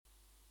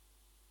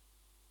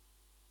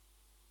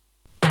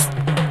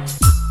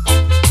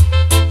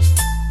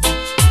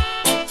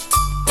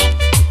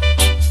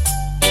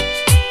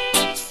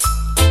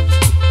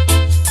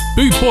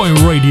Boy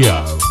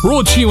Radio.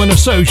 Brought to you in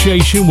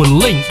association with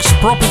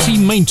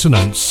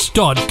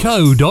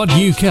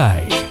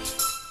linkspropertymaintenance.co.uk.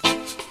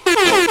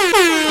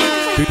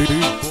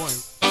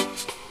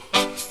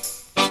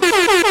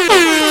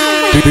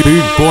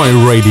 Boot Boy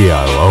Radio,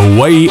 a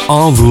way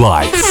of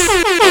life.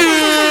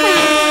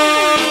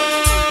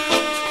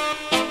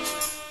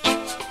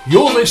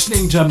 You're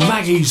listening to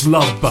Maggie's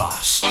Love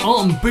Bus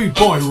on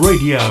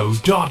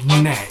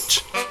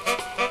bootboyradio.net.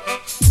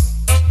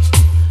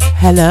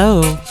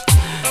 Hello,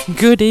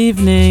 good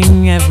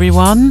evening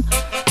everyone.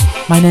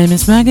 My name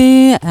is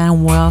Maggie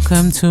and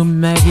welcome to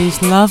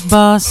Maggie's Love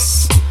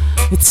Bus.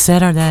 It's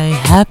Saturday,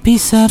 happy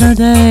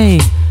Saturday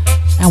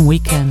and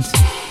weekend.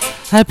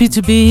 Happy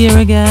to be here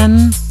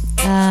again,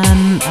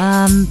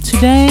 and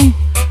today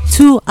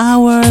 2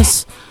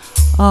 hours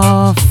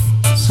of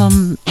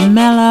some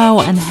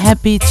mellow and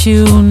happy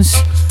tunes,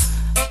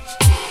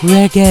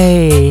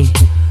 reggae.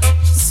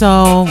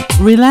 So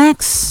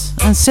relax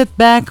and sit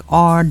back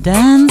or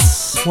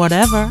dance,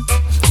 whatever,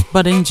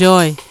 but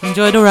enjoy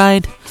the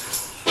ride.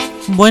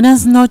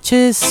 Buenas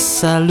noches,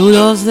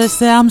 saludos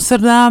desde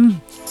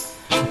Amsterdam.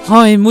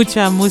 Hoy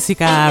mucha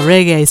música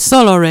reggae,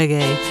 solo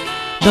reggae.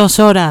 2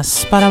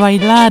 horas para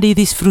bailar y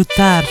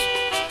disfrutar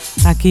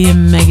aquí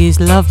en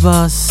Maggie's Love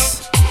Bus.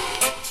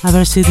 A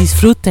ver si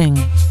disfruten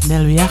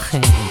del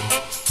viaje.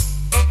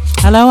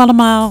 Hallo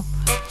allemaal,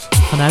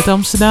 vanuit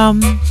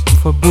Amsterdam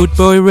voor Boot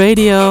Boy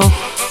Radio,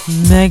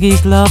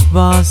 Maggie's Love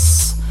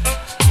Bus.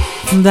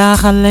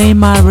 Vandaag alleen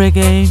maar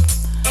reggae,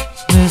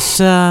 dus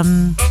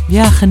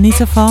ja, geniet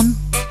ervan.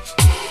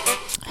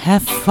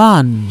 Have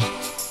fun.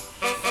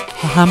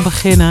 We gaan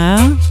beginnen, hè?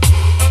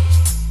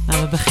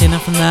 Nou, we beginnen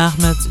vandaag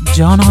met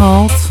John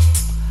Holt,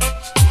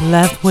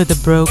 Left with a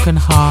Broken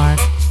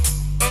Heart.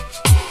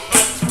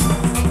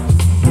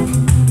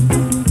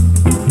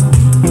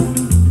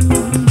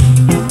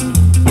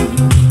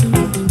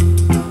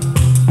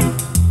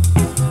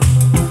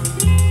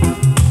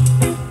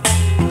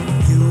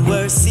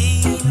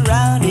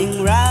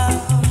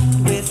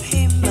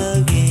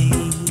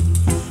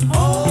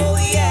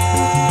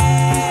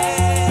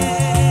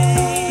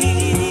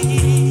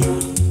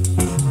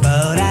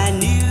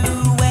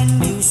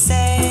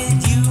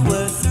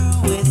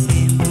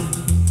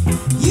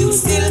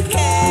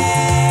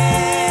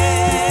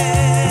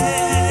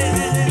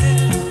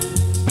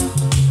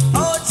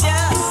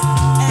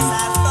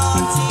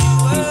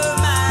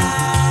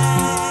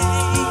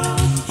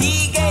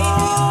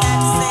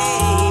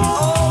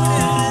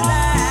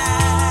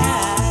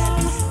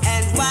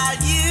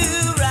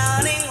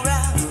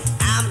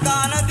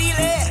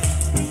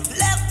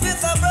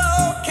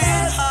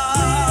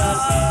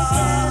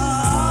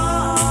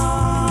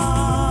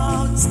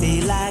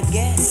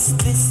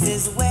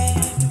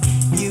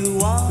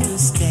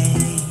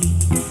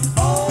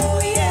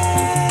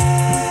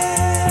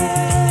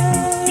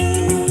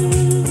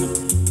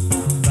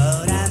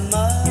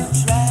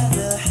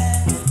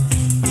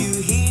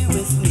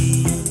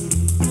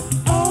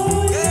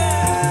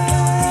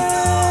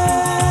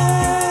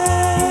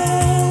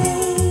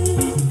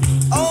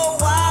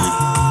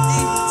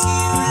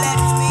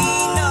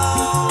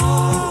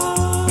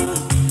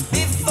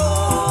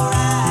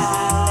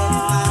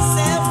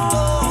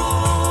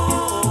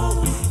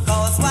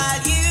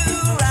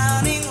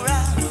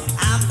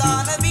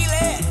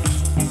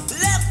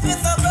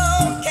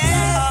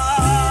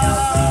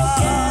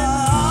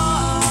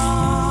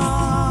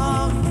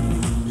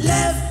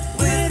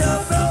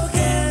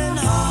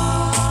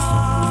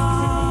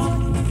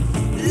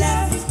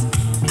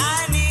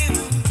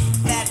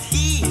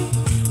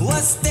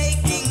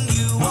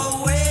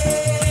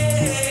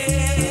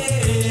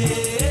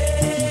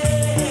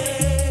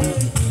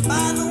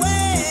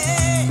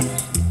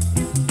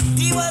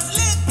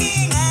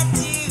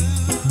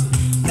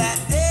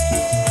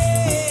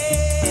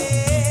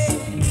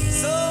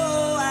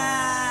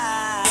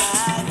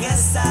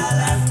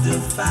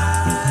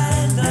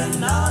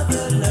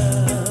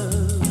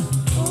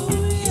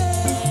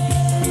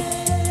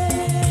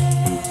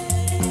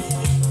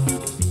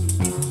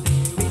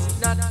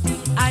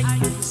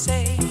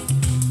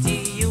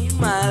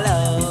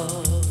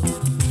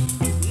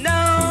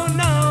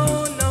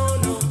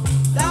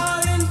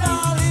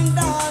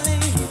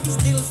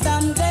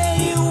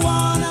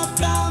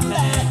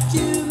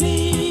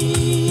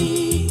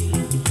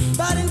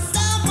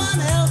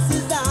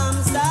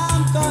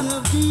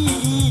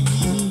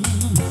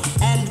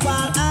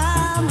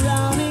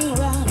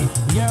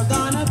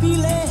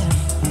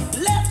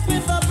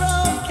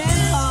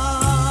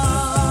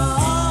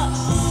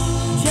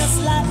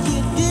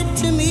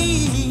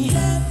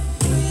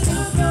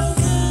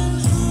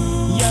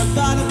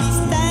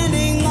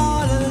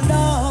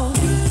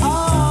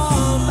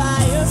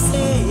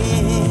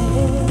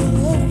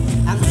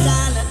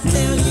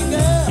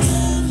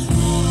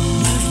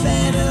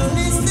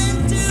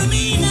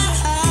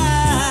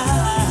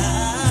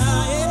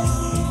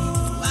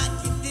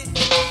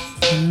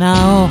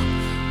 Now,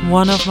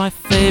 one of my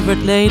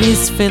favorite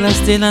ladies, Phyllis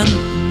Dillon,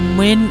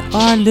 Win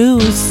or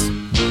Lose.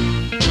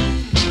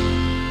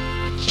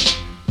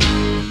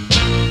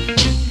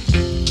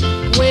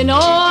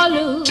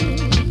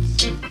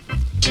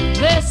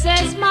 This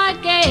is my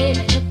game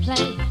to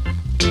play,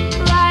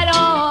 right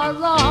or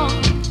wrong.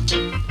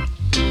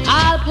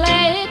 I'll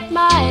play it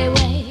my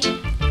way,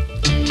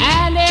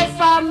 and if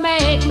I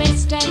make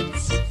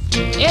mistakes,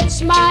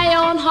 it's my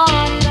own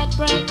heart that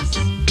breaks.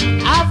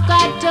 I've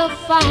got to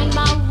find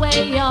my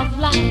way of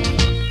life,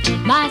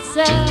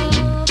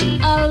 myself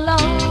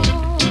alone.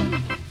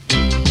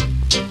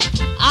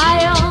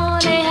 I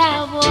only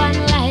have one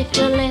life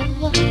to live.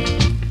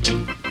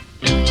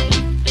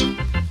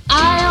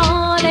 I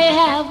only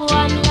have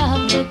one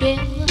love to give.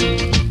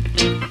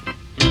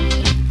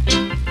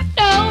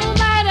 No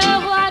matter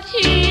what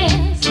he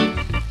is,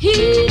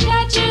 he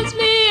touches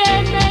me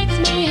and makes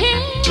me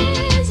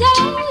his.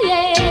 Oh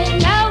yeah,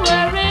 now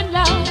we're in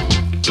love.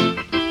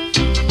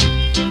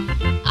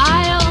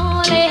 I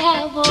only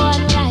have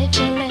one life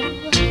to live,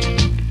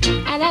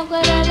 and I'm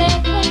gonna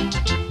live it.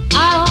 I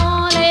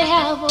only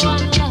have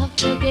one love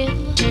to give,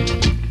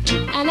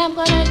 and I'm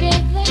gonna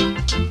give it.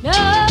 No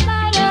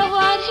matter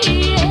what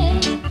he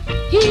is,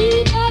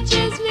 he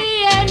touches me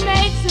and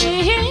makes me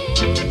his.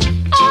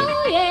 Oh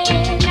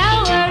yeah, now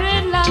we're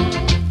in love.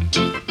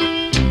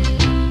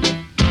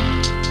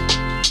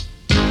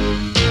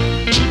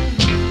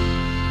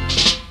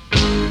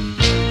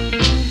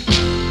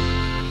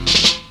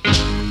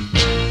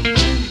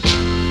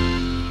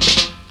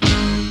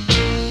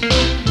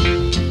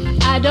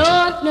 I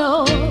don't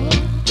know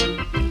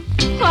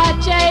what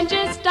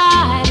changes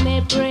time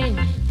may bring,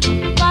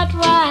 but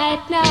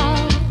right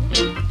now,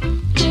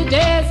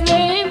 today's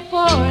the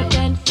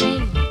important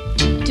thing.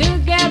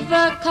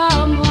 Together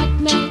come what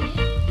may,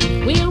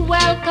 we'll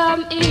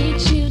welcome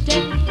each new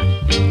day,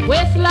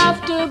 with love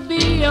to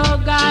be your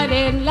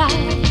guiding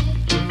light,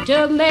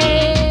 to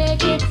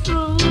make it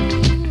through.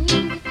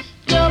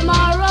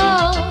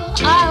 Tomorrow,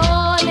 I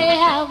only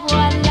have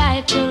one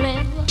life to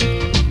live,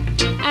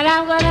 and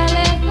I'm gonna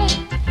live it.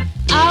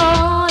 I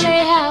only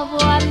have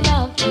one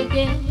love to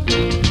give,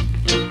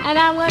 and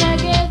I'm gonna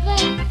give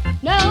it.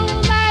 No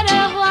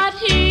matter what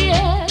he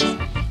is,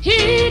 he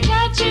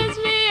touches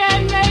me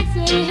and makes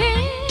me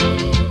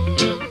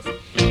his.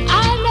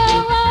 I know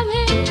I'm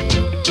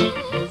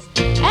his,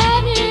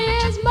 and he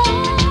is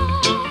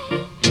mine.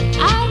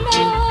 I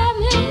know I'm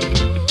his,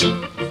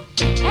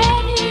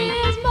 and he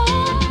is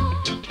mine.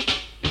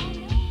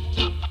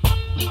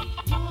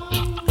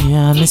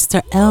 Yeah, Mr.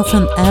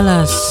 Elton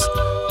Ellis,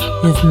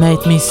 you've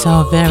made me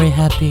so very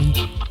happy.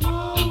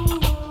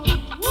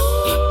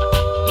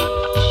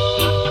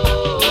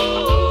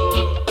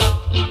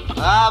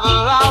 I've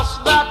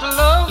lost that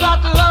love,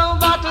 that love,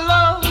 that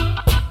love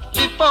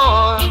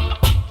before.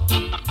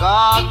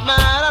 Got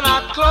mad and I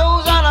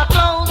close and I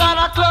close and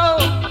I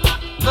close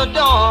the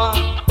door.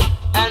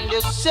 And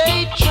you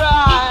say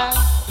try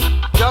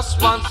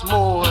just once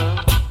more.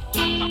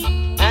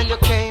 And you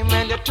came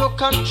and you took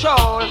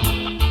control.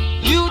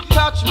 You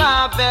touched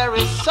my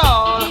very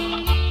soul.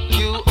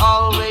 You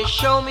always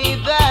show me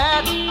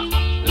that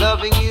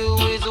loving you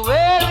is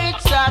where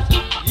it's at.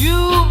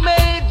 You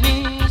made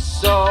me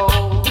so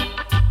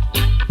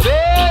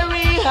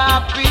very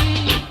happy.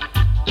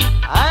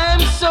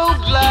 I'm so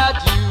glad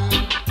you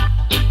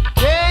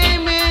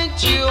came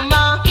into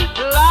my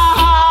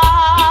life.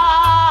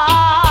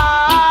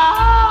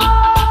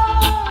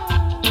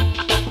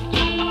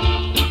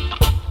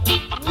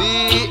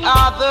 The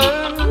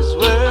others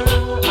were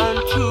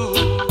untrue,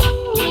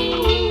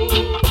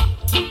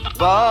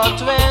 but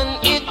when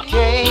it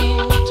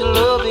came to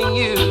loving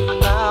you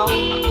now,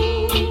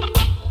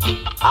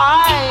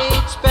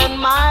 I'd spend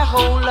my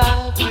whole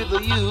life with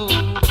you,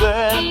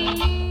 girl.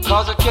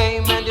 'Cause I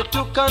came and you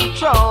took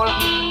control.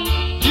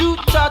 You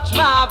touched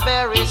my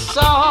very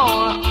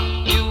soul.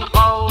 You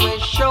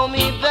always show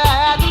me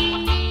that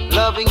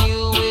loving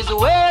you is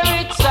where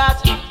it's at.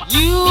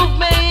 You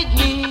made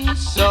me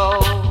so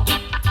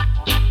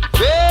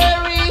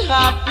very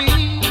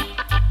happy.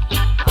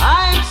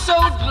 I'm so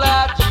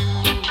glad you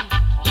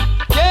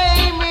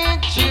came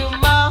into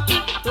my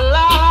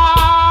life.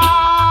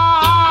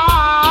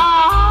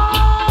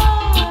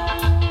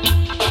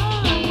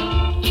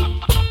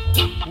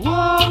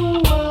 Whoa,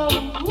 whoa,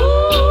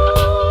 woo.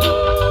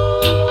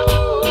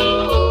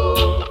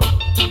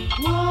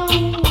 Whoa,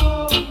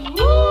 whoa,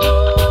 woo.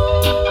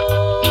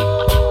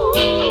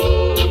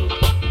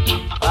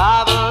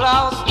 I've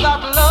lost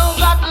that love,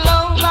 that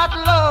love, that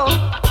love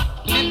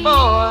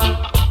before.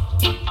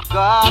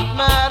 Got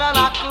mad and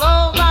I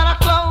closed and I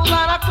closed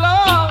and I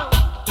closed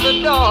the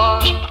door.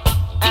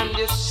 And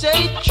you say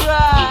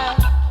try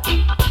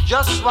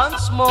just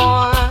once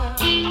more.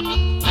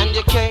 And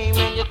you came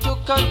and you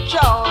took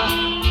control.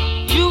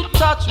 You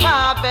touched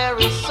my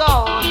very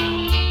soul.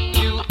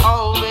 You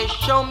always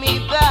show me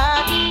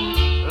that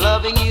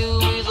loving you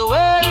is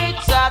where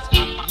it's at.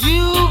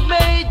 You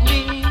made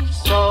me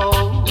so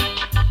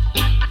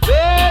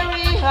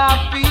very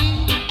happy.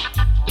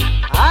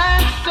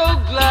 I'm so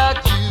glad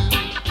you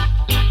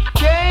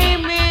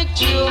came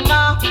into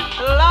my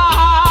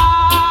life.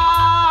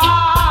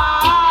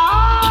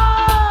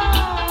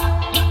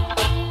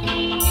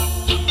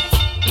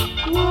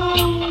 Whoa,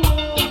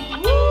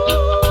 whoa, woo.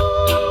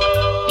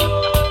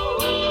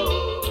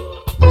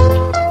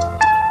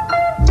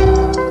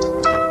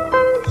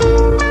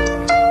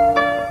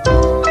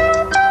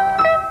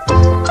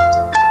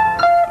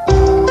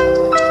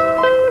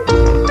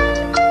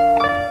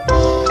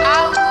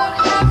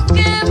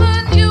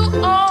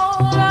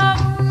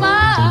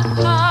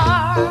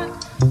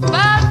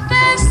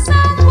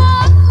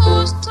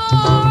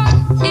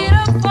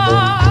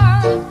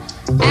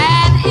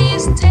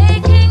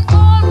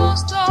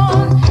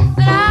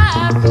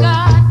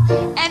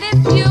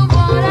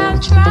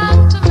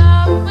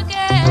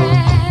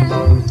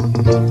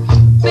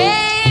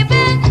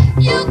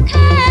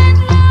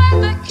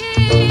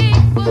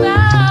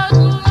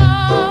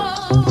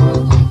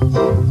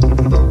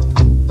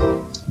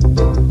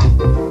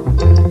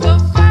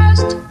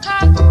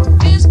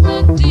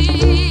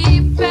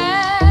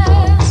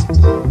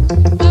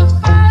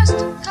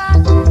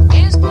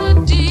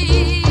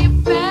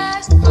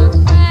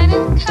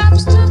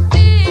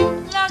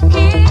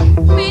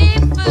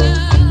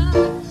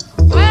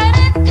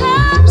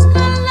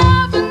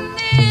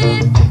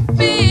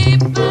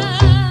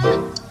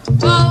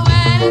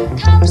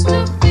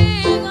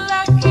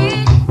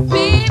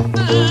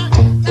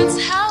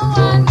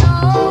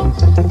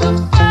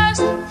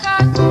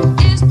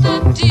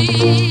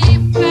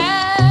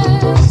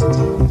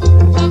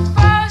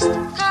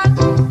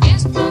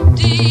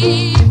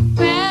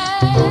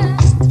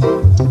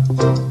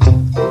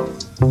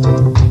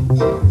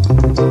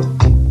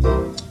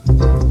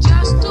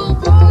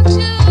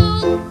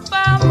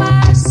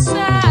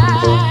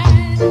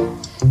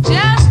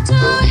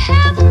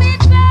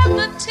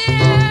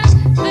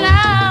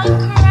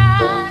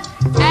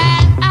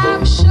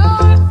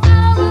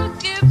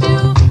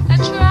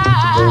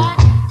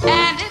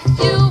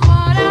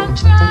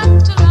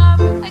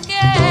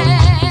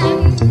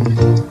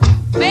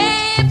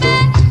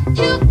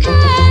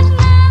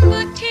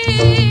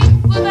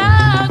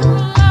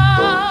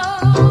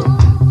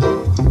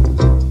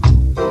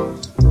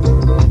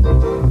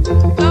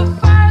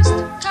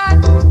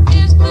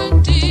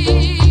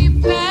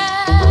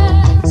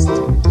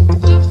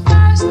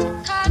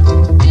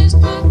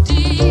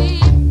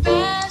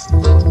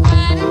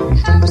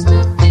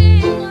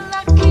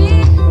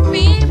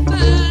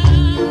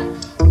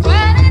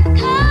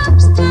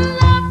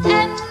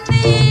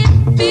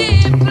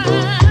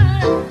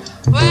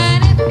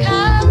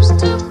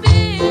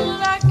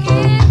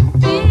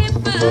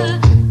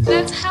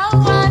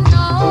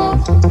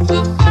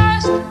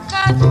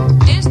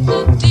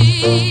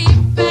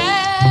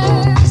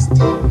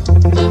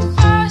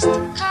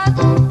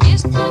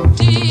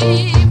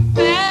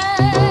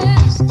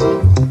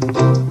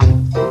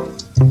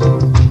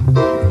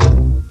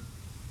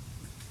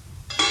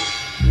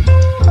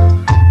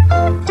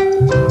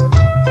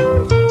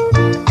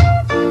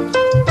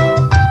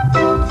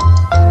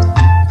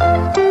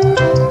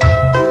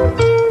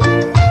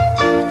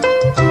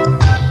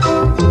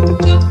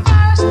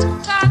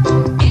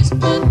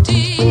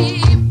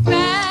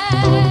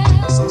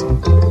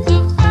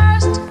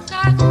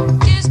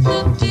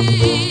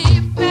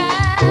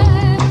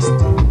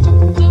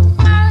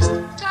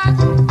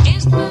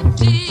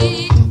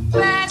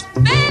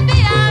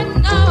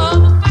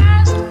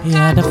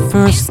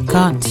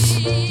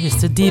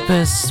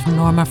 Deepest from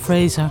Norma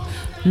Fraser.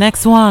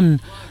 Next one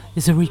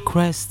is a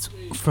request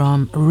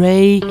from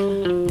Ray,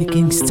 the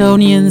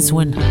Kingstonians,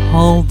 when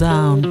Hold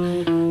Down.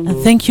 And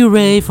thank you,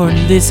 Ray, for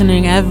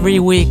listening every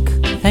week.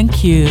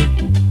 Thank you.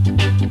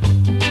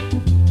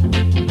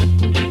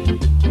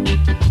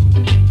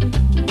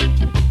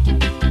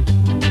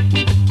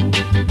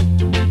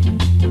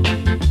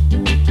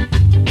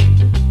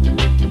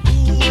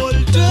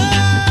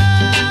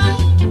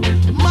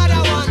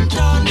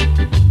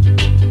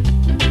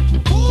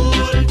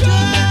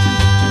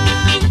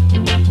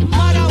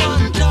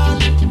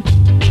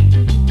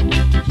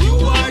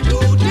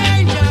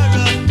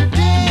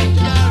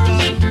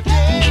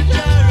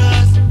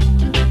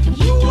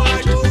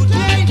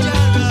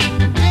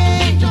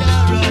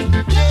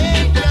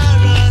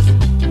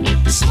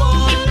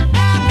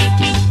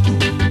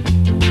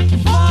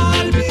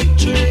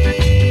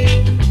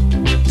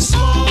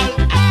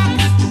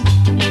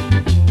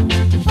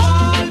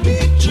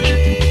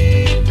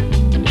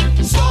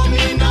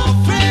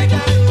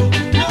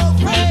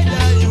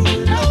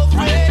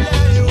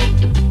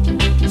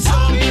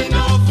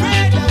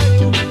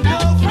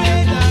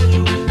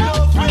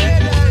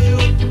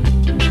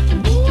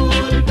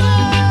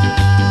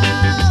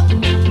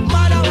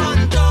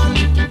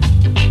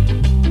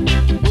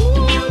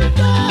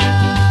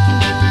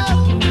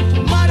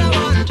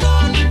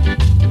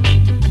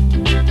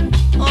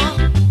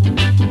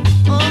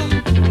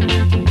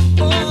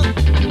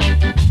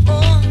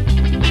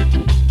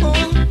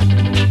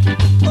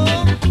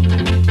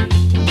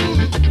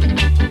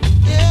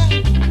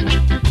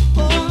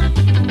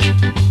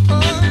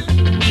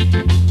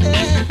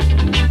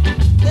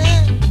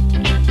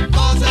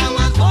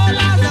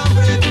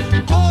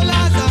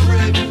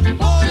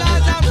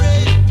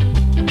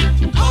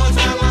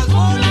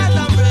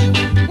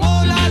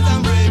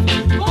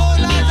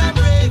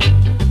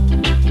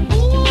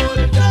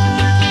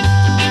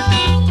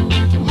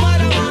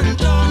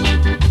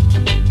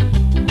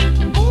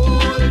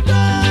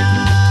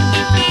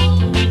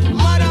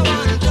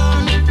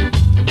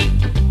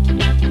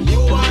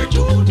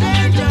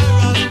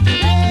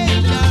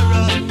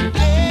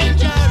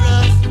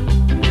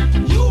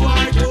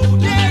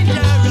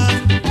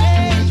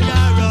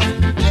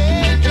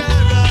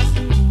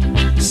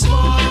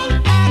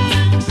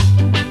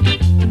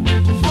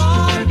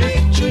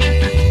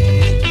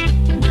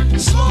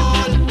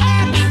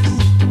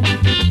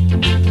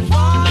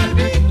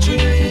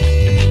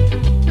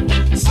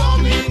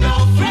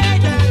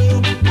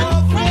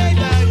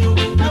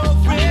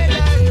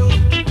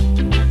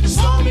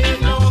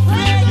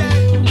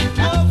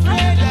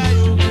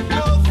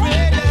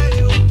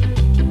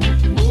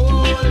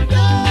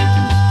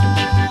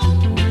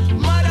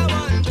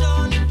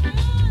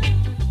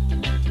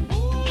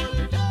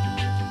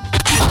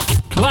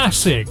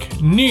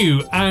 Classic,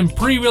 new and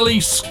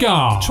pre-release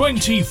ska,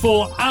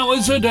 24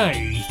 hours a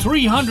day,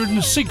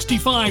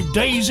 365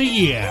 days a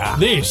year.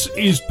 This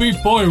is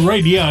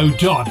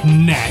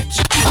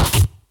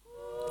BootboyRadio.net.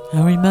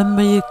 And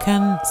remember, you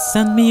can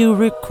send me your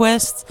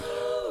request.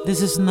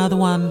 This is another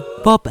one.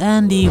 Bob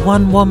Andy,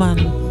 One Woman.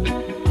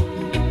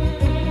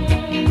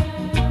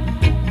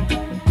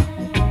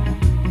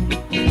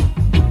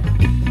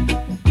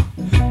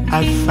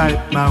 I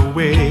fight my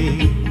way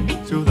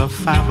through the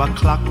 5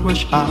 o'clock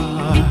rush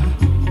hour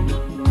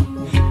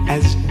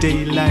as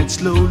daylight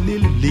slowly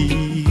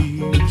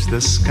leaves the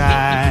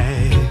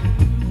sky.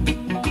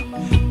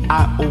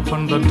 I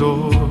open the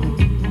door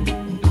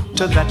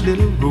to that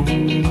little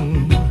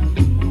room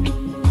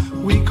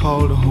we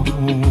called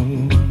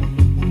home.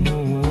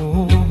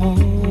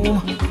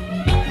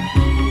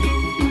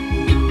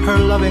 Her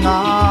loving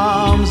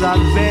arms are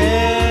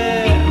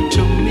there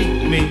to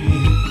meet me,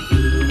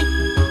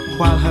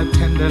 while her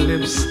tender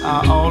lips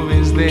are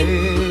always there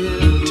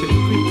to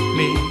greet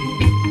me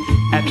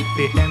at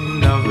the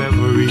end of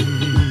every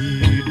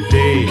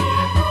day.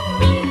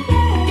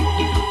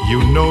 You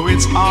know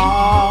it's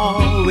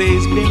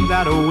always been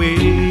that way.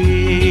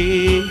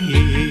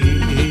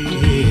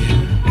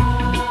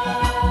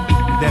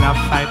 Then I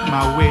fight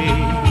my way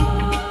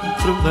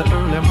through the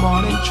early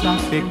morning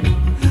traffic.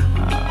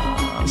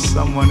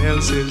 Someone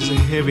else is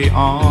heavy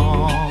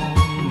on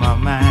my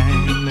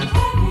mind.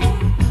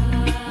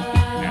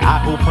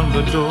 I open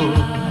the door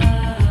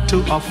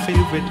to our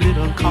favorite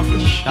little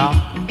coffee shop.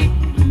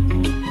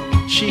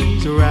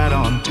 She's right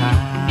on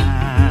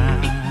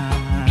time.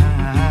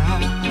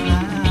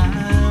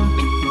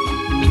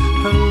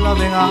 Her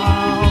loving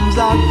arms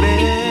are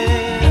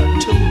there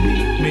to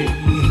meet me,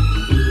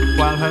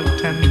 while her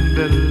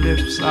tender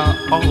lips are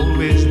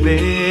always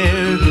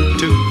there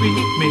to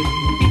greet me.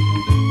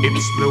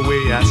 It's the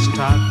way I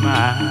start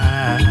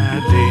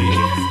my day.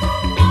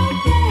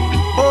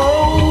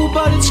 Oh,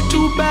 but it's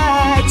too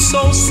bad,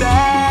 so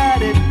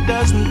sad it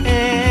doesn't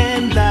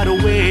end that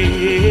way.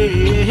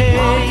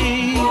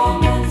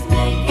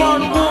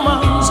 One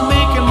woman's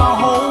making my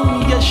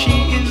home, yes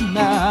she is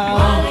now,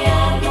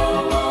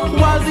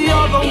 while the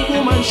other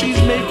woman, she's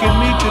making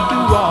me to do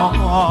wrong.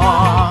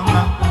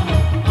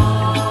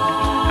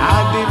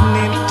 I didn't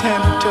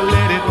intend to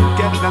let it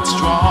get that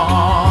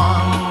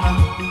strong.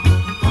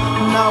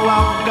 Now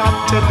I've got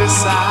to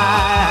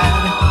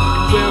decide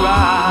where I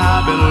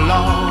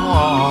belong.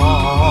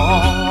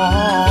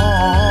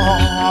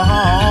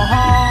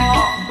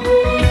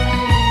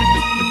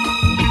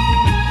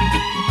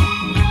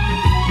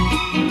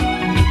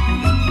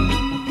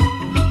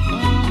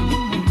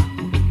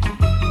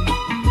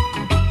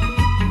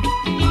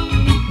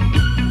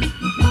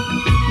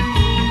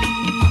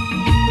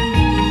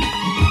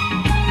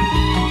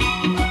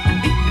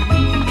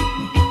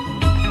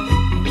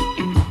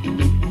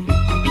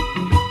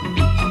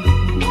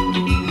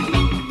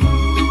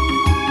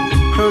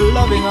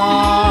 Loving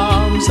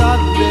arms are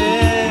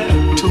there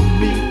to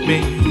meet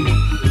me,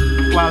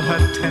 while her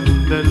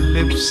tender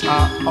lips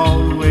are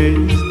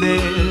always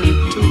there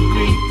to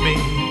greet me.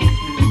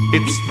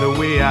 It's the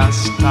way I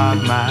start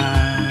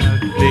my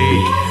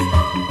day.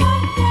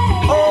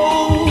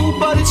 Oh,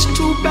 but it's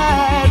too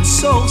bad,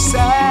 so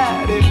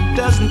sad it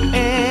doesn't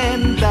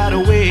end that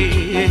way.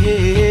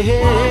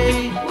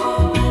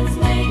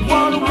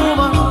 One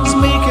woman's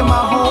making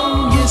my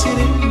home, yes it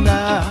is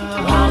now,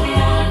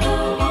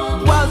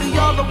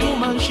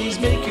 she's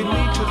making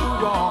me to do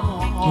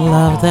wrong.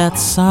 Love that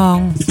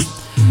song.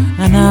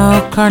 And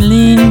now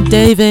Carlene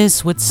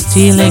Davis with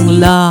Stealing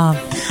Love.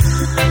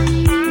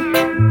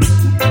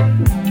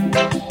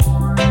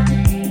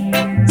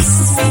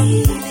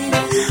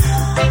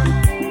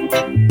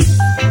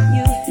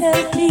 You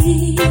held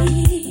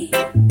me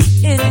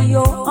in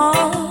your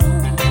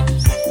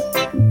arms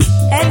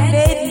and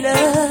made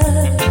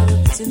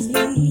love to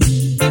me.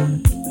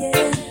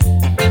 Yeah.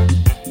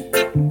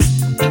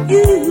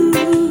 You,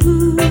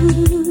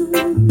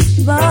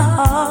 my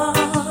heart's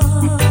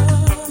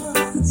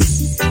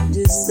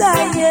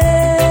desire.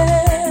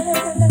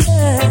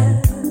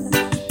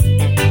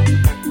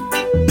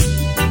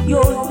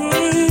 Your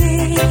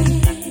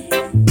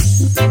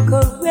lips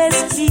caress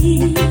me,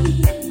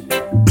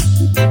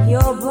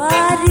 your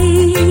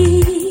body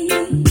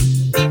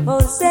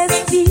possess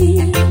me,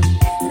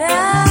 and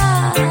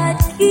I'd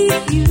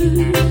keep you.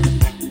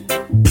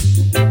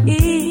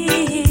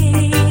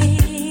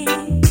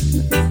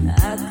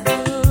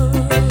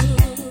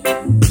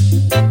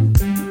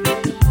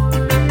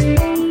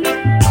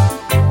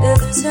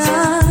 Time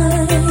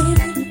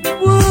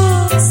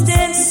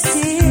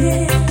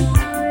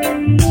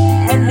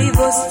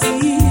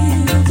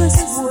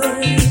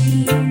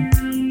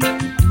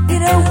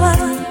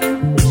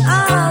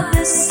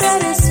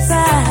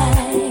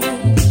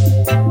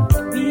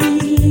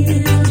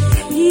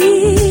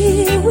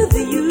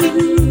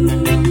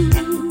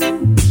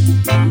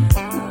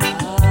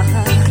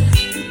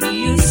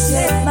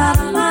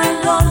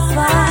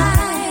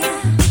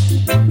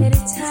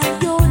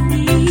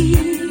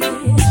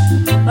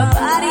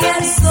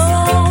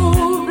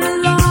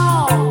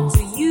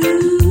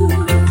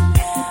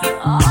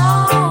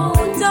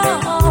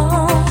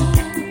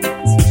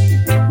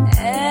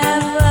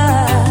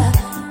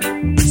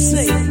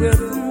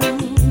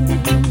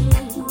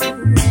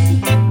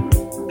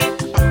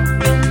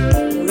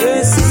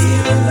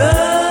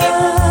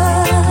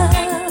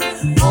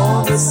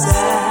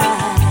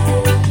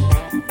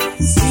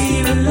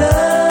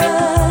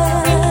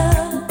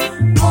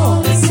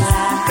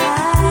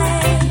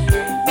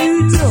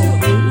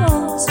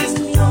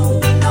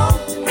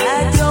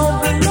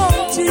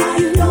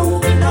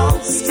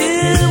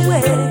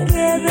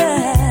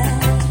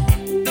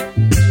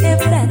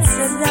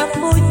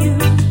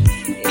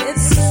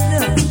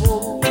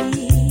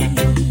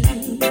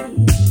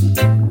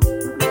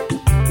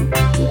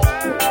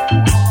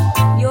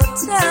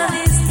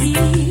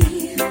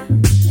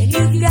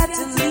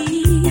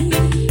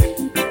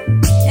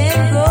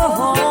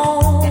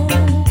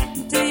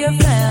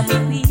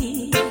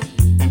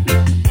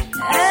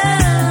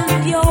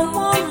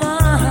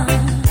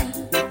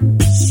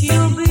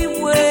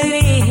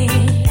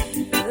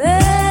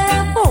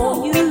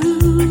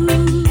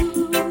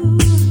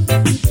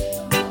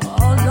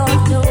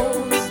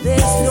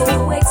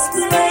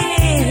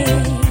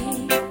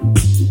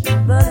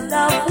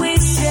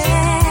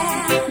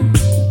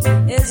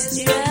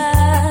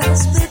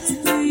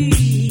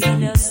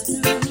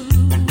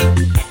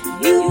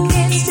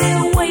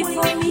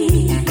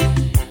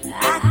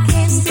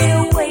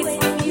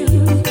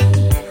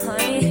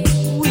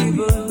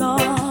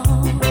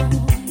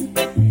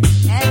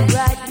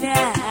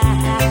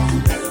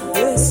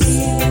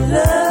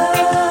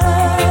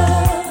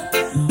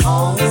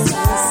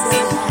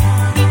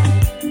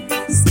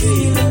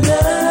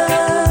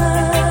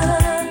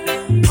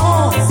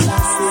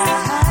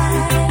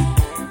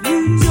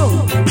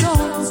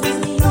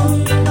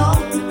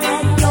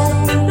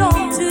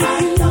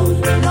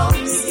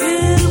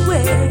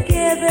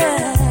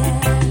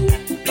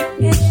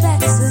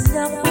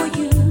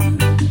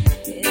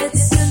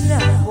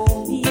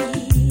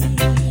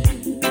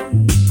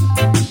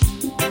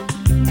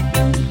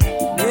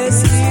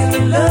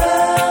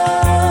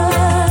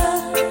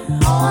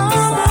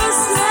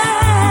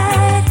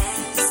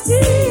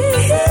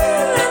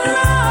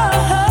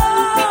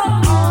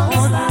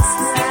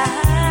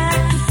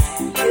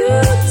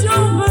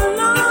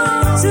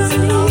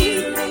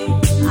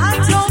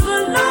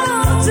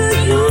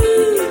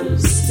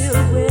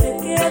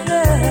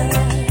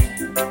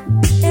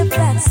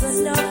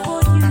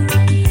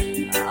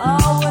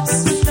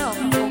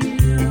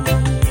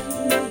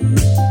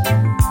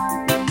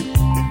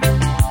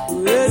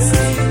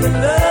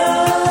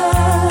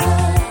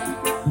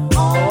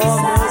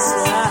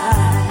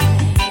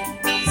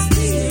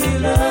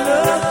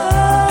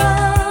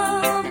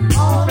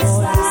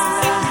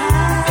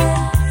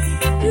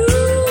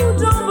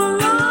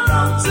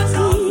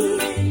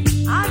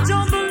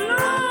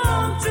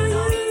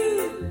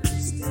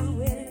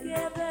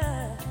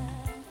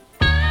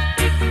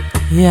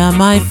Yeah,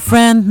 my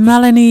friend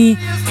Melanie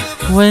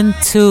went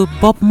to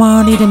Bob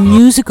Marley the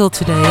musical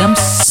today. I'm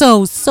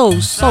so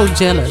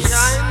jealous.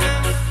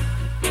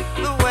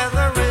 The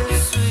weather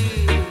is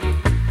sweet.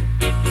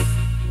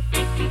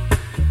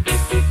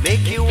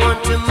 Make you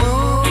want to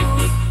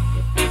move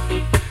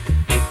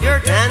your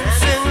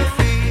dancing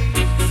feet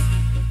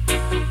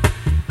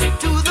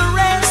to the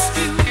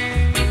rescue.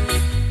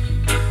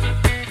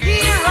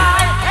 Here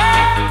I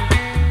am.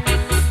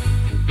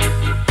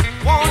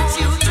 Want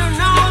you to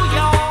know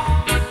you're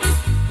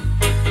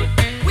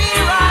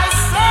where I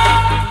stand.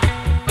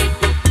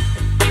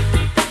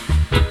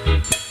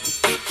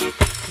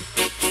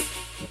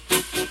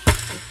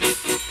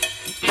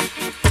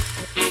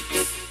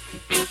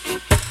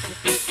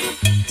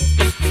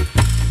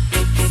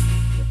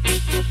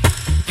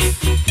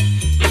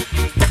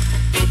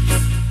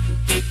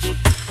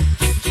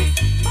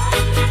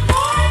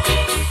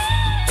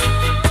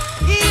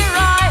 Here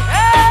I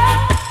am.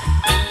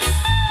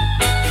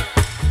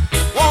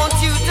 Want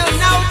you to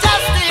know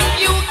just if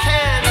you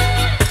can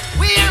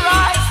where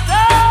I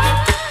stand.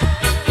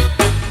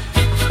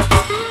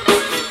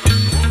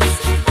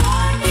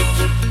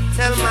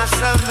 Tell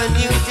myself a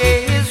new day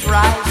is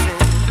rising.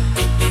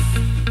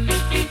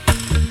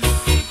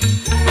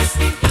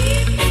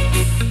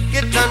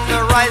 Get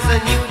under, rise, a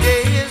new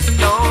day is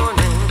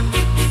dawning.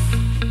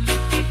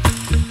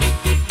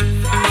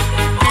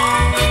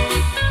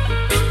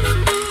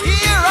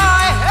 Here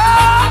I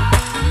am.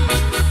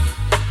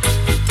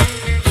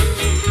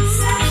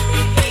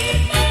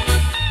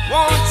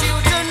 Want you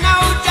to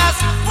know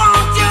just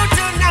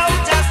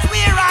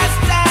where I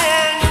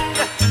stand.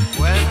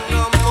 When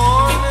the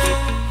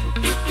morning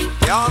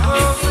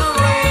gathers the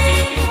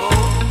rainbow,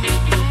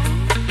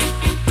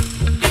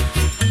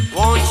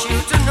 want you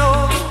to know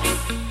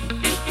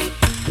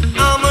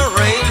I'm a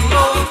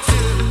rainbow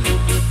too.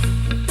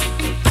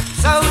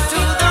 So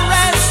to the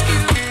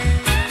rescue,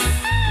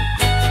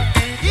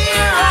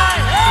 here I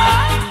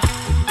am.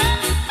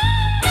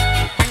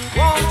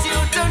 Want you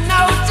to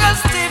know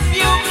just if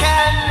you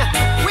can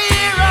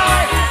where I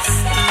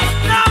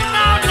no.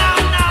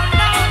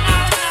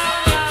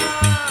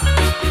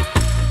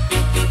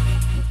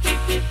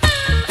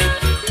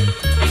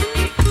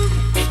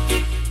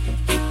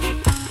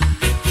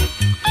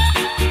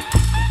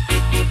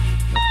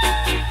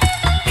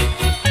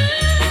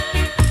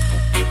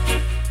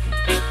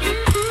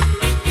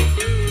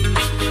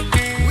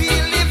 We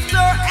lift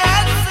our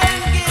hands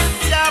and give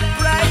Jah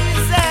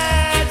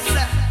praises.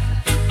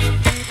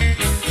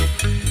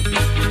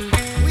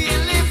 We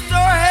lift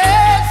our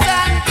heads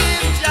and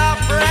give Jah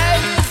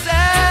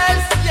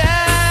praises, yeah.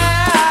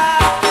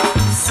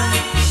 Sun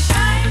is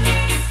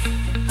shining,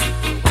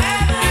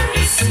 weather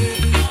is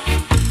sweet.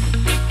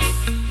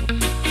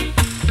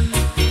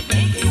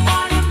 Make you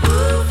wanna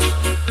move,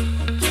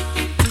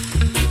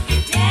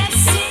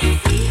 dancing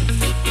feet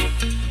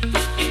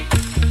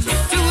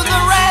to the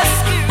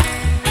rescue.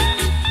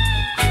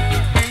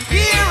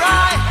 Here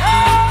I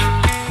am.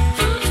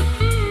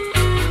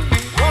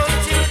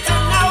 Want you to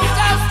know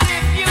just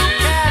if you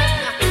can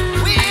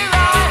where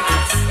I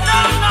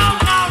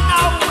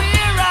no,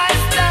 where I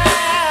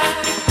stand.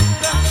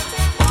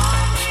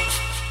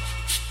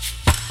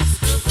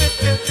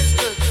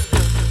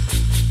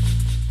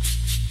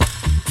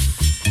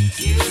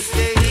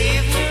 Tuesday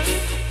evening.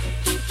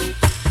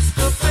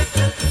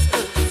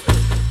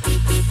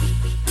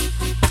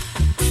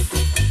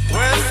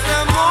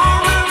 Wednesday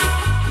morning.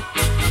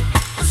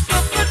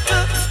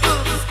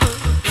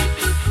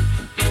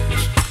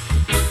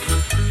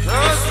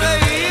 Thursday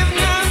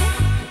evening.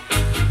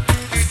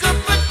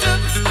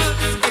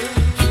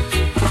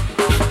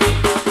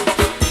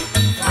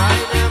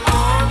 Friday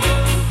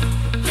morning.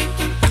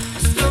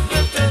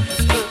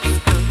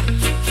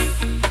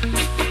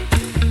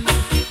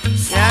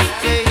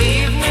 Saturday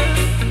evening.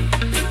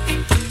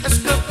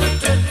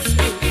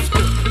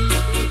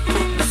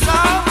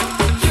 So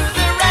to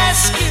the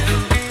rescue.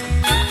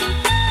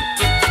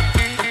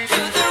 To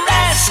the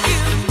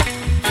rescue.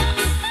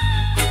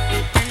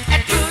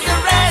 And to the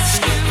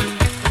rescue.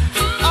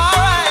 All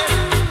right.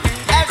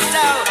 Let's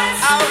go.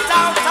 Out.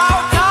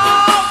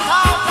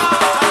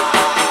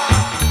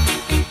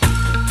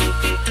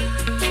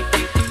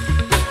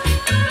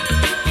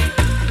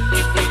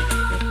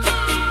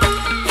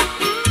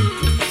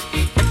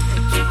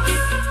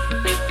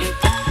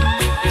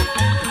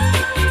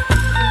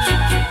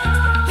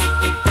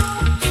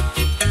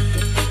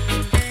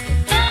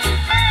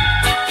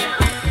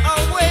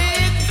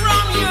 Awake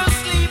from your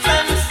sleep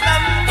and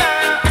slumber.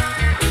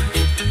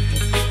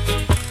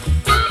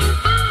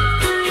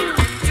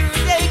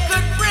 Today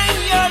could bring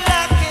your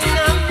lucky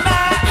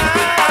number.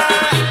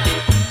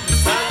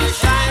 Sun is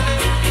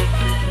shining.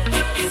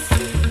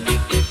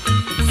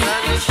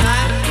 Sun is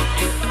shining.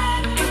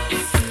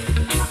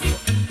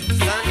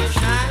 Sun is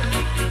shining.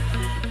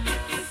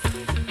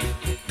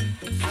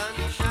 Sun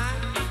is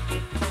shining.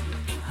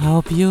 I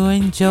hope you're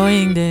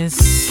enjoying this,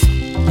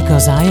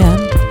 because I am.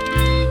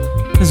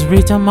 Because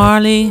Rita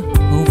Marley,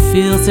 who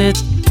feels it,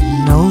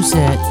 knows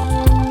it.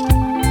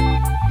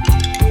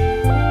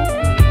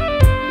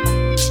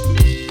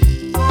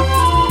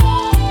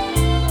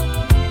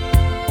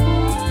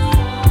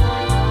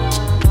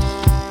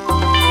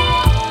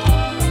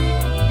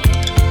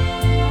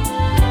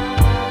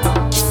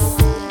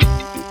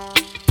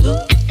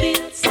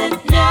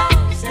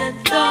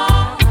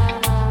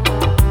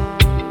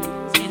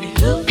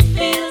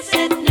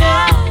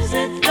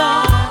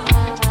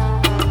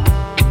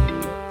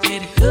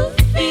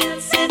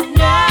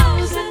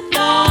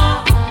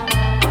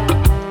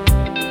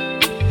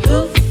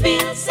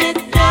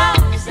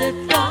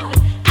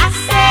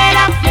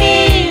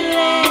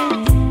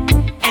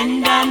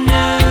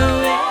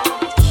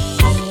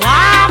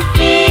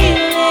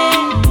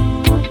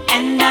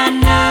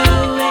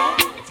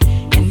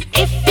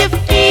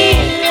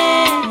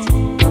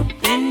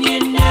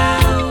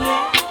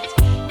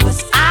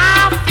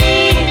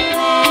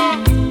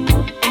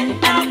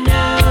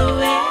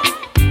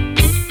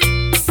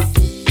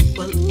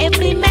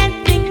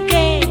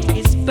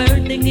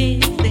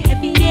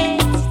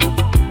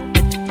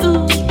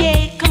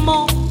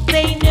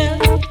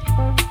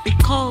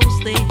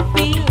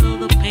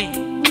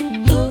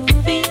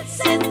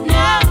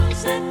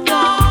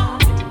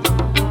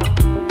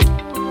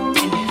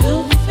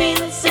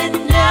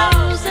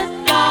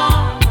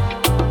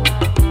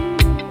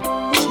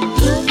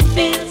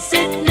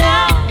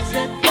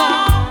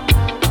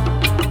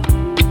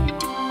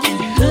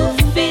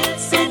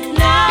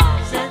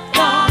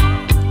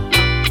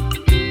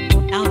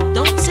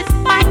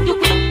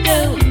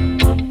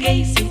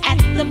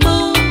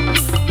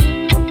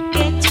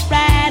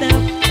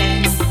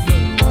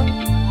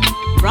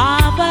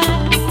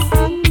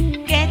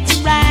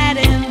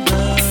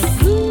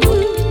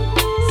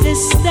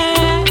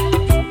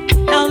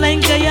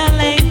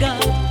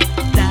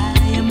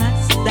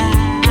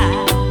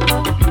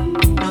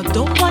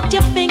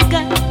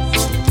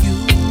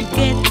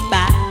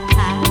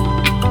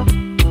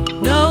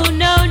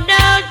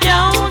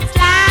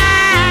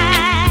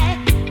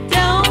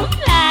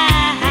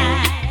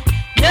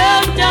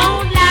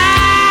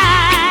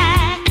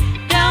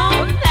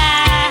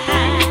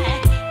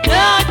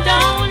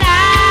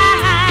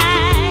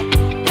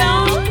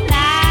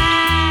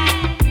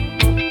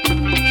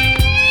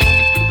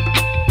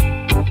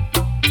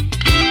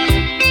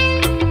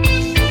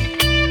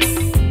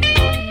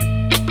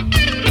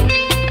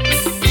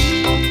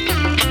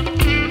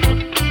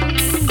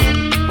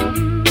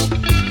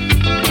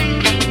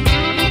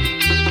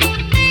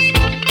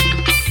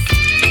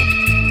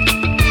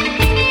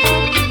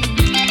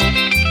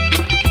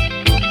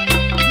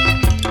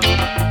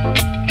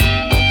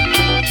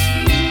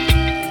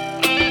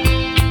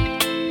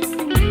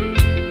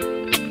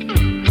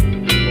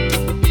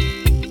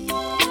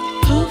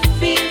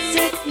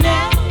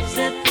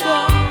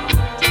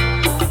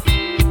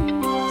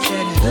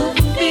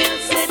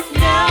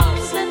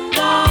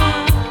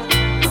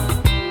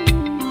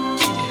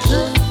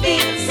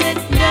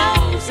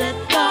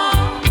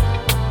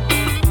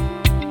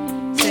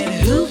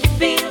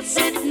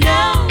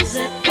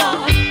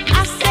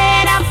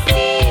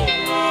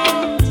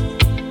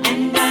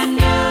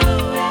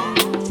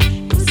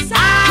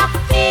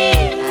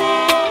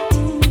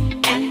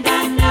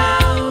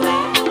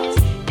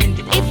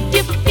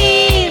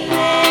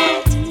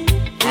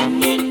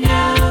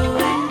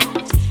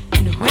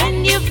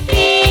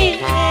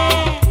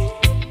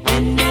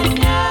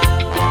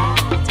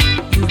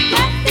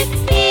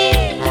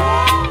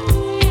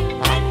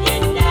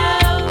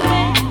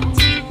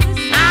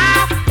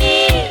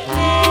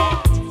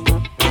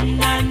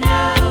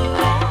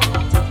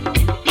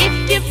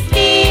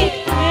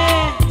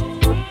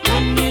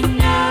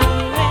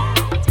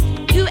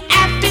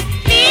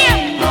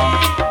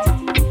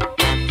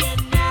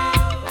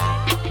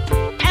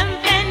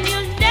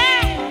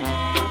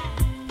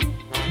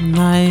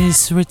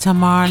 Miss Rita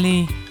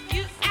Marley.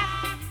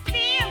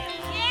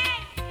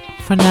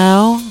 For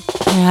now,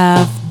 we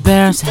have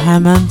Bears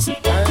Hammond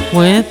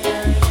with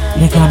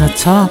We're Gonna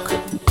Talk.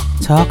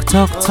 Talk,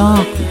 talk,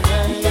 talk.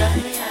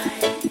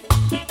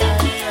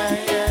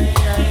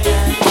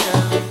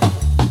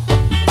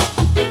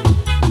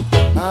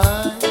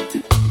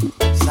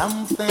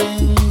 Some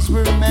things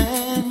were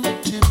meant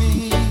to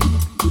be,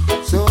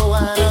 so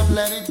why not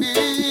let it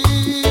be?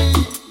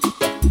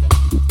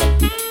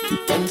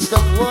 And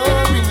stop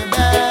worrying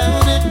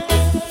about it.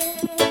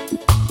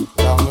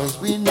 Long as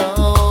we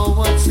know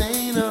what's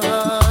in our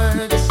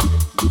hearts,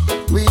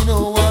 we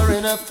know we're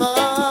in our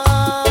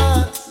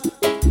thoughts.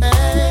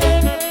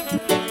 Hey,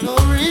 no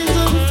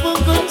reason for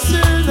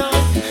concern.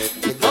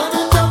 We're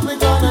gonna talk, we're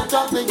gonna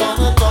talk, we're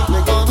gonna talk,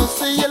 we're gonna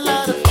say a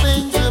lot of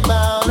things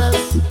about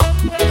us.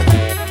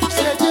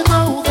 Said you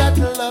know that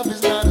love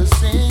is not a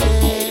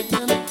sin,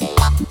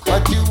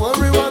 but you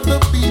worry what the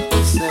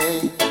people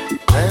say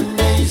when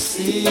they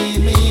see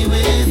me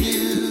with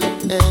you,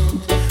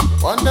 and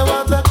wonder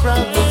what the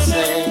crowd will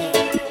say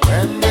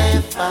when they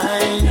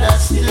find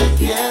us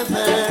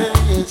together.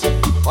 Yes,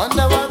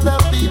 wonder what the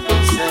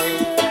people say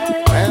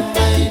when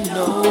they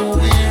know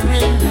we're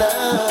in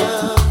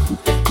love.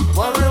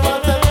 Worry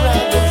what the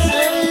crowd will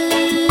say.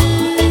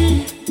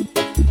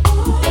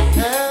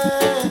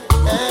 Hey,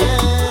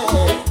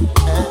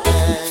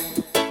 hey,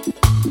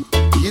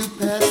 you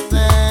pass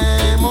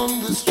them on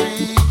the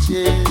street,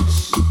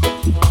 yes,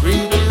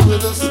 greet you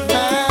with a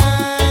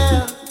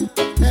smile.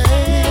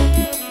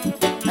 Hey,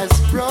 as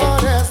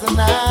broad as the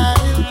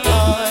Nile,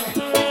 boy,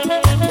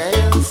 and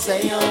they'll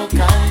say all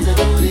kinds of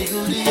goody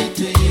goody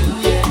to you,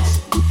 yes,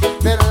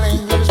 that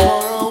lingers for a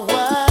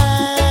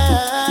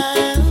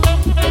while.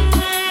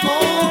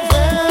 Oh,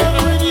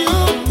 there in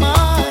your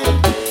mind,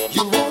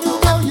 you wanna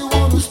go, you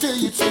wanna stay,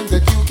 it seems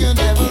that you can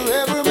never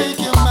ever make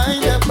your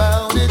mind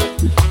about it.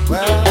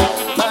 Well,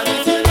 but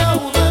if you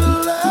know that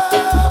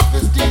love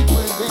is deep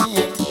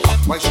within,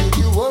 why should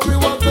you worry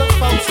what the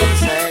folks will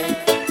say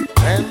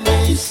when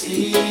they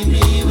see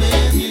me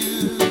with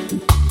you?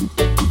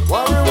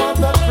 Worry what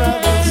the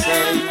crowd will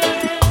say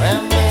when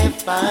they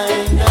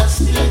find us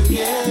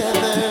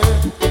together.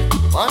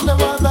 Wonder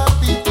what the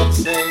people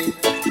say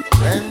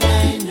when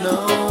they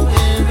know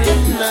we're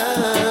in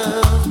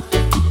love.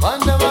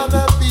 Wonder what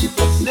the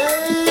people say.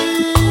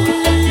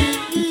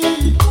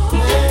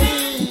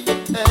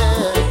 Hey,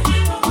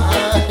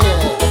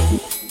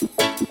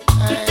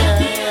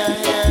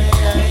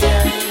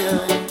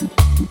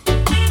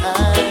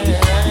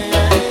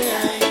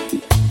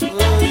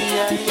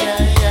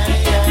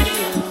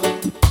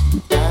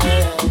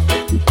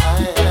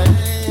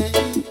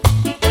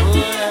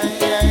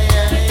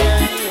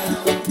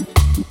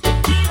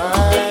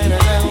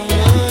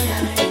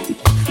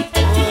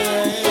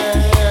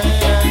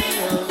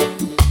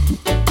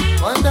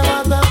 wonder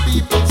what the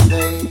people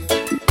say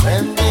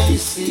when they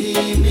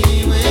see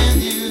me with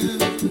you,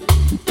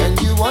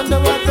 and you wonder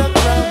what the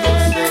crowd will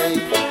say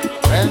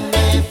when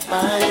they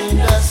find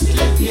us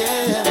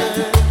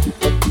together.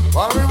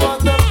 Worry what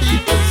the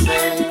people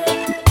say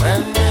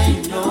when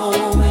they know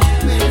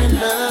we're in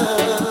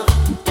love.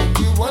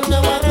 You wonder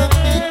what the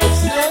people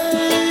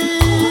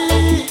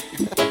say.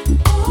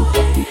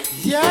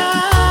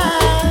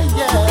 Yeah,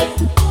 yeah.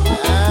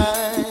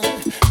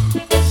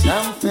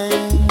 Some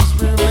things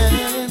were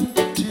meant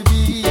to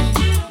be,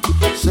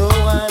 so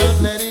why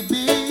not let it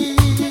be?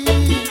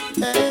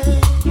 Hey,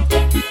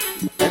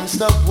 and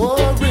stop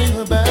worrying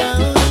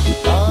about it.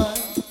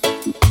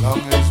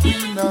 Long as we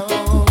know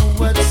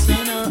what's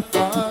in our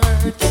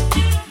hearts,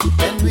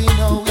 and we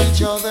know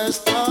each other's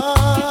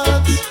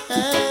thoughts.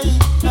 Hey,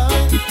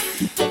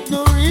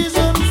 no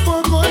reason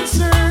for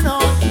concern.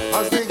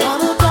 Cause they're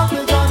gonna talk,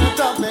 they're gonna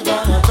talk, they're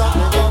gonna talk,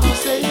 they're gonna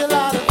say a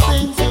lot of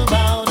things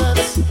about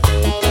us.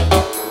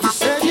 You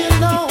said you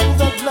know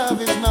that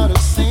love is not a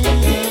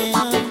sin,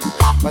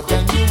 but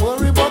then you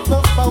worry what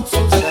the folks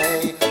will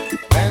say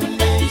when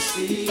they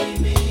see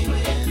me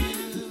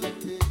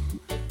with you.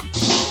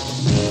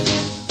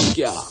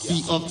 Yeah.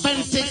 The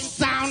authentic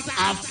sound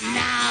of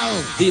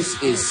now. This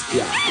is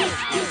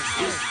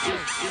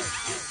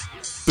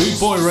Boot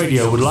Boy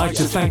Radio would like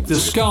to thank the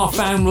Ska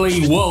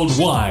family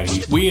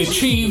worldwide. We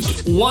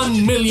achieved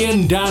 1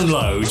 million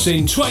downloads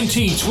in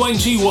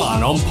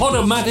 2021 on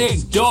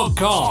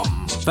Podomatic.com.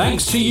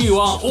 Thanks to you,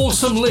 our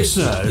awesome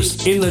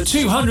listeners, in the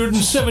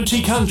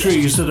 270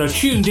 countries that are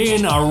tuned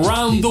in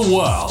around the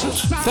world.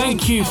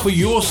 Thank you for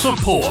your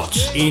support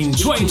in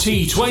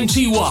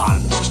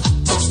 2021.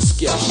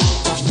 Ska.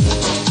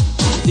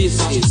 This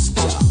is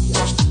Ska.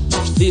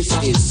 This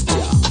is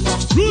Ska.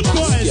 Root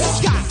boy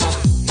Ska.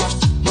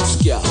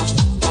 Ska.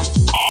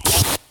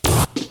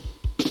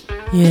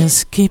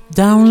 Yes, keep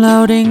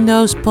downloading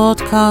those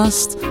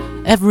podcasts.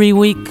 Every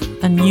week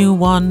a new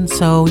one,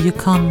 so you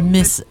can't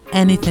miss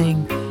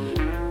anything.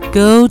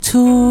 Go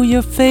to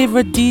your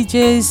favorite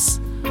DJ's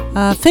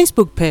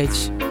Facebook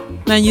page.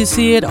 Then you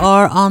see it,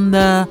 or on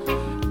the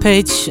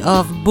page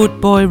of Boot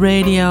Boy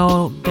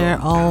Radio.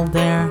 They're all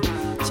there,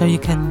 so you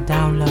can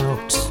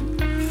download.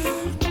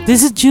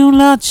 This is June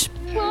Lodge.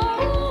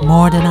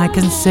 more than I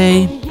can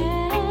say.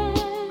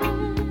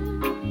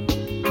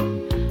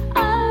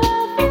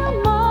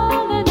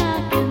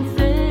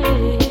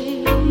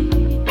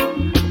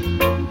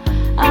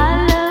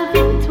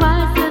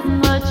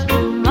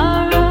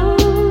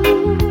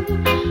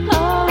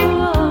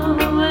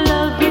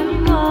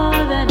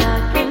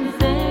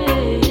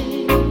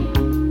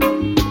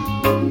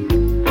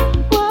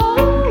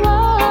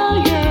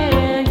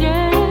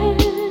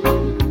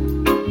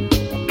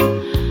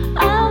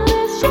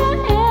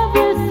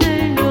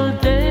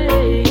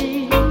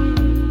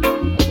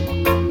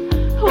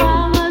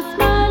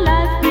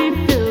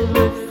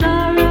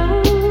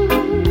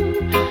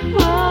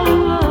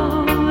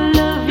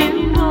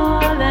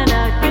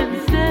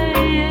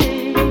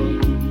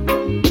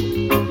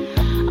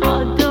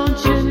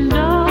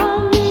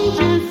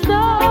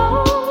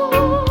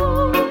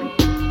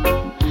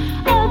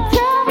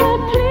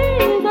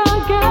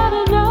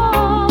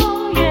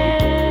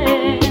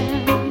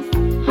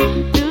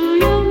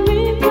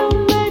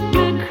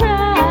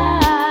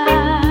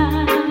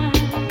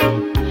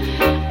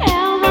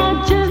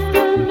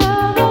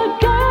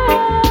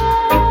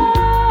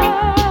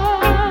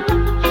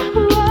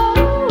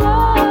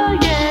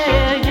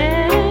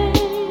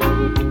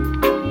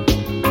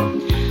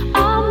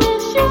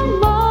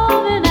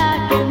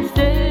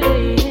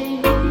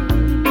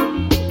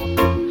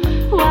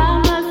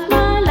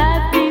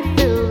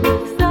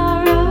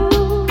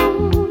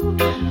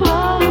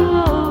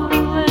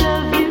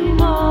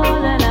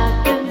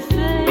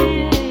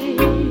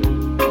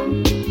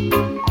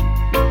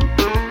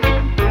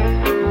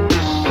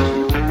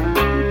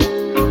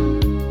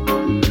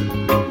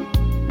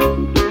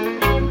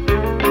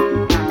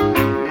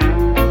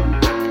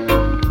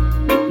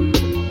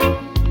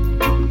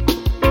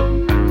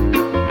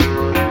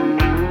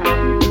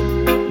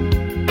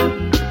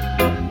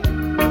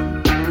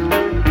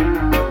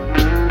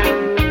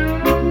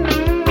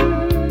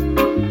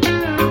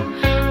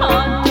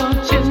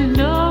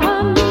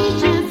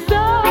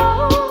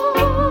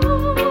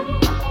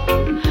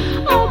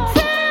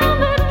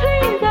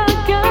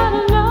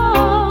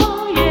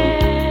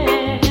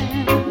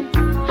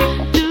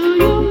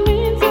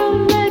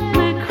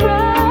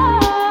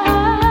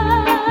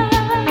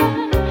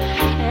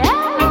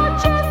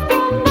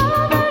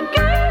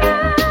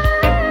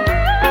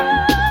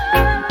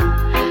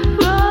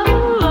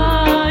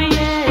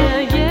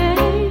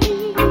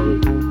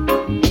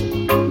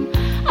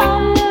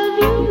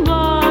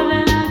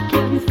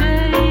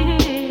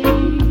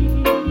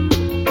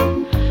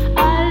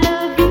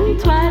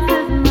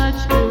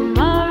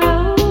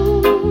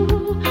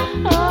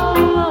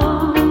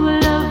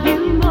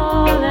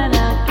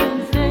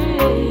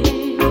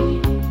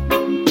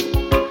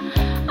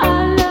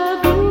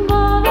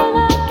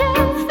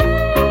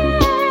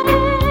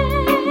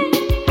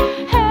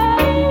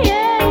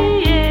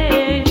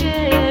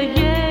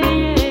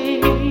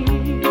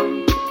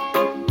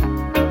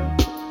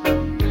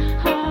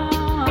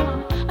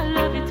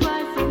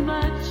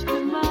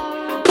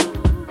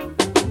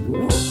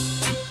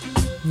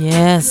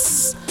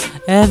 Yes,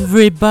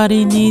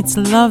 everybody needs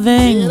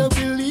loving.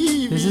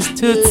 This is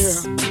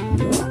Toots.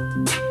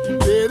 You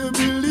better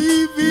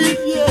believe it,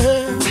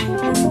 yeah.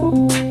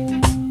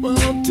 Well,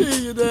 I'll tell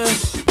you that,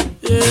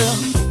 yeah.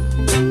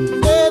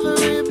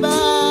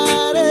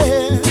 Everybody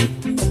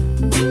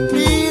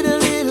need a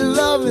little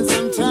loving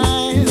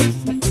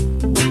sometimes.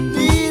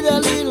 Need a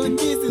little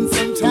kissing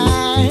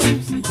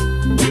sometimes.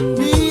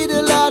 Need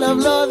a lot of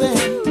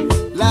loving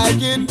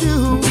like you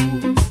do.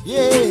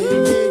 Yeah,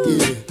 yeah,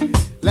 yeah.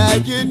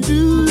 Like you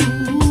do,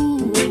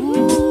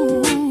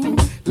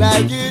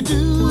 like you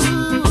do,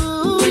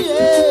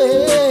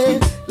 yeah,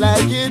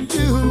 like you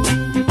do.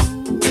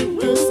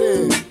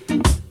 Listen,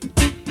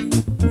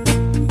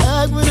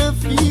 I got a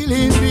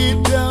feeling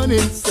deep down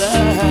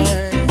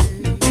inside.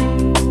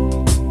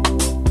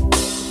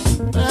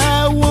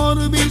 I want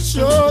to be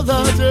sure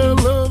that your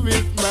love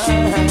is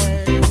mine.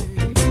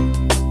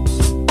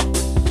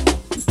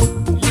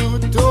 You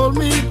told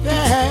me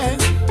that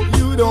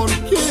you don't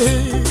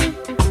care.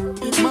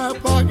 My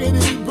pocket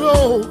is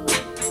broke.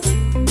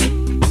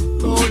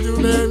 Don't you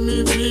let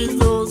me be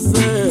so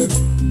sad.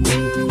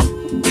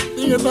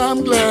 Yes,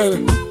 I'm glad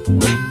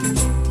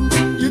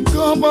you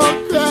come back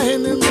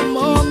crying in the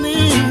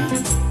morning,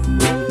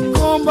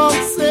 come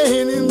back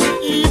saying in the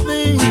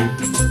evening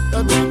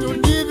that it will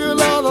give you a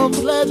lot of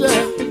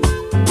pleasure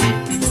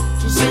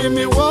to see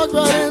me walk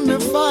right in the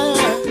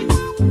fire,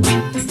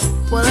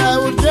 but I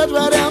would get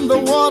right in the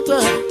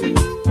water.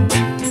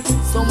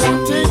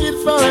 Someone take it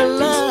for a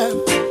laugh.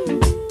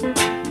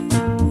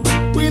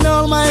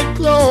 All my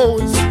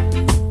clothes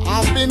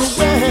have been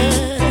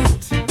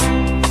wet,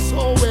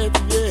 so wet,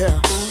 yeah.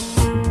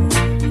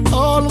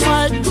 All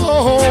my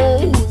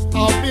clothes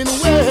have been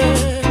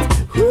wet.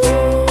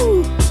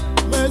 Whoo,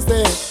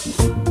 mercy.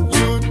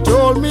 You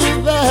told me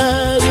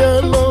that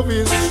your love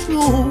is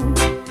true,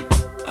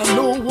 and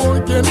no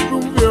one can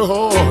prove your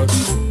heart.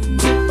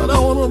 But I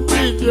wanna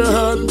break your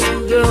heart,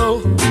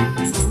 girl.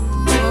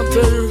 I'll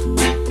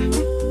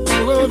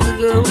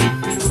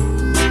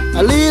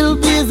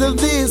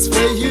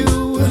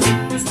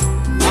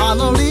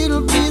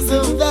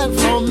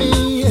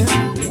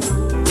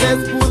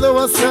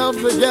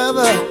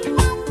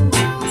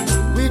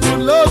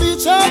love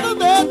each other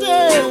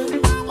better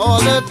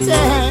all the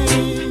time,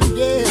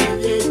 yeah,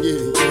 yeah, yeah,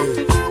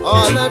 yeah,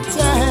 all the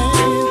time.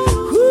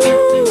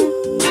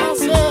 Woo,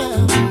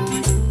 myself,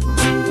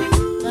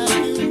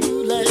 like you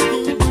do, like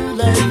you do,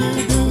 like you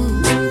do.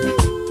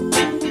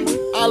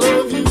 I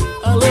love you,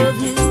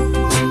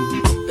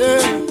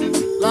 yeah,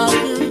 like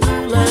you do,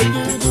 like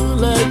you do,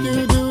 like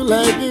you do,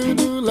 like you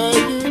do,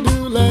 like you do,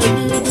 like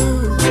you do,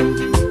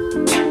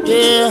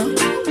 yeah.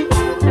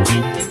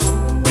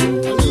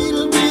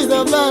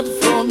 That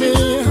for me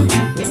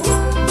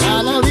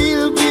and a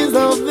little piece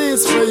of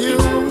this for you.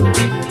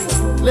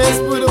 Let's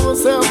put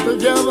ourselves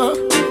together.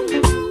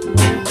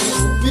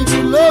 We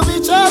can love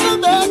each other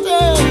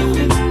better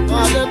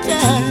all the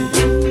time,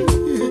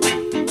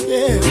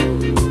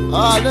 yeah,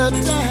 all the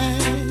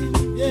time,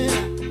 yeah.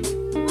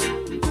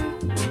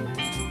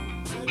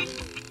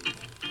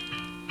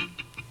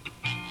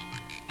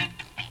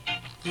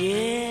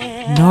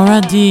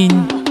 Nora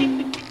Dean,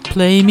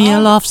 play me a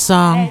love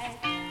song.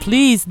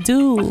 Please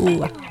do.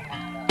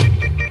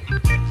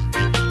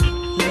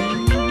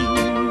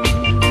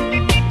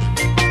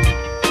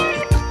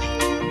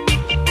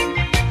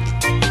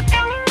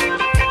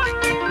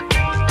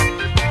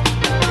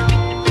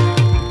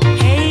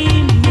 Hey,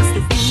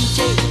 Mr. DJ,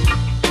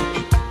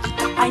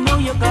 I know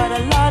you got a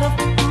lot of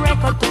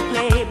record to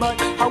play, but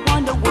I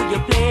wonder would you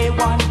play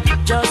one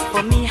just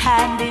for me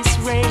and this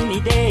rainy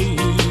day?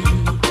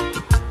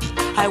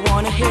 I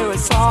wanna hear a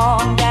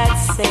song that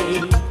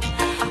say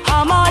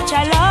how much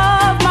I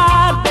love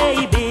my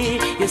baby.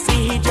 You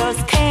see, he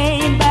just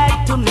came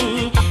back to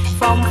me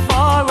from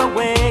far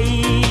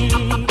away.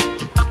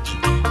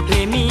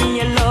 Play me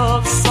a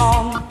love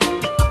song.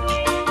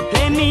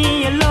 Play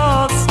me a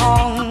love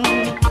song.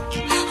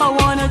 I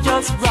wanna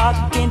just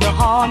rock in the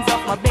arms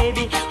of my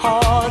baby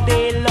all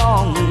day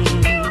long.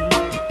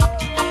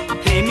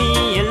 Play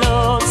me a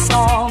love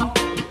song.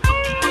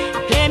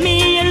 Play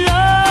me a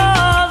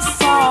love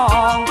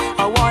song.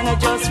 I wanna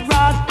just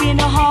rock in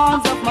the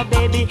arms of my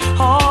baby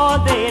all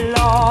day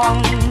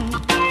long.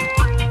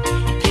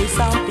 Play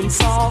something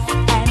soft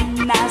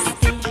and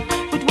nasty,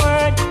 with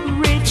word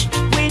rich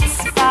with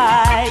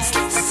spice,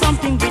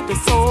 something with a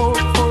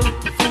soulful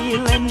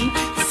feeling,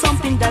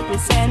 something that will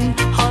send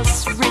us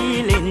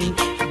reeling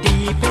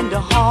deep in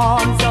the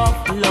arms of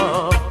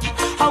love.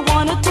 I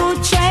wanna to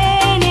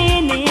chain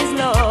in his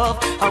love.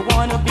 I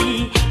wanna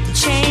be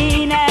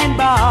chained and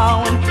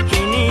bound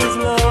in his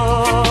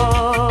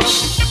love.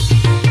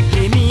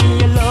 Play me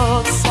a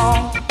love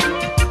song.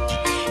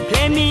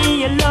 Play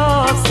me a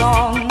love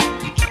song.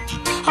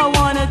 I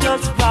wanna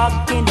just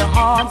rock in the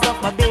arms of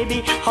my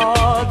baby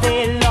all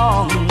day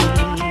long.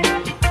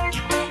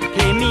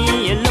 Play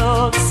me a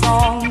love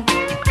song.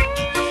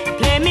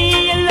 Play me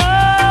a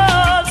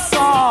love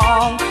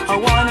song. I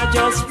wanna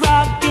just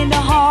rock in the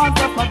arms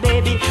of my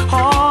baby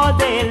all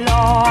day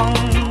long.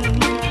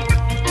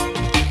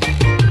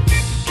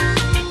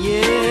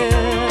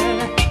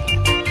 Yeah.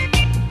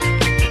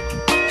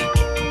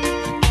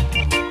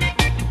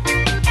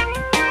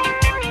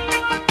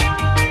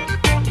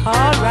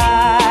 All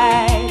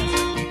right.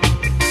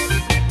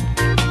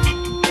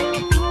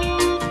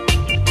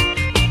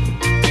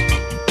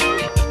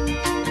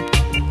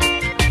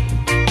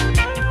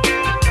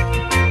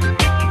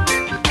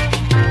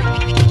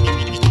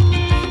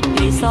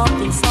 Play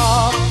something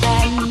soft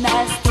and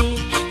nasty,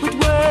 with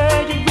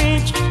word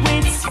rich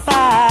with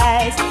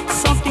spice,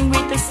 something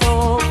with a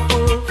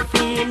soulful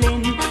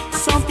feeling,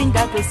 something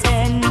that will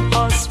send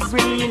us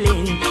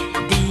reeling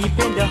deep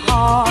in the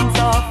arms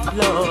of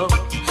love.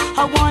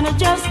 I wanna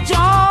just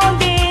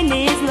jump in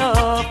his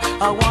love.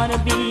 I wanna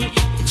be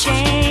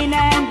chained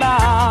and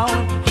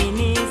bound in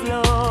his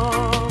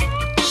love.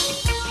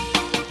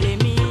 Play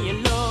me a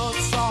love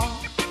song.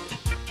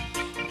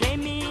 Play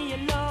me a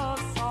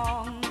love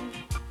song.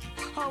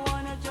 I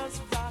wanna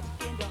just rock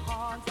in the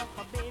arms of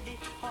my baby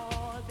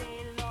all day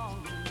long.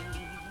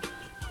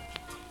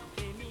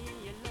 Play me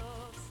a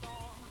love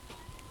song.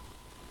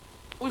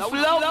 If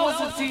love was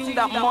a thing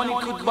that money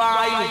could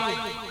buy,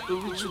 the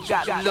rich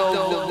got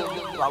love,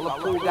 while the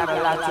poor got a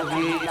lot of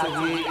hate.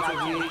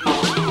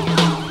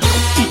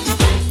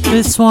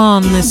 This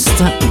one is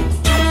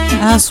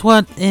as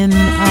what in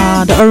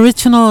the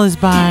original is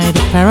by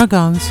the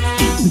Paragons.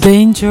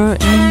 Danger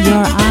in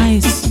Your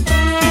Eyes.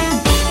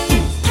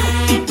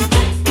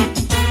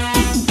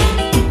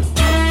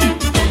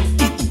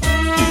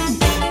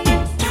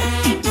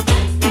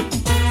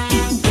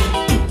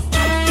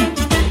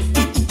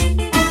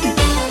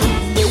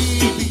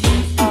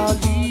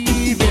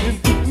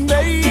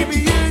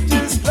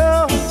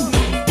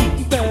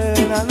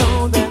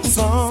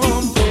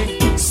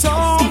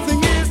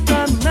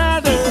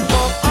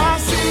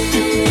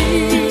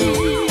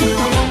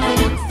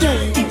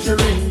 Danger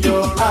in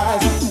your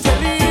eyes,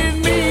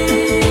 telling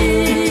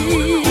me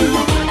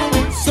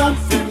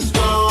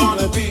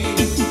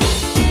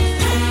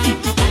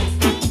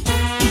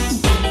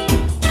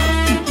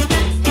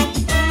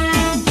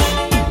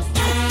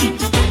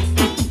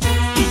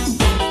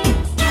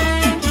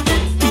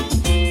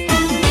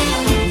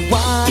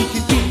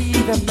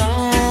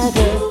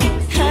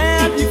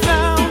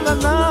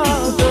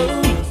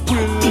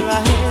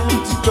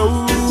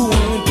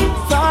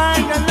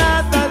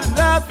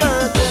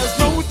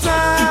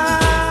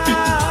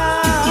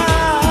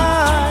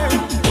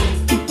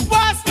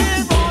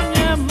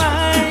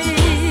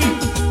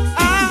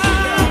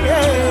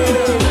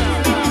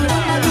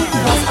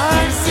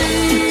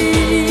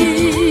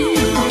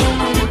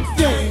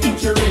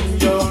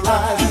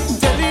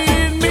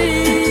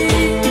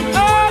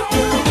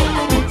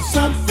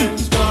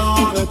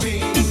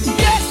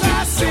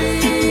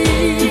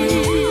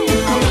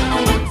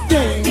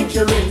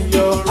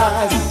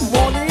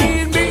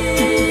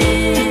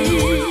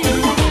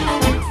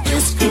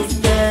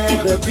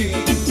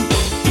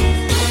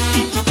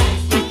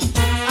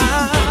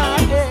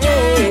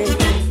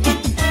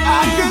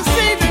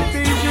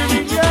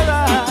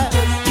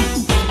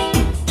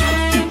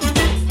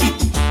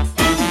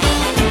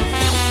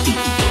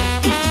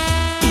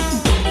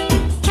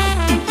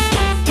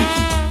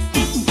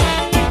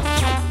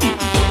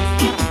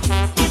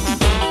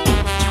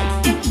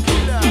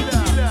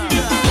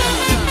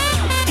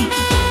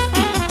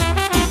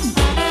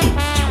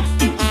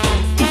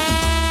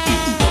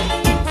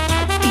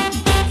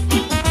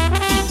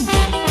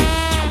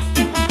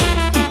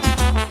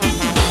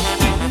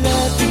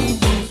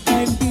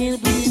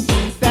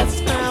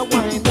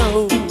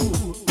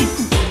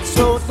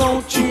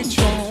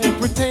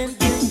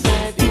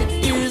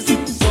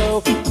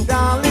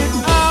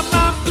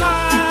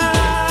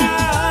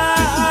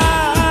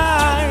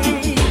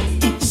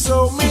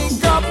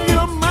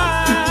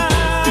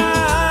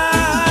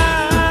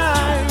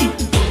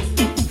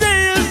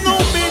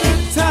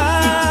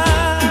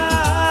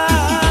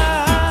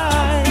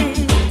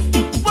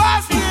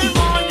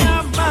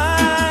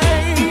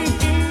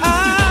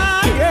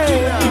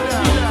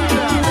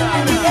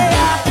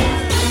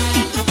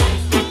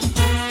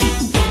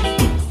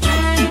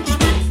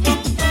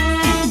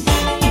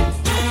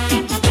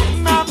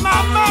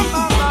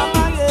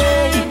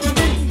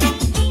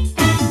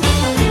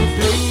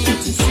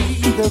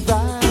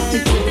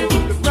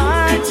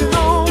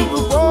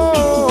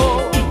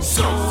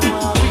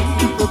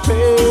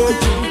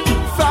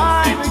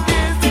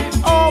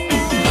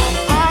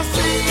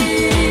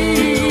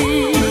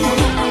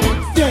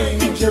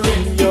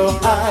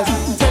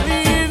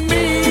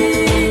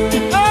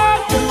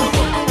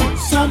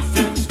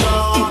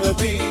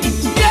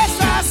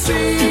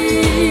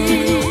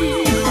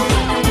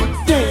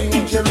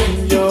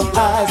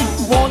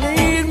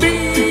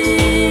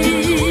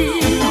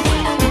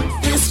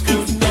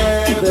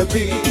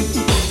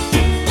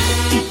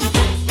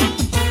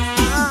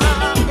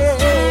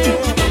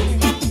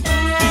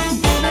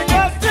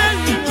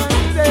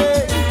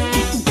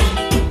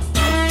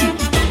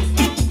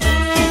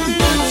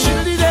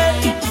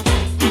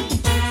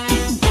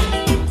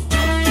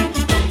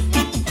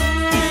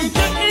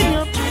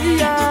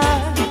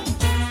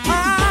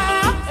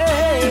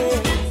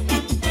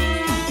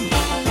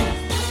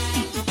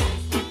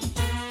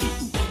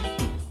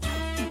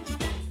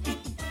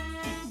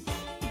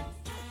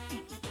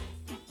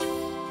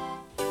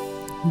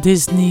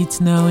This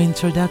needs no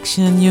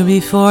introduction,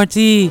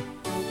 UB40.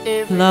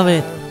 Love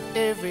it.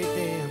 Every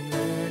day I'm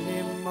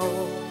learning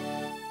more.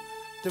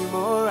 The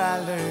more I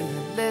learn,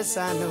 the less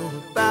I know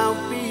about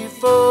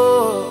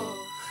before.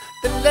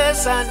 The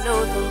less I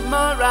know, the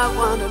more I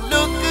wanna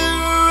look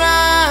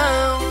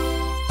around,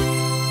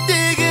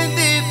 digging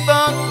deep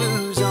for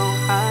clues on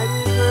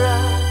higher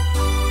ground.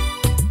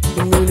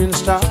 The moon and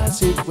stars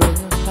sit well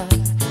high,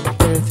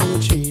 earth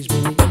and trees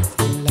beneath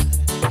the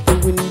light. The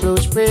wind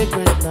blows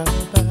fragrant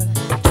lullaby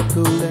to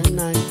cool the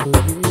night for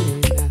you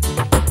and I.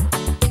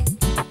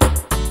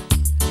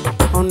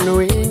 On the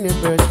wing, the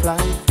birds fly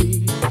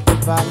free, the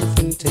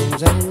Leviathan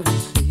tames and the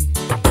sea.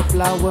 The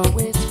flower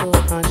waits for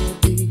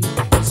honeybee,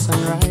 the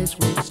sunrise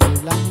wakes new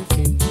life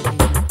in me.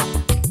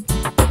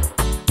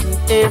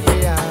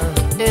 Every hour,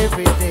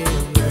 every day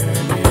I'm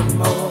learning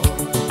more.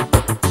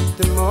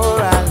 The more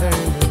I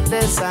learn, the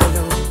less I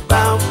know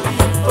about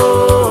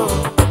before.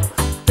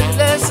 The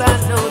less I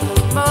know, the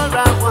more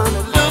I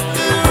wanna look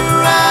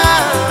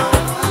around,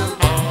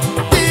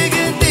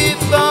 digging deep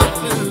for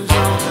clues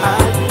on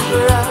higher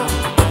ground.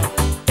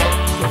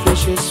 The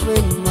fishes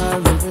swim while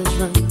rivers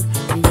run,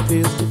 new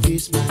fields to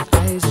feast my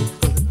eyes in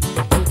fun.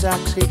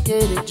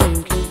 Intoxicated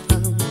drinking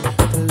from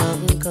the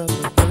loving cup of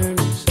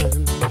burning sun.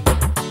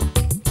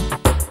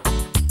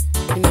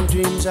 In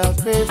dreams I'll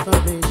crave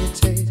familiar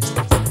taste,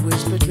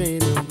 whispered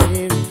rain on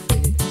weary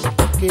face,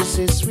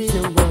 kisses sweet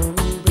and warm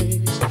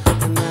embrace,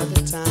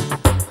 another time,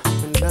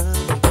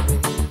 another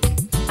place.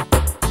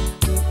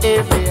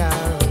 Every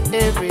hour,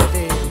 every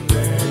day I'm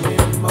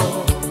learning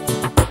more.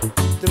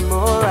 The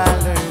more I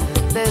learn, the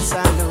less I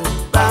know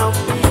about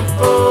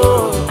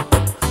before.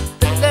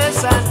 The less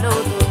I know,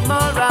 the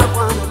more I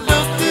wanna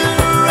look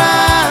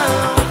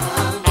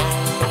around,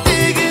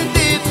 digging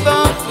deep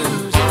for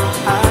clues on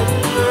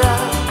higher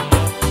ground.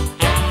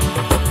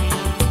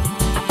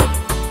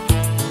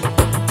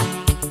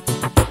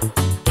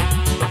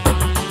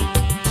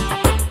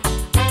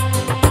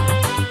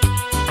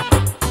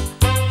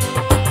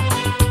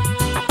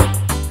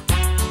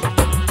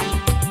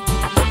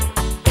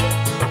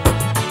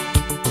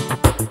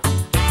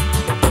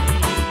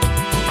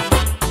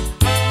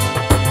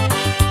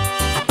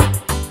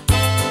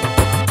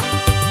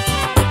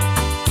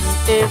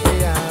 Every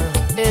hour,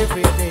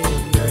 every day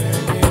I'm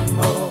learning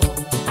more.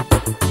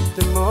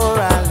 The more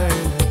I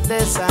learn, the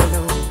less I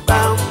know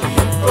about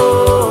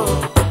before.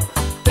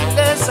 The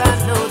less I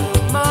know,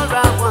 the more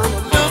I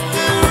wanna look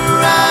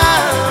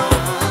around,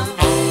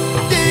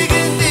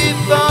 digging deep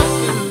for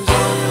clues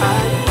on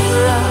higher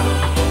ground.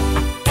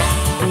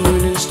 The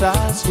moon and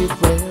stars sit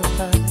well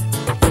high,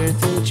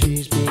 earth and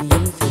trees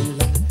beneath the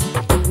light.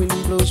 The wind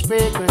blows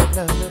fragrant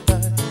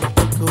lullaby,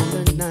 the cold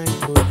night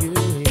for you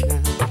and I.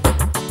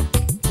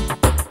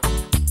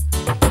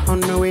 On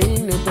the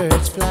wing, the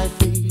birds fly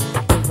free,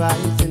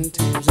 Leviathan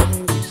tames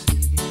and the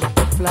sea.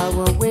 The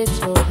flower waits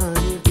for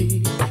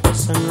honeybee, the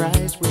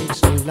sunrise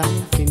wakes new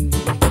life in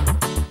me.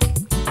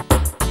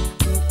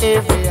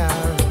 Every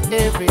hour,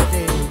 every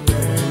day I'm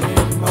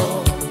learning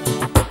more.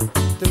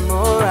 The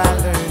more I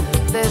learn, the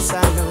less I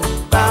know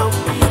about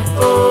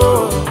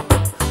before.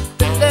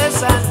 The less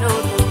I know,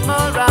 the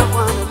more I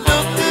wanna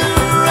look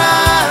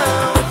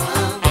around,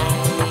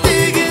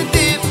 digging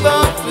deep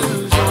for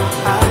clues on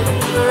higher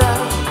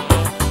ground.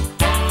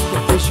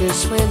 Fishes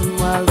swim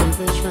while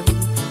rivers run,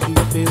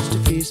 new fields to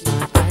feast my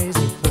eyes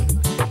in fun.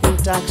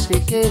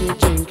 Intoxicated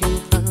drinking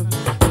from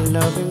a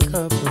loving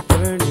cup of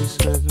burning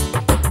sun.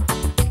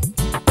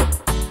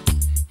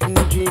 In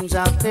dreams I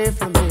play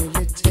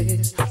familiar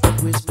taste,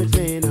 whispered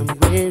rain on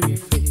weary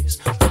face,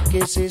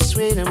 kisses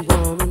sweet and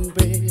warm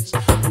embrace,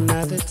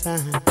 another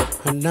time,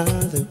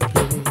 another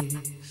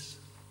place.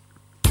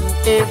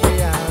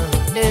 Every hour,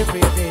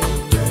 every day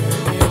I'm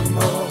learning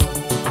more.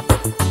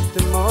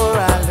 The more I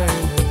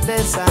learn, the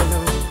less I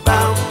know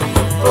about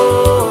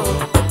before.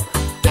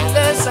 The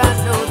less I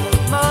know, the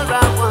more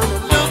I wanna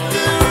look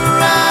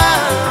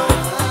around,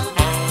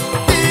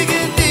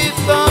 digging deep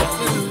for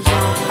clues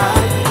on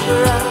higher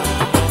ground.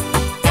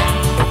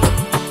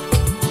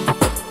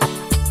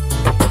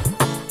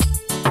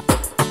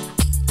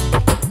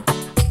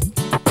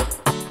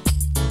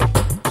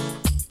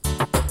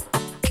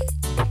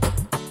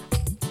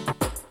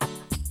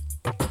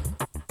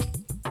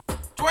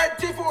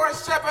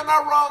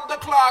 Around the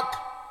clock.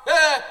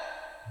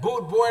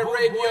 Boot Boy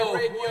Radio,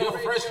 your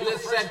freshly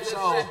set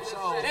song.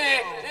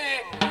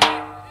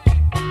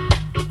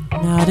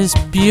 Now this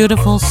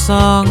beautiful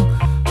song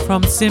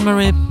from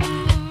Simmerip.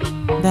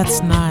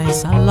 That's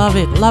nice. I love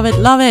it, love it,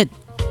 love it.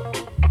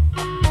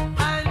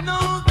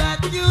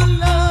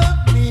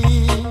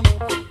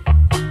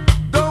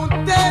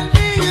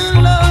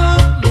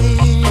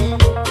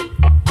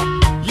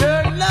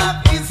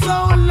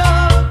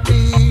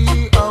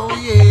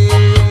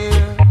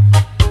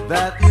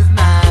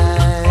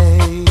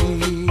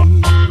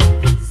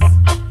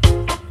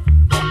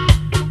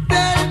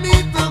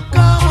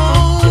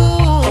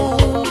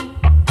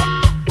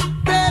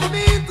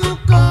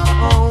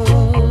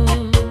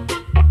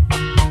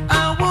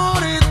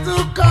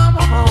 Come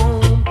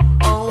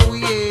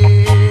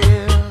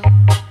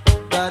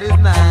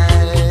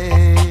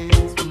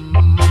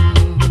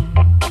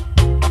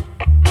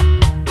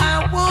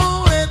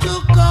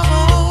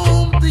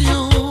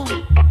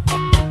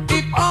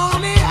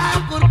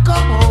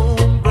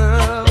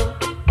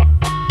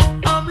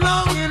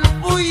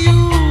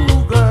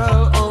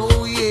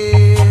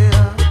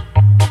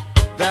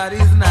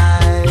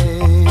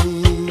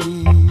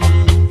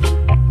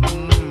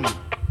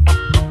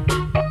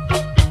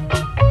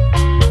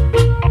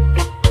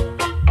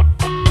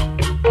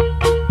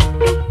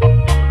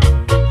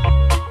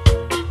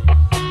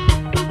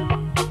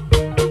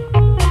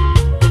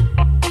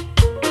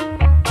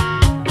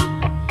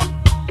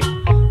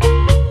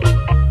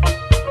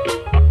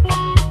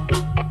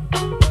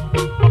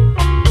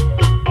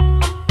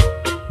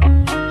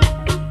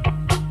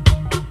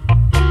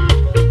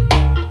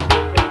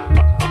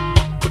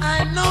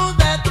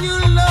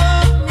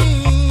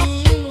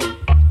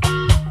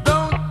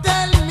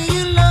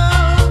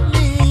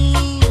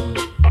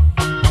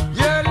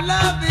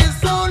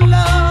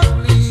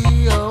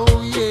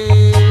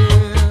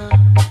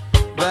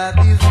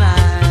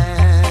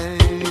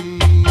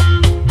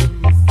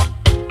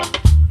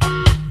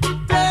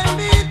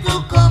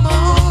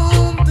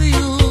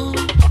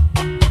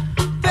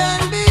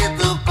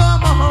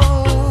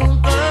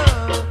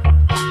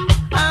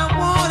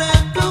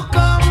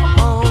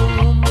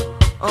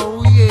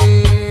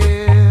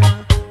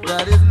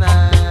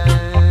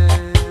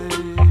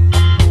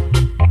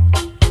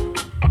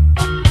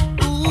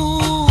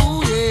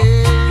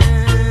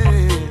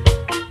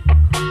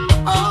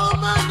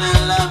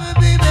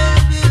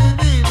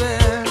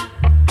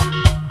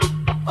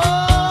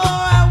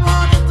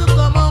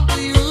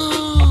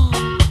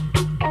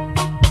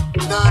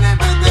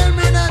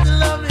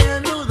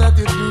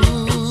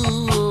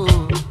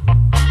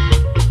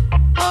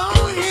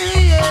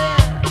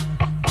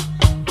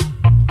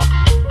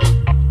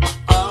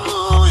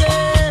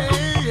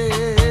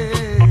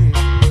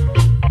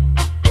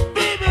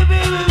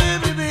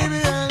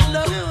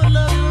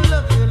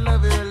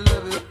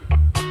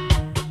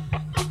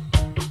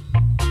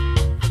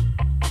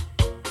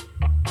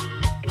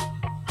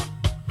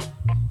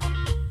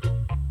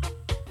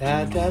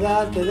Da da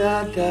da da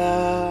da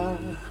da.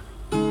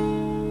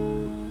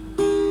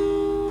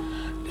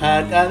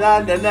 Da da da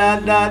da da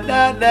da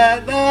da da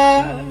da.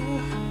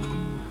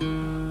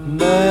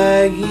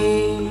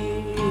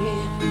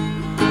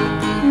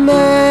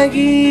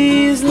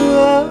 Maggie's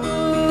love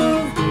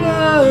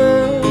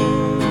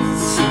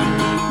buzz.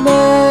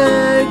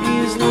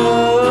 Maggie's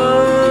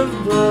love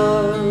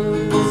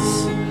buzz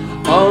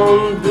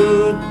on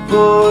Good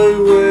Boy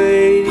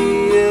Radio.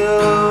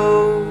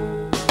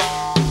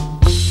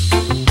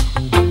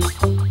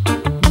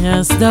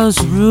 Yes, those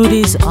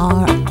Rudies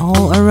are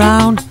all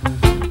around.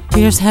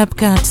 Here's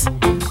Hepcat.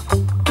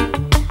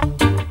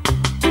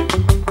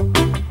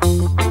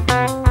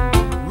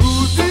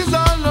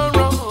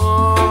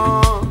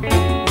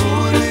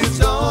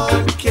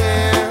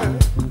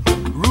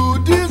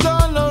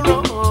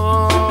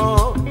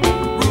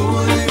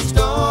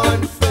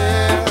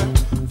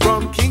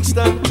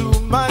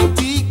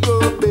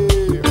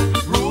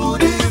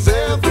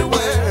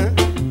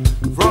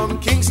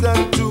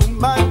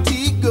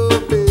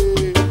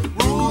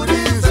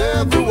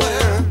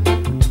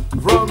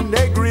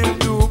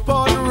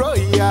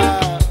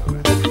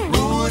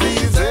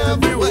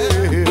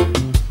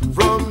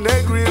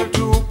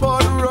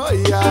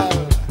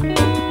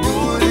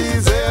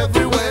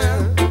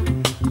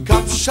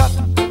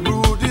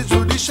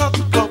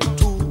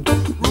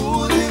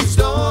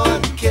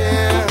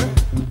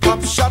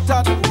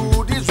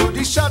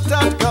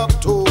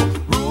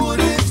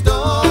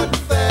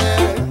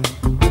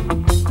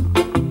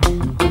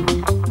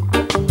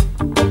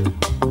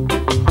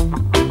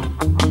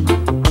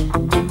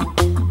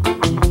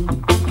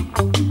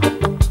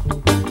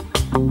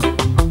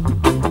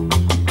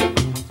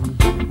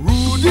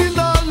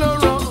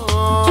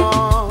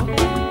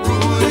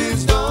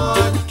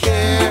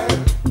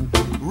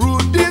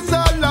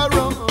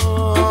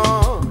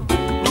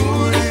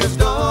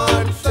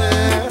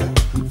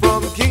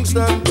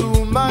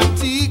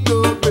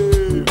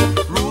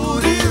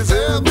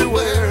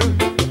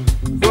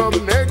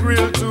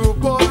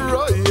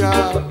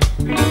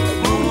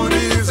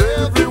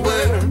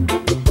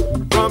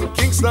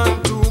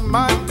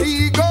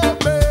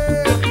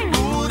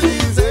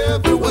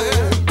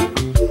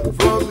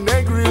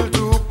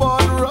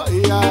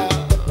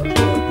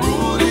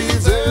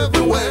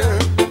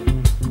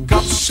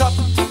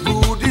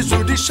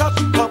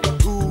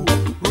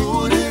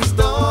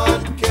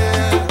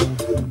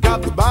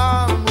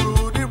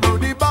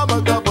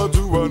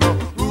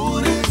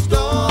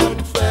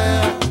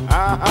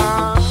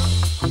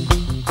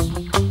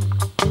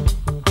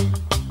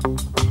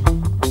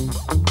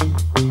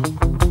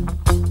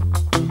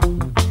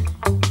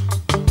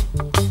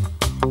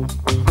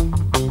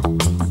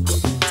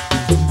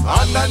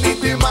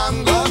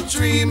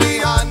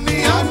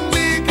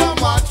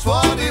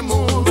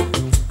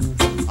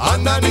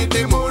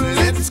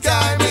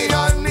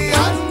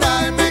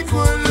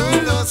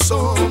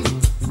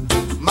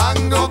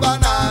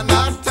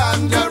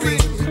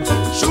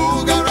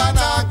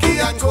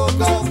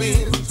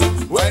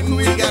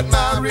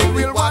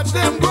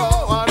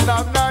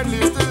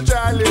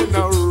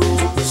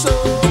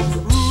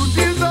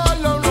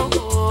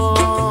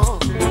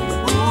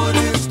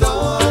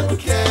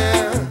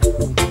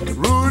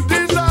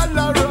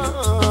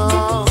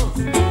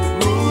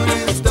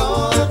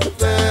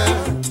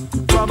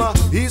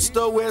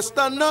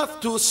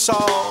 To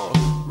solve.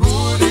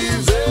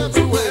 Rudy's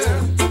everywhere,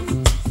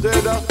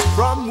 that are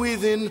from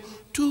within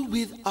to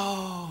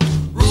without.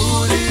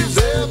 Rudy's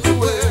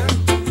everywhere,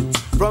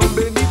 from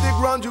beneath the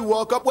ground you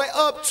walk up way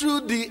up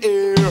through the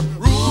air.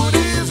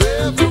 Rudy's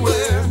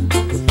everywhere,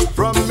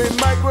 from the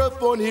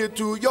microphone here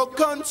to your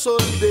console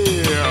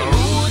there.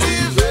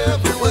 Rudy's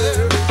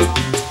everywhere.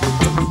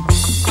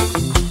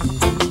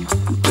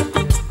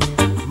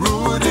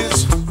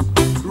 Rudy's,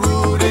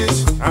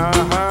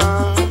 uh-huh.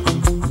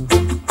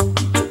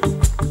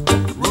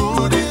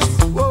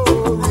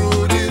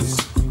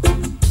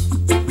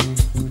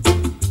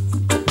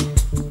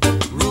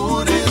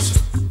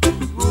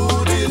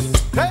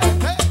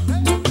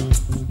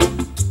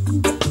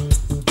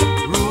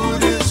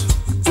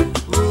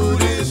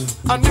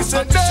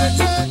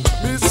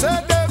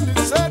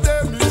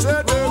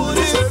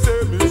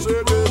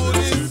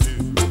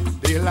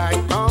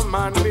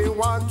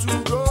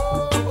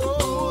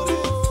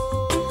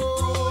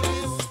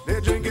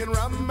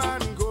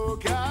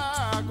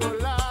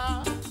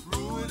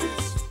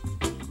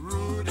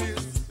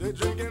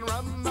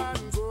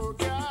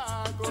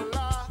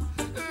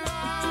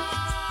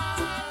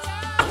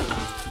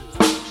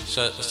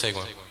 Let's take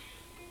one.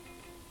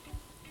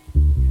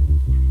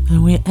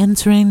 And we're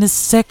entering the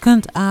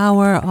second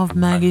hour of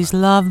Maggie's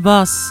Love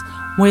Bus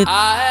with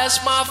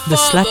the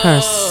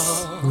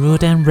Slackers,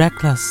 Rude and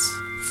Reckless.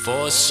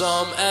 For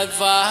some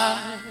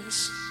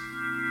advice,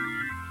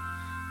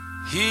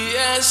 he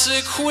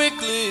answered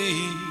quickly.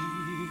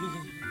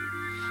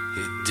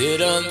 He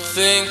didn't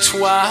think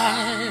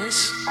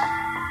twice.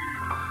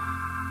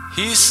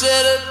 He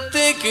said, "A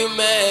thinking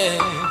man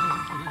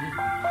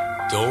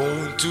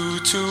don't do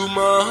too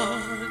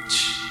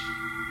much.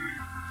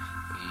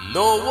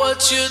 know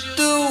what you're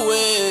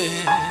doing.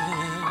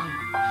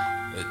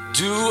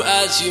 Do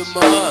as you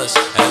must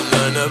and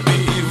learn to be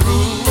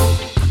rude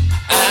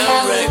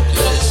and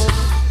reckless.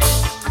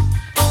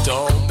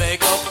 Don't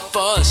make a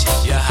fuss,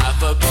 you have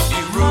to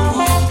be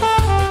rude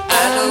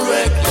and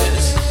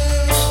reckless.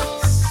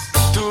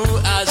 Do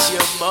as you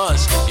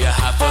must, you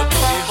have to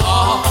be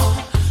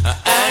hard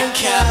and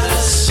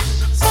careless.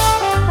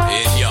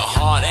 In your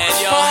heart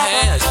and your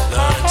hands,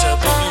 learn to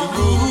be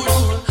rude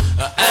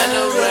and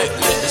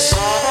reckless.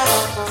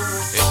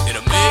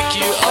 It'll make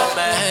you a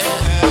man.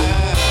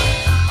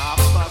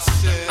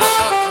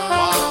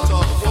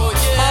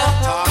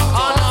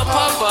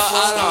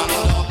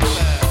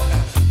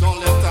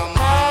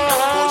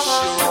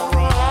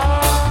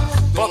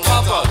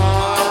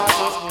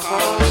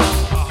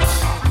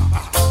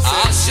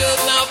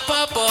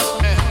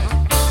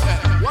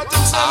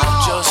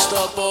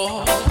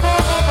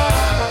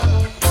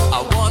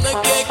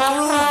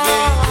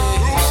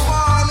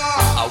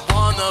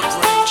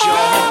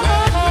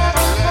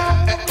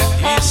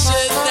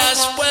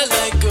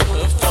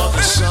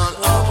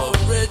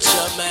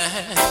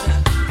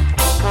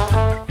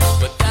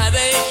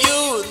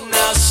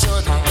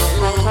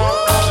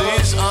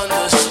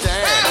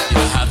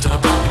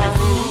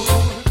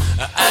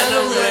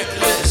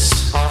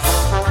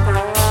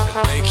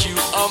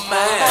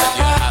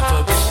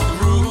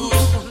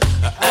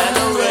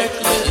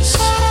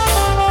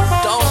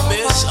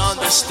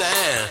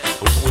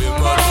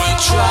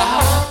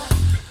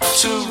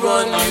 To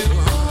run you,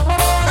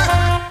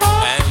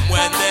 and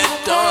when they're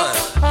done,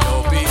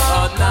 you'll be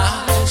a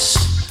nice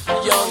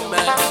young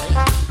man.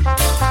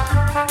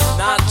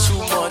 Not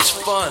too much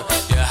fun,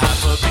 you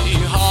have to be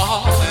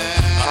hard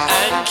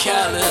and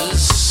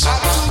callous.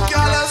 You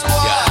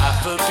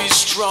have to be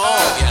strong,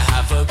 you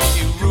have to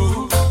be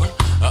rude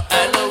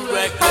and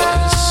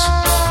reckless.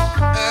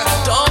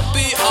 Don't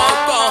be all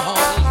wrong,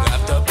 you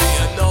have to be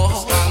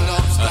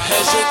a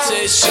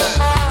hesitation.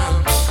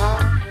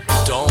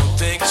 Don't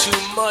think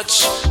too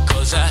much,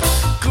 cause that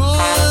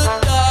good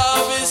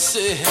love is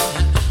sin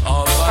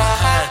of a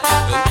hand.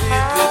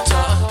 Leave the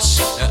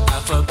touch,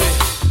 alphabet.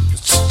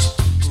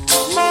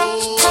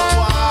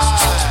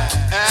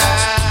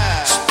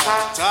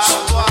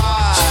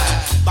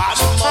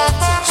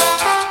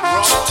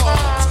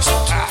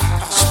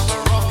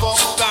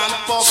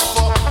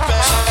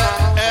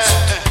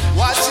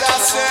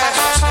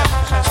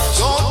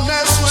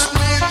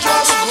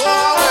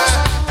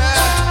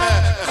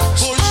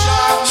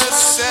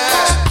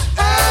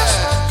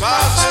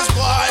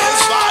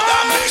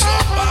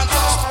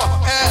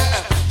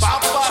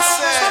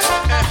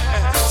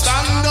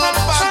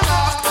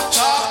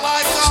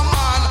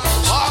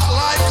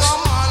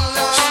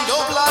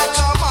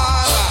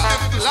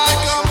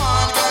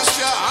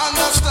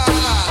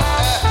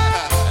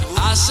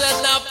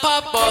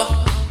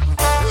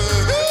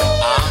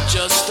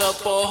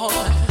 Boy,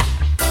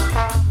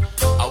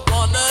 I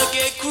wanna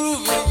get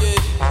groovy,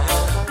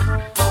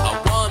 yeah. I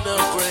wanna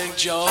bring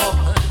joy.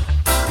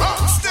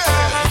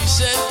 He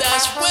said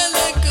that's well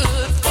and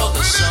good for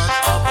the son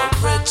of a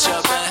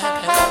richer man.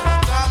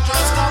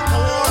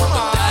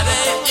 But that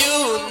ain't you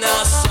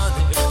now,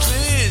 sonny.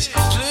 Please,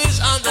 please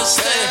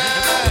understand.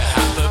 You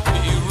have to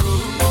be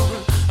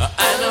rude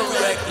and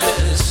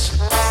reckless.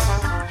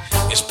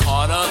 It's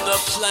part of the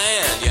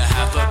plan. You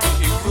have to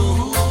be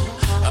rude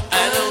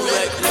and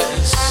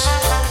reckless.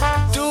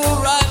 Do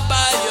right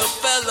by your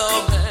fellow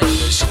man.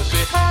 There should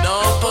be no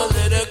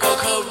political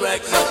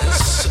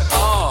correctness.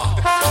 Oh,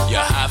 you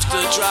have to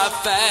drive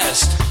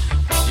fast.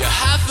 You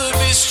have to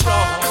be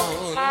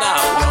strong.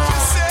 Now,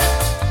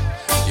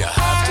 you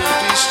have to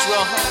be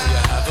strong. You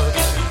have to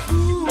be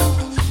rude.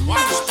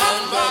 Watch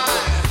and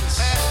reckless.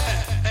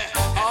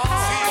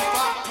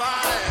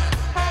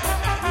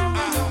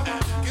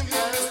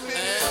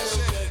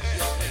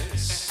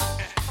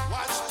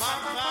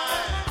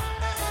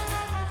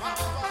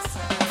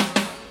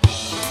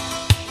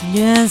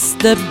 Yes,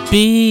 the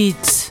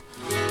beat.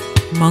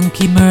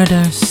 Monkey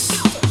Murders.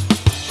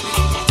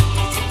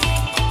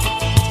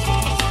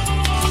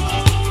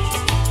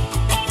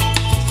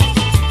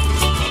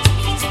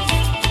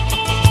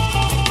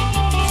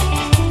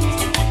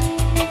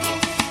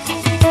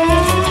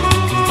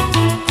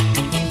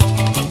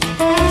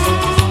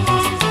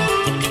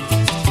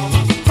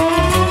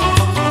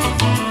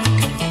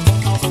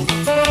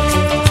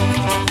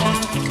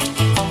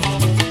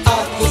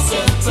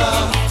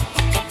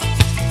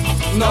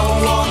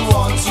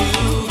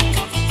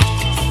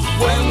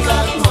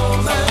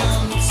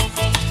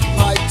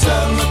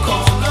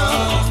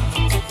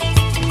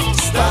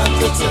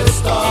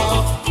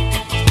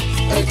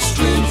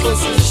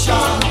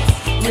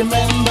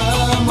 Remember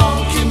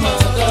monkey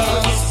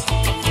murders,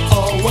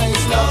 always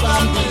love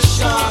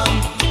ambition.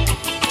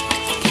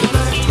 You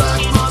ain't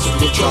like much,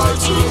 you try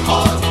too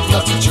hard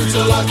not to treat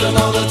her like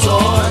another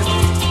toy.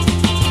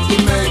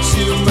 It makes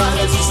you mad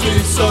as you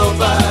sleep so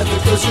bad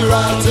because you're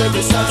out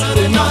every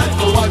Saturday night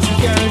for what you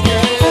can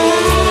get.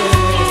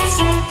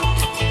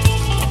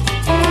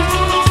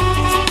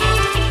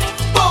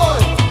 Boy,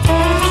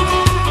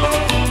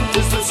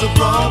 is this a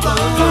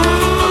problem?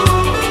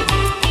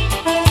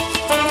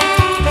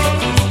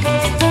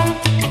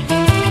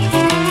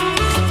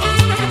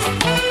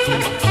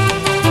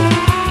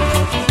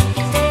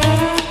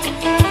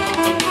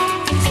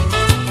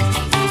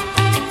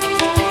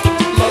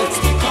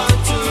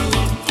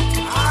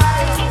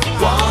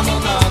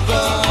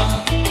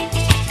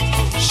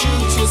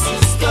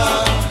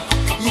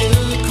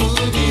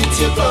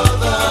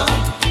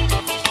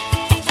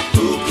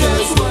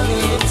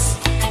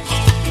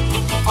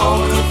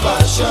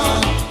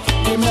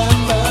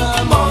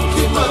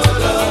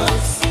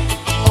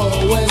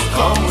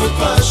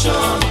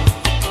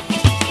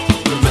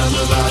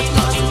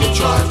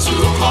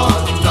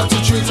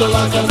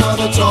 like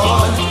another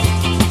toy.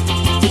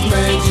 It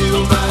made you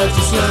mad,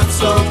 you slept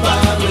so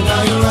badly.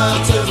 Now you're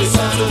out every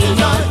Saturday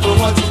night for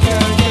what you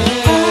can't get.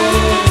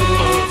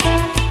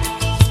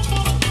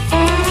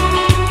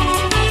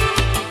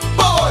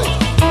 Boy,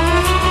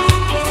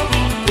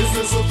 is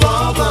this a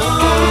problem?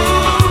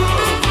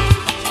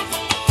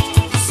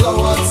 So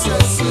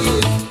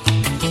obsessive,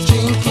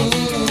 drinking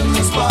in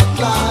the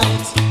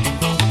spotlight.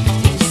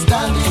 He's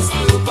standing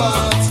still,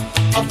 but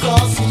of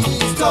course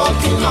he's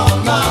talking all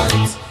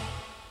night.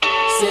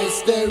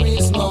 Says there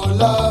is no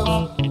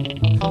love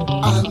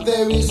and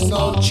there is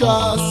no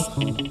trust.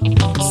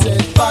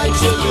 Said bite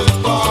your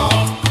lip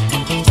off.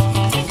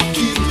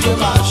 Keep your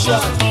mouth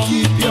shut,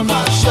 keep your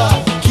mouth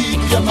shut, keep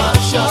your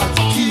mouth shut,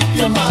 keep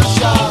your mouth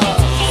shut.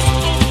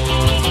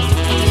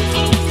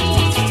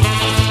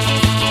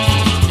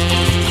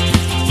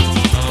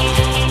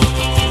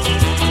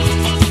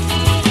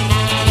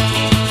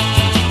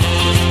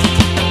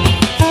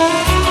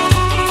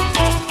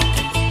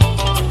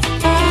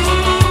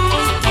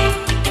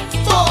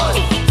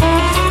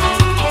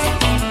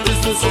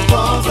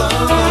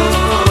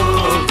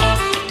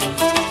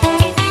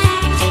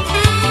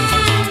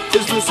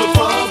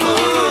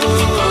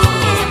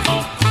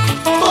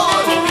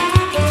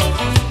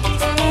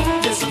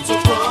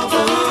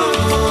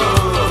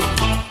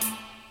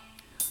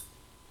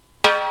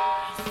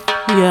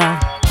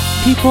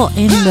 People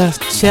in the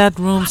chat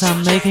rooms are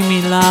making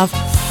me laugh.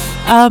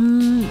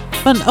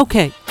 But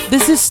okay,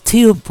 this is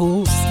Steel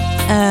Pulse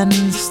and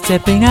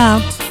Stepping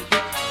Out.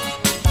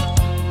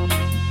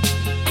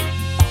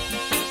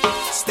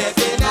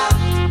 Stepping out,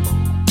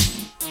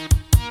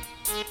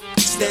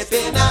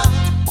 stepping out,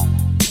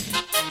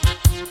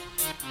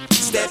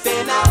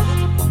 stepping out,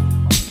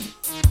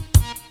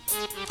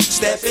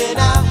 stepping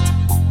out.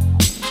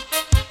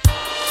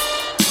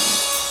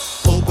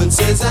 Open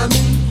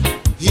sesame,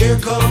 here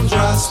comes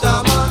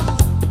Rastaman.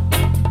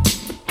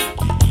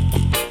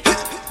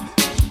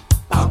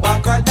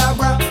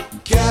 Abacadabra,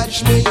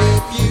 catch me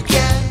if you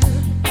can.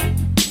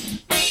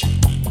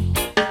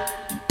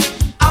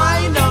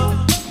 I know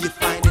you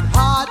find it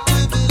hard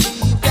to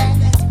believe that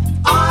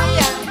I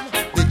am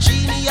the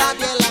genie of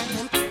your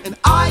lamp, and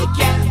I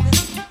can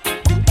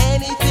do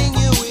anything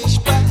you wish,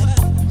 but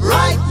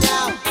right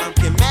now I'm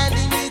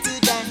commanding you to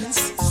dance.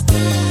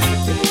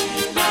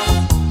 Stepping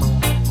out,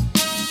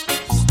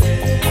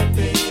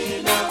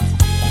 stepping out.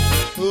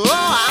 Oh,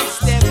 I'm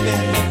stepping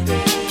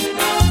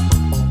out,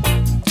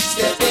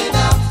 stepping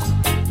out.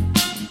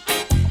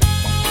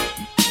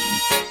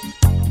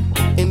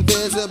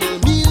 Invisible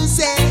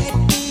music,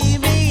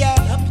 beam me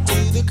up to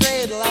the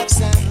cradle of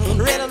sound.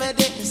 Rhythm and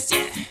dance,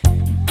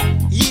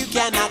 you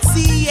cannot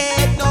see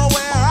it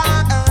nowhere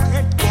on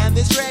earth. Can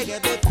this reggae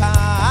be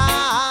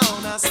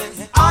found? I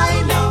say,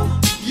 I know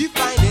you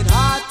find it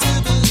hard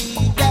to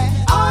believe that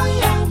I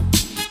am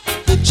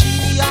the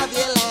genie of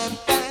your lamp,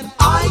 and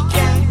I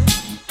can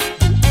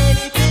do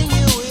anything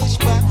you wish,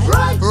 but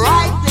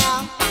right now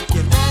I'm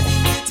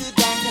commanding you to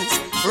dance.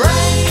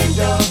 Rain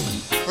down,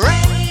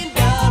 rain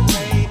down,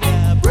 rain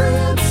down,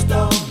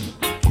 brimstone,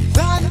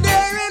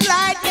 thunder and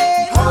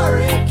lightning,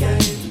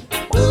 hurricane,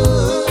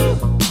 ooh,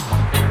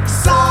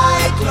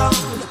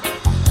 cyclone.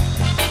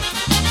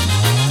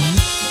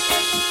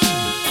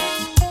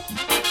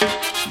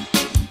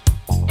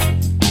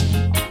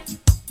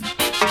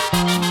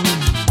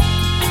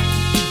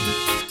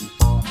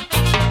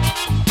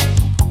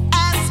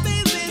 Ask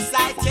me this,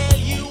 I tell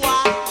you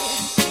why.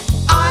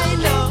 I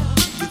know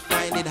you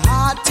find it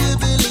hard to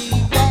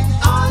believe that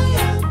I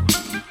am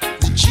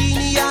the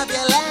genie of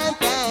your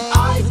lamp, and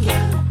I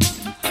can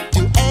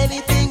do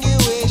anything you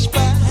wish,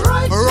 but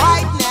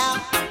right now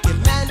I'm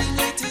commanding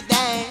you to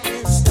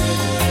dance.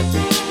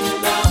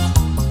 Stepping out,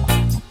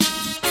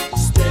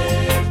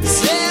 stepping.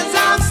 Says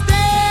I'm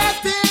stepping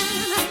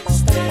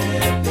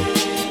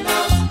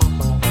out,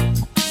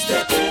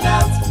 stepping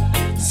out.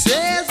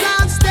 Says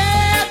I'm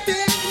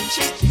stepping.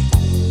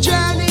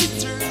 Journey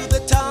through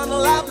the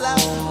tunnel of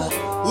love.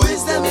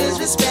 Wisdom is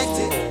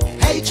respected,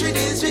 hatred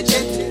is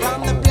rejected.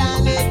 From the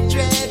planet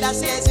dread, I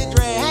says it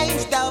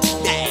rains down.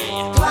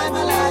 Climb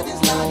a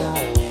ladder's ladder,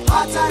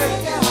 hearts are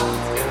reggae hot.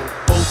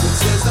 Open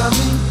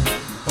sesame,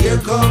 here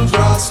comes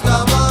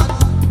Rastaman.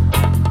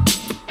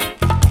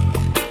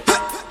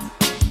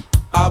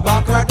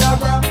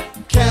 Abacadabra,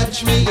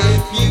 catch me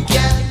if you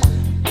can.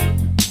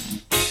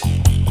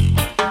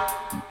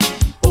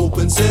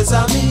 Open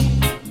sesame,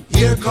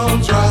 here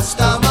comes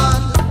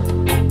Rastaman.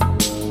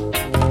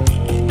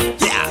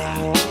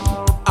 Yeah.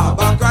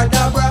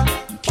 Abacadabra,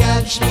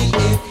 catch me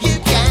if you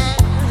can.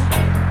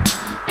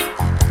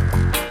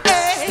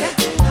 Hey.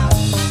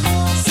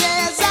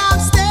 Says I'm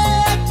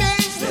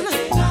stepping.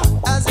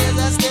 I says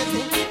I'm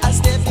stepping. I'm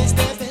stepping,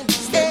 stepping,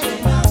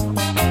 stepping.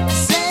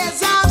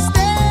 Says I'm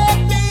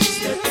stepping.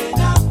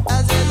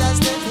 I says I'm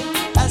stepping.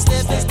 I'm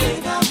stepping,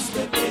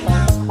 stepping.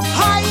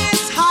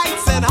 Highest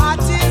heights and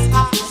hottest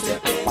heights.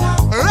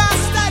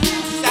 Rasta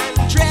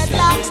and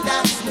dreadlocks.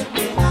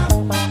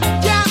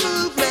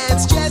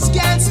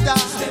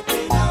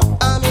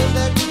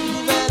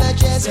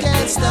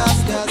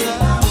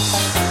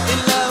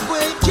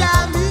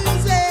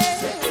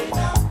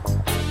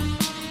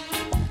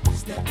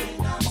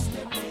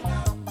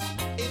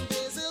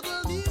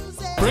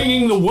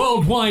 Bringing the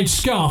worldwide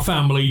ska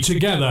family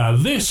together,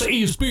 this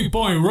is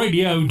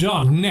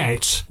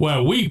bootboyradio.net,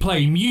 where we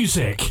play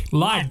music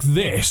like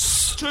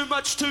this. Too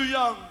much too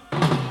young.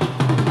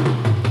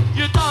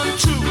 You done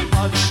too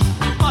much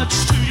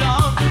too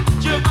young.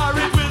 You're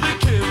married with a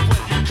kid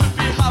when you could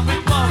be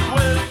having fun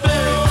with me.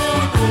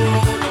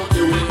 Don't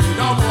do it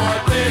no more,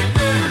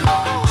 baby.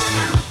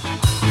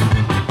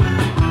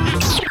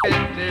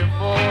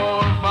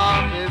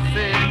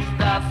 5446,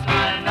 that's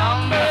my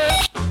number.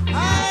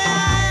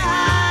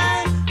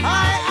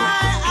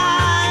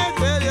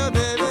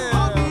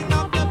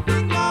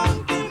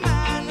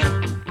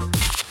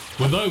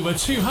 With over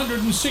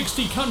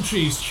 260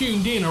 countries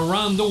tuned in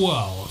around the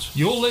world,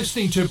 you're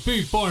listening to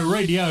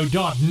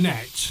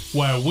bootboyradio.net,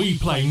 where we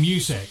play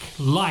music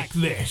like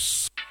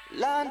this.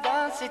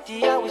 London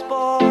City, I was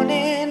born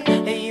in,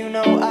 and you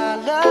know I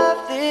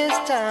love this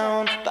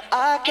town, but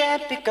I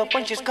can't pick up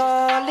when she's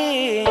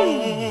calling.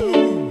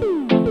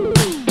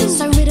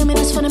 So rhythm it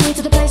is me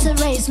to the place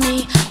that raised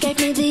me, gave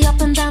me the up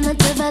and down that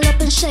develop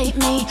and shape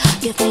me.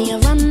 Give me a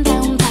run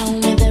downtown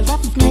with a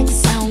roughneck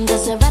sound,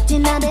 cause a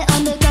ratting at the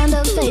underground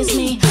don't face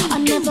me.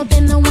 I've never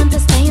been the one to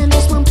stay in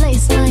just one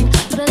place, mine.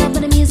 But I love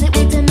the music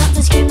with the not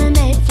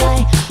discriminate,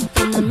 fly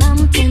from the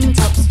mountain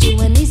tops to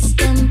an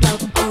eastern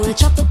block or a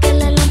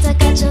tropical island to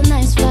catch a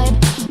nice vibe.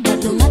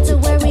 But no matter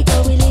where we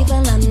go, we leave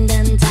a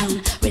London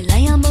town.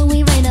 Reliable,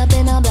 we rain up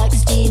in our black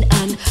steed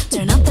and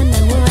turn up and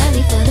then we're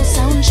ready for the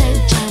sound check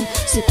jam.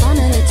 Sip on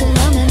a little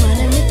rum and run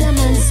and rhythm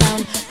and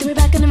sound. Then we're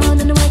back on the road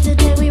and the way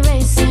today we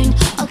racing.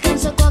 All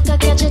kinds of walk, I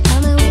catch a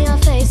time and we are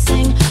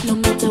facing. No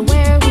matter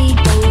where we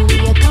go,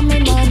 we are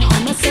coming on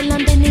home. I say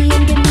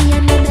Londonian, give me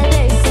another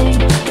day sing.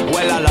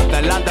 Well, I love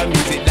the London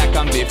music that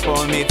come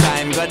before me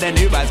time. Got the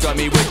new vibes, got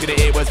me wicked,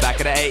 it was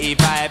back in the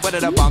 85. Whether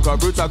the punk or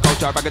roots or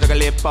culture, back to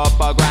lip hop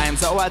or grime.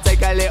 So I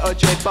take a little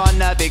trip on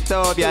the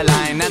Victoria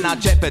line. And I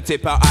trip a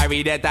tipper, I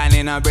read it down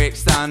in a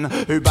Brixton.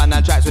 Who band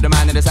the tracks with a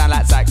man in the sound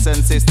like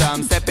Saxon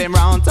System. Stepping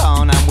round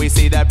town and we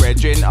see the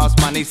brethren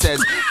Osman, he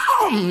says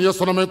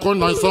yes, I make a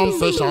nice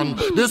session.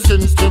 The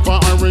skin stepper,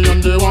 Irie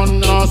and the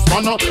one last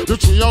one. The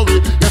three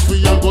away, yes,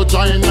 we are go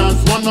join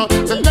us one.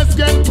 So let's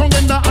get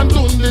together and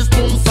do this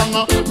boom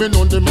song. We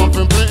know them have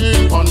been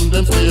playing on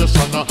them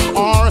station.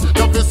 Or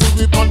the visit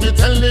we on the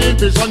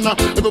television.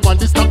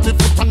 Everybody stop the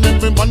foot and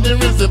everybody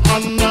raise it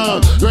on.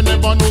 You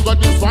never know that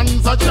this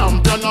one's a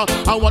champion.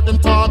 I want them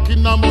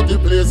talking about the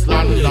place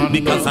London.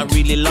 Because I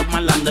really love my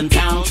London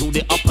town. Through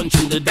the up and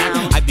through the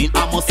down. I've been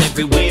almost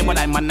everywhere, but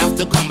I might have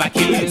to come back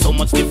here. So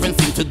much different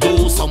thing to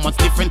do, so much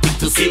different thing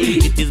to see.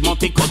 It is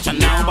multicultural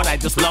now, but I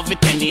just love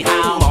it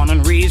anyhow. Born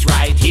and raised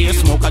right here,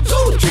 smoke a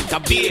joint, drink a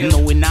beer. No,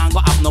 we now go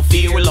have no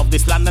fear. We love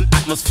this London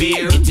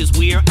atmosphere. It is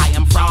where I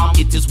am from,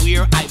 it is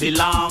where I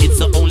belong. It's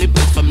the only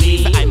place for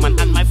me, I'm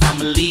and my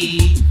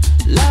family.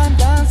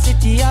 London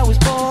City, I was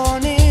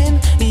born in.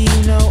 You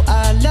know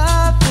I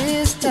love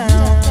this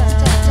town.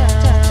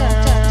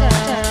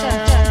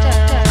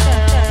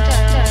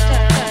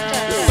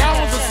 The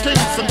sounds of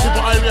Kings and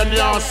people Irie and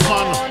the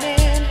Horseman.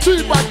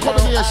 Three bad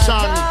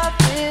combination.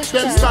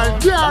 Them style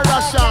Dear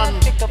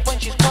Russian.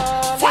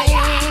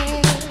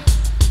 Fire!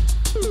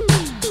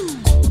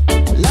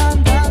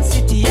 London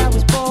City, I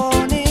was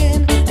born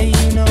in. And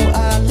you know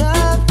I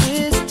love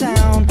this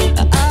town.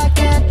 I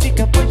can't pick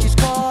up when she's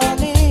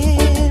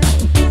calling.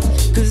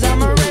 Cause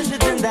I'm a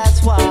resident,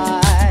 that's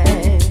why.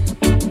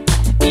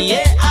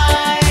 Yeah,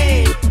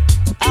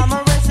 I'm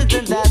a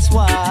resident, that's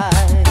why.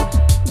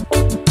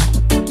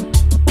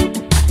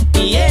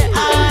 Yeah,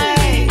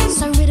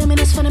 So rhythm it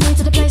is me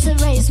to the place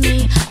that raised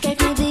me, gave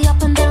me the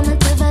up and down that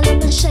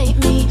develop and shape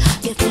me.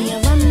 Give me a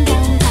run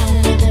downtown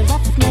with a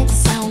roughneck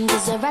sound,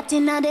 cause a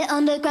ratting at the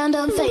underground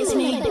don't face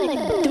me.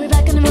 Then we're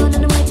back on the road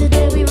and the way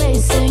today we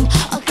racing.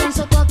 All kinds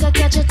of walk, I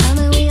catch a time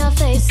and we are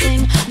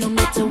facing. No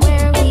matter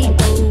where we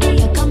go,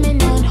 we are coming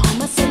on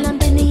home. I say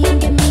Londonian,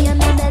 give me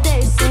another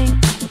day sing.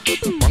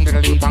 Bang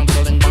diddling, bang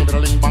diddling, bang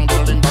diddling, bang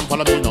diddling, bang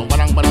follow me now.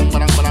 Bang bang bang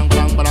bang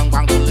bang bang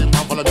bang diddling,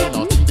 bang follow me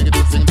now. Sing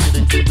diggity, sing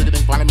diggity, sing diggity,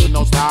 follow me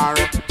now, star.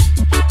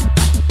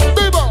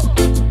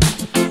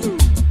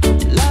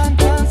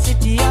 London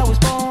City, I was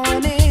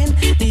born in.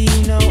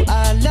 You know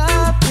I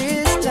love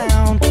this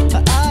town,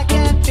 but I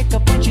can't pick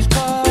up when she's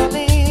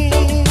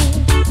calling.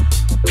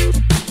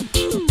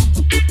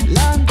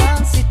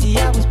 London City,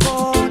 I was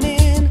born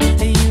in.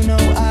 You know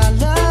I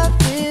love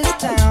this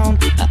town,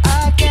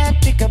 I can't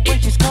pick up when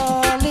she's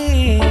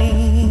calling.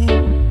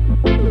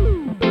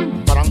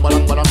 Bang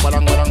bang bang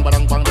bang bang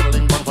bang bang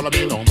diddling, bang follow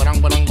me now.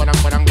 Bang bang bang bang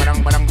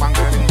bang bang bang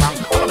diddling, bang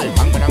follow me.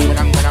 Bang bang bang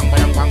bang bang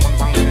bang bang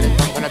bang diddling,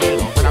 bang follow me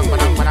now. Bang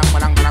bang bang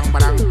bang bang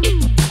bang.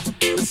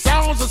 The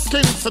sounds of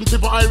Kings and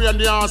people Irie and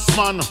the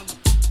Horseman.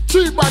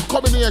 Three bad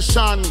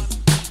combination.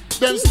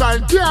 Them style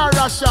Dear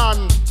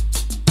Russian.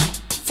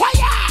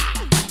 Fire!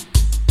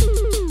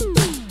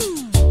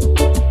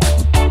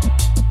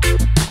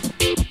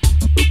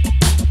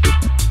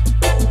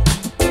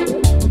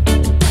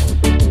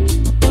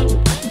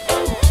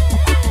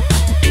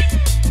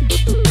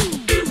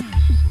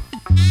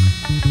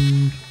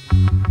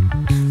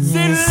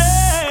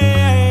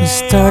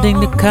 starting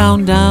the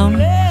countdown.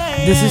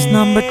 This is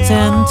number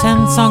 10,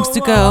 10 songs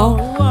to go.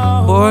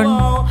 Born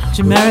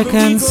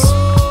Jamericans.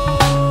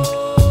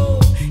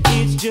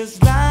 It's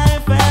just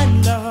life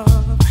and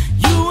love,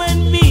 you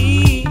and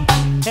me.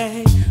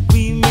 Hey,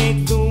 we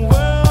make the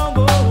world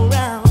go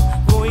round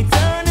for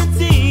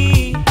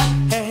eternity.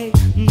 Hey,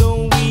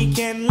 though we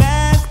can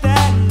last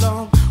that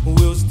long,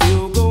 we'll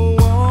still go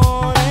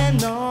on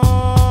and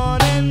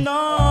on and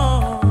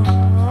on.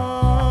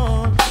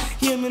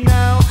 Hear me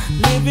now,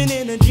 living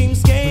in a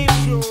dreamscape,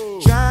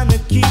 trying to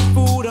keep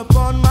food up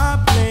on my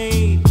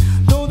plate.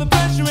 Though the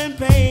pressure and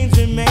pains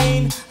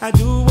remain, I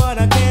do what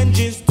I can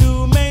just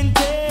to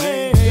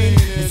maintain. They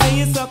say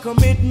it's a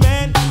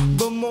commitment,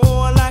 but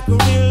more like a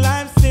real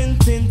life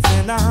sentence.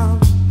 And I'm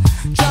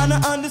trying to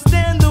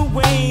understand the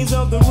ways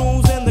of the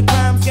rules and the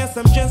crimes. Guess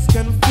I'm just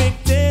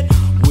conflicted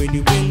when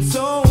you've been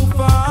so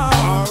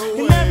far.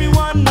 And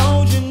everyone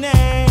knows your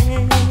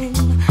name,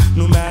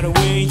 no matter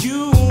where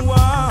you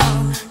are.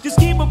 Just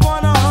keep up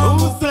on a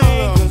humble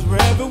flame, 'cause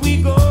wherever we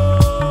go,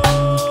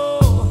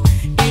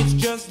 it's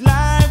just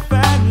life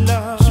and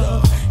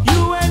love.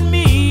 You and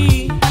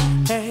me,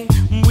 hey,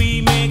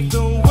 we make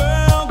the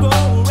world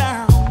go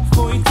round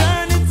for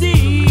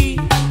eternity.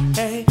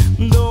 Hey,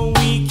 though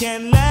we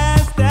can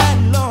last that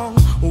long,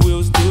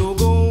 we'll still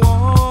go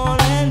on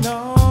and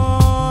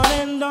on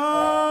and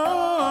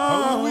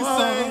on. We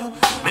say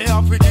they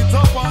have to get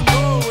up and go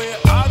away.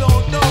 I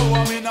don't know.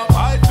 I'm in a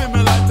fight for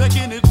me like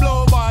taking it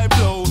blow by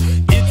blow.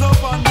 Get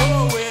up and go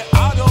away. I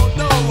don't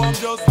know. I'm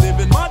just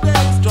living my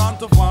days, trying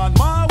to find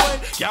my way.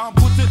 Can't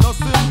put it no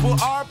simple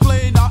or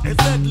plain. It's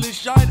deadly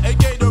shine,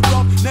 aka the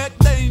rough neck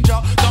danger.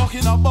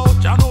 Talking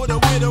about, I know the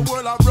way the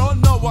world I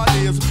run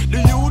nowadays. The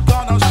youth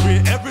gone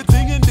astray,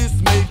 everything in this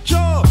make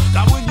sure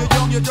that when you're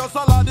young, you just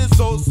a lot is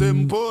so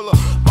simple.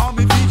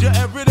 Mommy feed you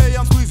every day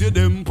and squeeze your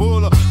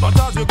dimple. But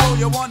as you go,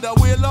 you wonder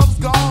where love's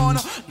gone.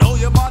 Know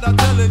your mother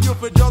telling you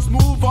to just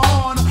move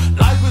on.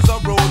 Life is a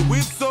road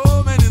with so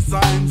many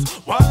signs.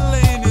 One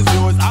lane is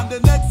yours and the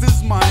next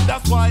is mine.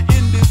 That's why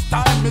in this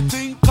time, me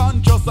think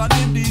conscious. And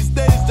in these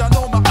days, I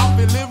know me have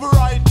to live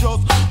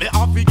righteous. Me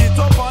have to get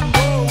up and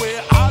go away.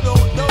 I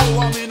don't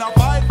know. I'm in a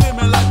fight for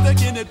me like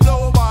taking it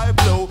blow by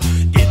blow.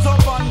 Get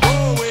up and go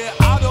away.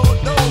 I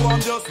don't know. I'm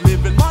just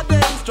living my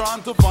days,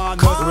 trying to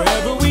find my way.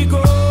 Wherever we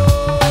go,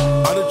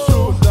 the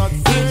truth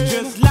that's it's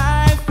just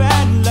life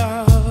and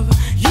love.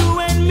 You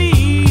and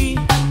me,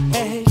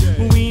 hey,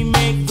 we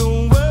make the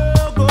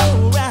world go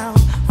round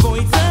for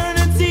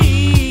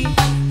eternity.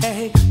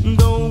 Hey,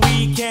 though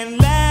we can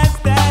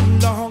last that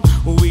long,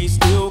 we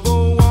still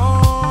go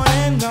on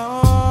and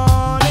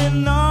on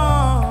and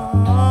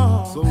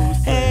on.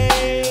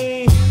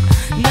 Hey,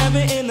 never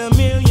in a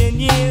million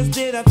years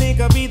did I think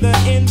I'd be the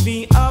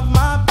envy of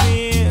my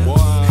peers.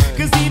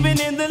 'Cause even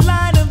in the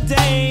light of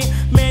day,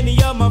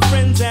 many of my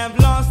friends have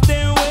lost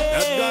their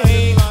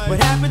way. What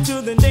happened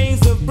to the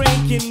days of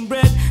breaking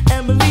bread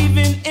and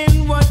believing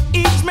in what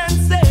each man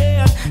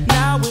said?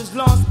 Now is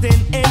lost in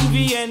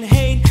envy and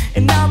hate,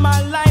 and now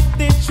my life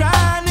they're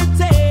trying to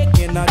take,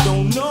 and I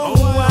don't know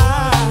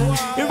why.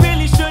 It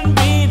really shouldn't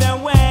be that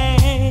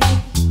way,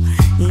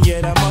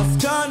 yet I must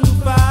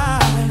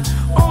confide.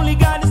 Only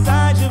God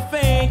decides your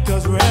fate,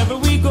 'cause wherever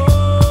we go,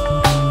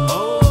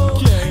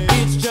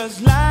 it's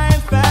just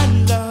life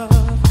and love.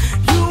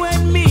 You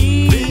and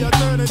me,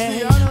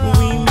 hey,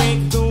 we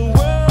make the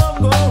world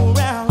go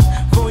round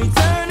for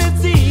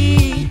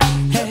eternity.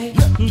 Hey,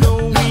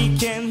 though we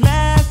can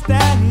last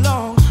that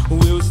long,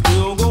 we'll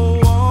still go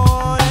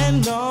on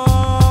and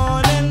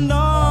on and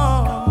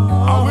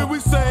on. How will we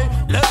say,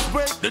 let's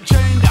break the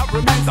chain that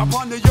remains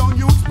upon the young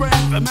youth's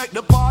brain to make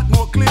the part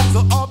more clear to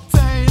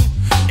obtain.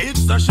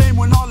 It's a shame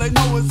when all they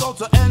know is how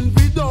to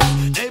envy those.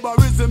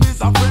 Neighborism is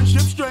a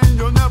friendship strain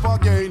you'll never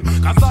gain.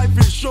 'Cause life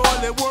is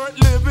surely worth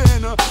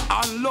living,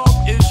 and love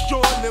is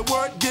surely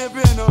worth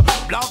giving.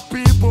 Black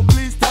people,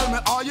 please tell me,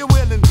 are you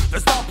willing to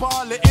stop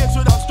all the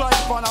hatred and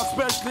strife, and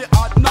especially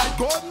at night?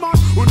 God man,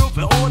 who know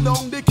fi hold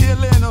down the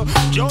killing.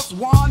 Just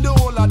want the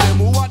whole of them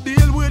who a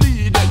deal with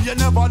it. Then you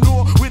never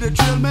know where the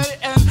trail may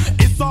end.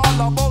 It's all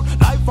about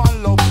life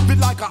and love, feel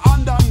like a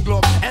hand and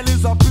glove. Hell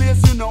is a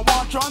place you know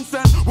want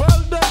transcend.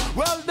 Well then,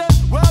 well then,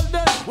 well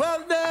then, well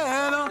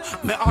then.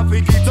 Me have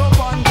to get up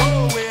and go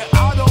away. I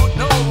don't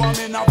know. I'm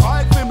in a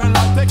fight for me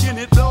like taking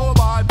it blow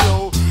by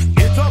blow.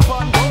 Get up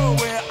and go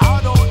away. I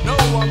don't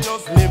know. I'm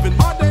just living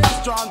my days,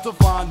 trying to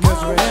find my way.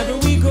 'Cause wherever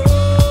we go,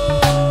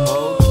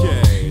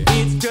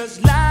 it's just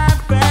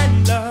life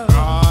and love.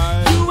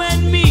 You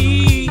and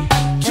me,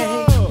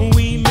 hey,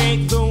 we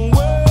make the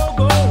world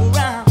go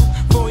round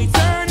for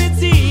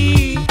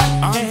eternity.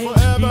 Hey,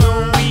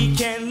 though we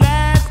can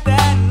last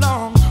that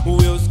long,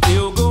 we'll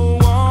still go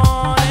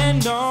on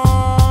and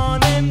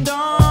on and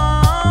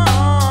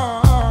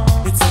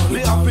on. It's all me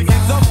have to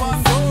get up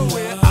and go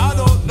away. I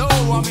don't know.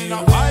 I'm in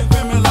a fight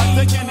for me like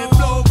taking it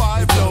blow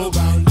by blow.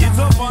 Get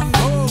up and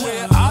go away.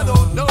 I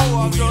don't know.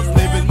 I'm just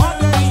living my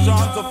days,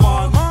 trying to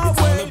find my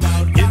way.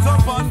 Get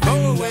up and go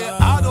away.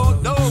 I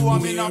don't know.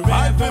 I'm in a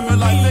fight for me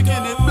like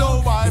taking it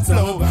blow by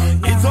blow.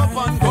 Get up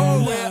and go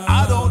away.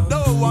 I don't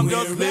know. I'm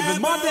just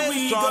living my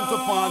days, trying to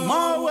find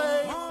my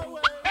way.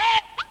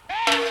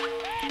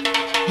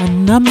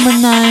 And number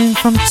 9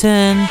 from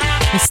 10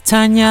 is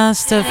Tanya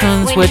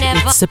Stephens with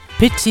It's a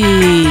Pity.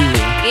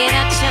 Get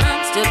a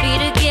chance to be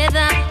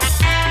together.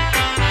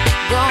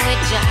 Go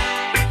with ya.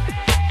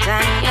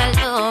 Tanya,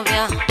 love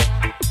ya.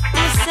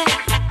 You say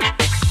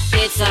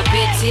it's a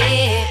pity.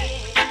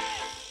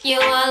 You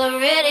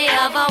already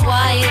have a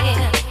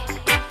wife,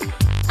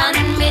 and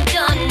me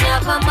don't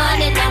have a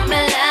man in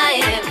my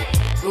life.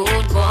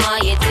 Good boy,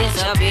 it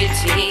is a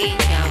pity.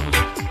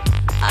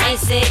 I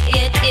say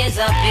it is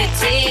a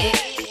pity.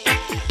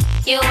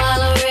 You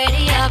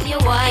already have your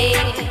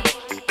wife,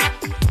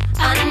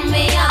 and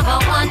me have a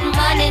one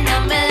man in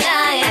my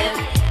life.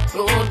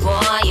 Good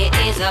boy, it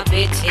is a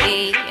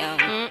pity.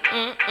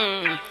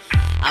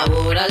 I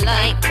woulda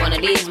liked one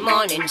of these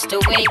mornings to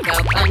wake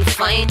up and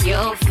find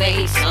your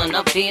face on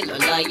a pillow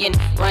lying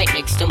right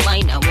next to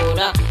mine. I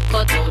woulda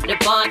cut out the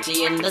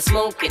party and the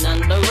smoking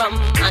and the rum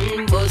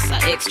and bust a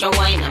extra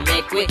wine and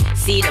make we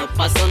seat up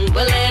a sun.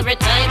 Well, every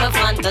time I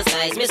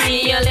fantasize, me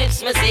see your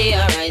lips, me see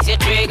your eyes, your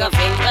trigger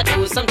finger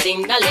do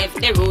something that left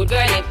the rude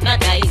girl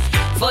hypnotized.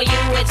 For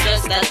you it's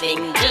just a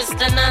thing, just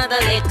another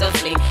little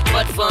fling.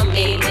 But for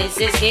me this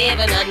is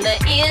heaven and the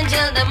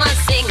angel that must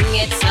sing.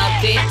 It's a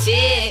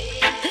pity.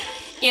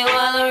 You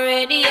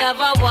already have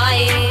a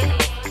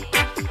wife,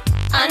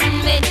 and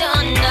me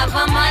don't have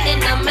a man in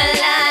my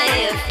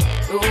life.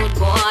 Rude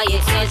boy,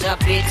 it's such a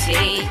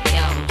pity.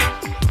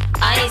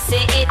 I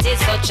say it is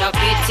such a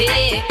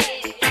pity.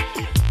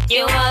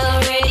 You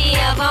already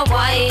have a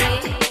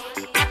wife,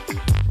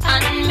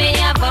 and me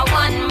have a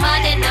one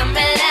man in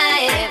my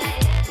life.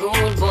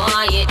 Rude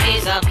boy, it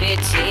is a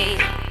pity.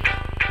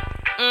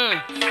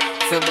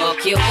 To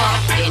buck you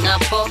up in a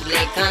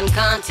public and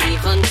can't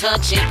even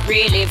touch it,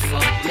 really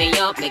fuck me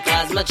up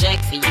because my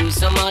check for you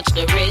so much.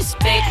 The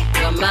respect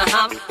you may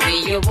have for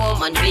your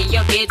woman, for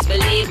your kids,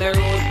 believe me, rude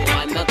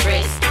boy, my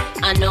Chris.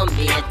 I know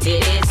me it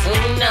is, who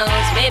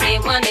knows, maybe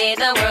one day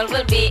the world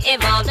will be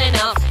evolved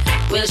enough.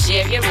 We'll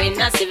share you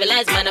in a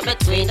civilized manner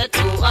between the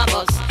two of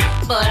us.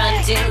 But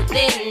until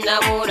then, I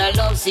woulda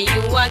loved to see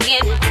you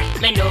again.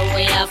 Me know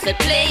we have to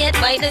play it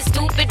by the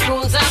stupid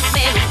rules of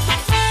men.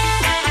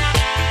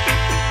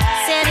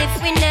 Said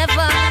if we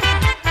never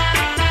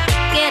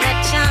get a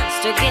chance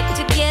to get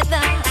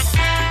together,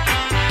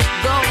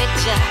 go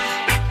with ya,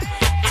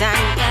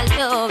 Tanya,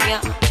 love ya.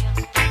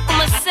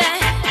 I'ma say,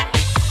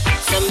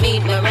 so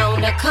meet me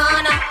round the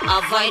corner,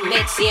 avoid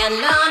Mitzi and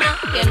Lana.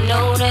 You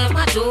know them,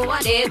 I do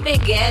what they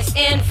biggest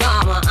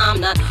informer. I'm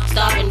not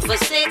stopping for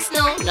sex,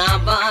 no,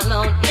 not ball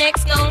out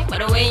next, no. But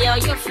the way how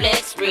you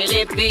flex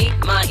really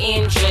pique my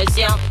interest,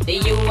 yeah. The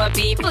you what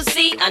people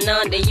see, I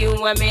know the you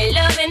what me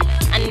loving,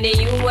 and the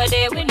you what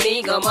there with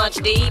me go much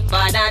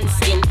deeper than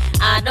skin.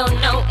 I don't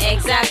know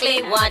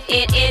exactly what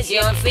it is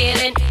you're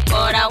feeling,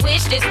 but I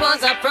wish this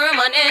was a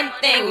permanent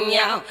thing,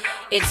 yeah.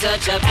 It's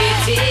such a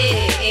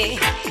pity.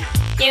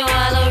 You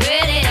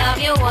already have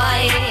your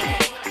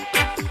wife,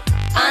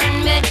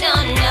 and me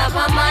don't have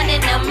a man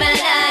in my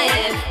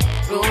life.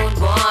 Rude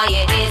boy,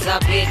 it is a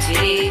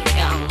pity.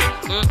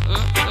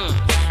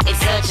 It's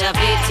such a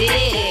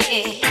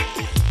pity.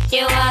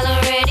 You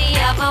already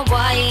have a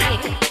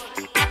wife,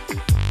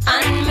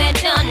 and me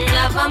don't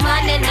have a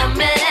man in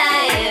my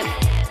life.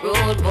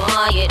 Rude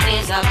boy, it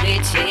is a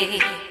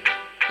pity.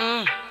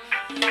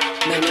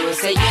 Me know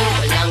say you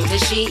belong to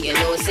she, you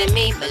know say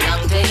me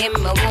belong to him.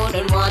 I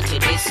wouldn't want you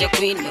this your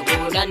queen, me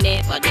woulda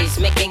never this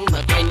me king.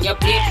 But when you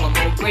play one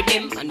more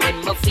rhythm, and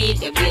when my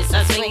feet your bass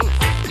a swing,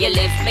 you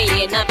left me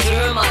in a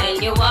turmoil,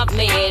 you have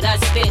me in a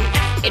spin.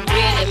 It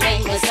really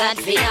make me sad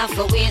for you have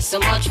to waste so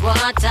much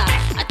water.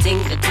 I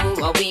think the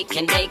two of we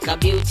can make a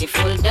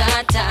beautiful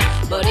daughter,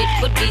 but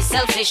it would be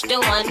selfish to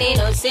one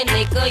innocent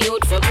little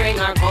youth for bring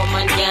her home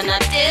and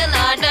cannot tell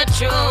her the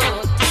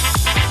truth.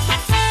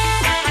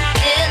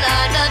 Tell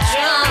her the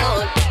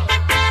truth.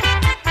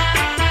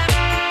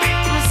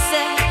 I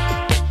say,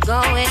 go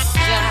with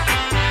ya,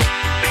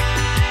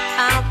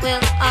 I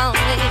will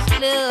always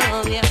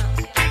love ya.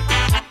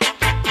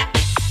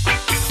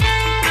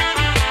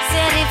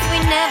 Said if we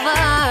never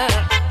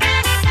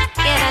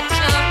get a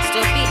chance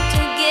to be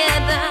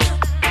together,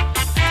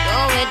 go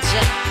with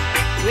ya,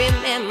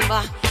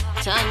 remember,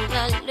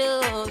 Tanya,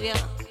 love ya.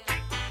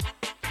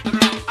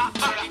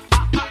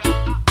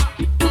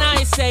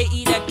 I say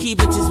he that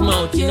keepeth his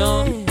mouth, you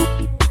know,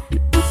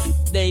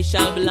 they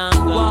shall belong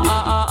God.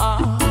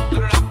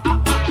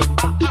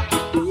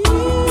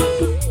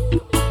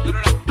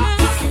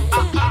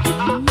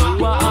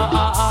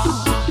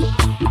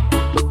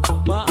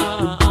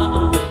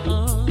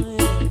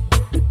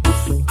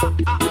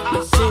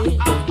 See,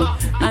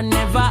 I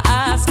never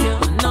ask you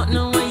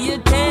nothing when you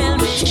tell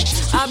me.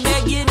 I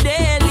beg you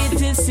daily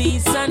to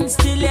cease and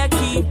still you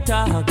keep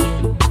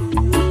talking.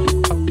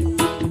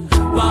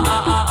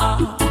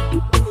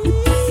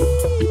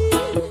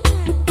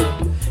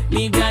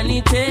 Me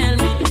granny tell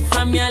me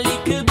from your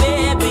little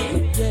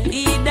baby,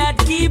 he that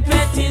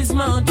keepeth his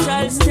mouth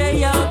shall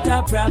stay out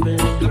of problem.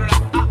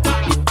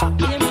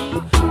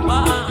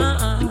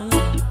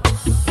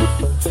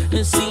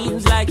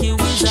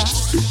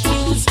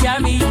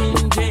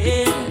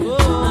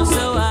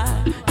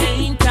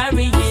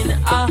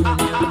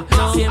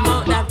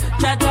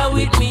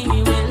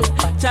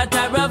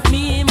 of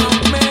me,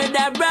 Mount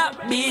Murderer,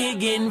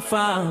 big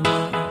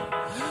informer.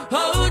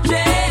 OJ,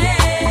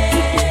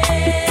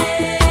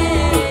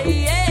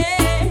 yeah.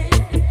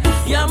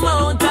 Your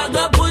mount I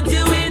go put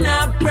you in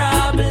a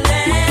problem.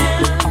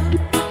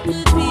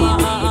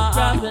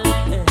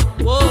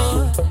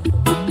 Whoa,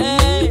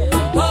 hey,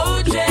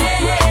 OJ.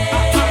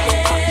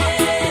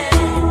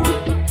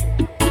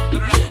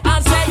 I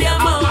said your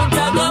mount I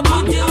go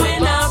put you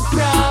in a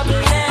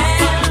problem.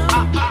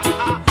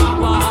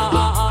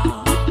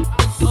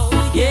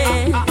 Oh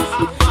yeah,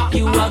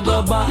 you a go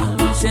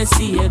ball. Say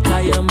see a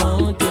kaya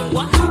mountain.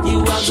 You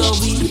a go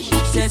weak.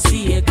 Say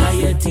see a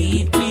kaya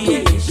teeth.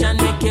 Creation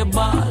make a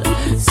ball.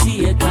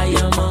 See a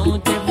kaya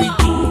mount. Every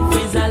thief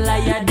is a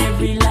liar.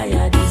 Every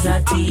liar is a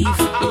thief.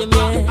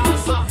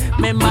 Yes.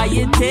 Remember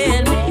you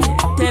tell me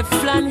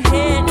Teflon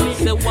hate me.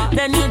 So what?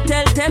 Then you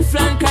tell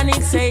Teflon can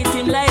it say it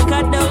him like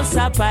a dose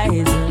of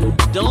poison.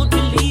 Don't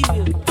believe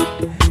you.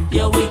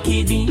 You're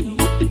wicked.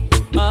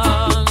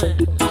 Oh man.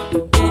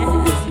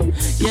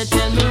 Yes. You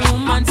tell me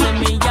woman say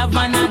me have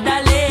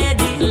another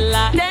lady.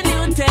 Then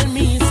you tell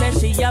me, say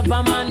she have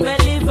a man, well,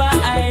 live a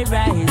high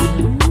rise.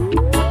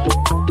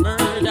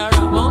 Murder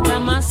Mount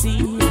Amasi.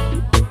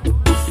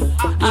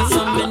 And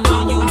some men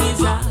know you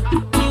is a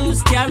news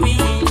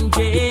carrying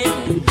jail.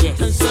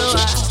 And so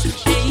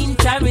I ain't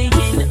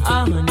carrying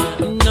on.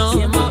 No,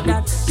 same out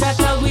that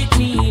chatter with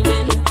me,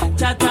 well,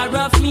 chatter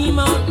of me,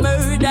 Mount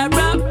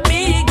Murderer,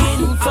 big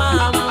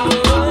informer.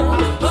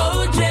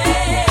 OJ.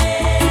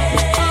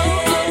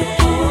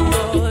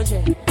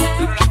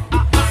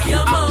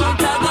 Your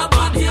mount I go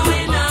put you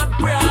in a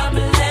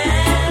problem.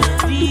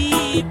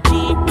 Deep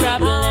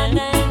problem.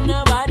 And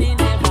nobody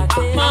never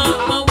tell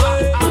my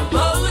word.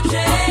 OJ.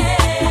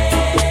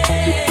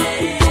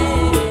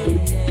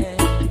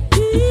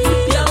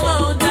 Your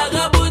mount I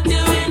go put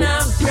you in a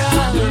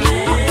problem.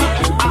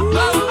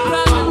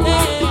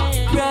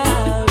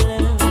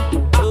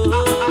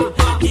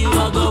 You a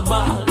go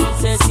ball.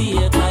 Say see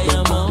a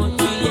kaya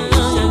mount.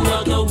 And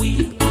you go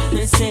weak.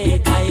 They say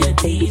kaya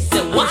teeth. So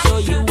what show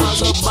you a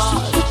go ball?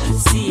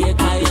 See a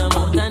kaya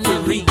mount. And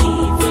every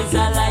thief is a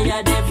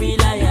liar. Every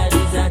liar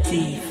is a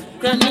thief.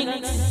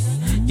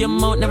 Your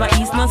mouth never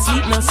eats, no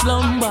sleep, no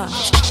slumber.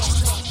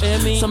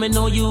 So me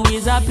know you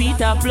is a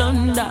Peter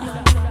Plunder.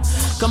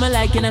 Come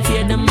like in a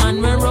fear the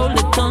man when roll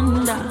the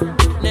thunder.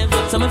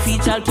 So me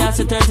feet shall cast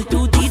a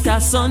 32 teeth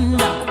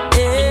asunder.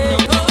 Hey.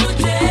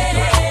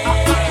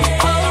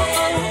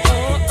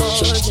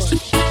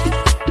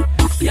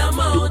 Your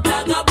mouth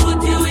I go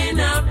put you in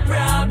a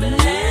problem.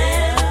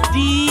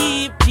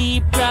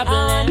 Deep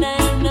problem.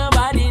 And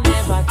nobody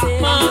never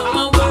tell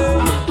my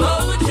word.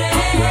 OJ.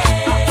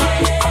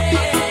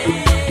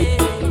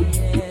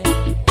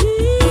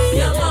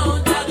 Your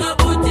mouth I go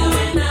put you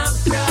in a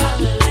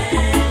problem.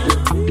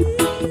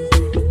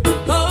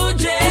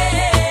 OJ.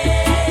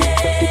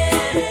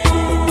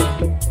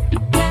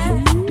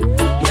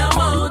 Your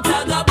mouth I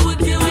go put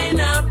you in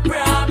a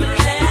problem.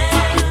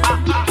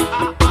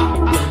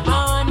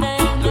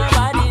 And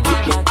nobody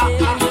never tell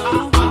you.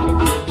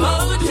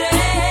 OJ.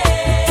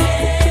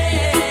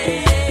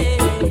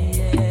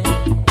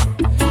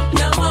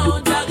 Your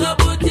mouth I go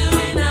put you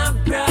in a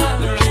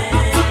problem.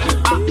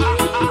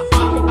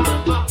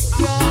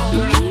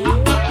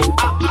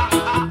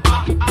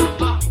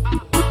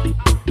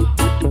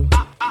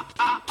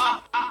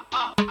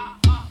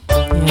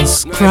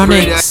 Yes,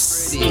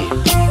 Chronics.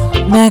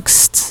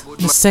 Next,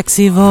 the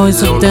sexy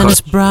voice of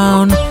Dennis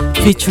Brown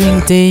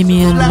featuring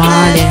Damian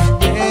Marley.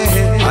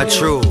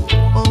 True.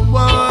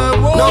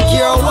 No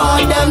care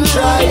what them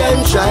try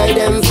and try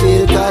them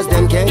fail, cause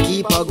them can't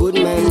keep a good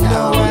man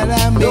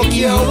down. No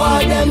care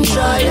what them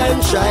try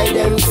and try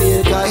them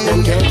fail, cause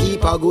them can't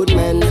keep a good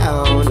man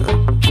down.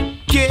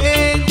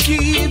 Can't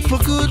keep a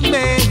good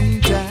man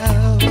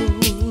down.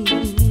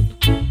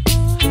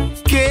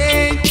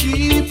 Can't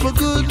keep a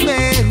good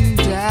man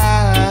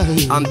down.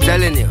 I'm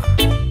telling you.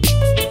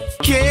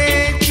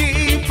 Can't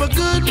keep a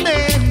good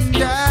man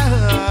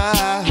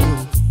down.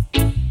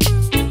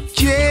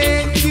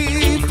 Can't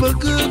keep a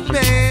good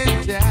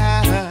man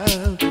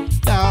down.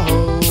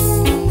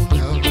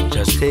 No.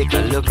 Just take a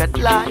look at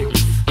life.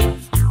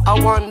 I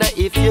wonder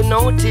if you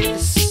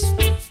notice.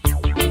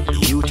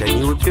 Youth and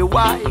youth be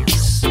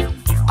wise.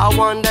 I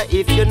wonder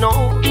if you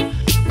know.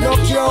 No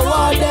care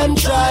what them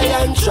try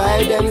and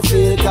try them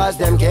fail, cause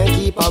them can't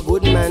keep a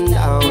good man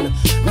down.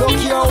 No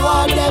care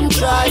what them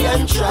try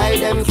and try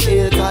them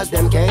fail, cause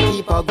them can't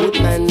keep a good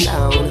man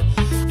down.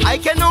 I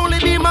can only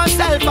be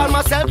myself, and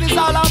myself is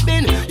all I've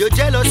been. You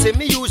jealous in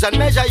me use and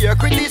measure your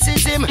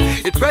criticism.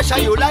 It pressure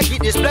you like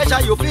it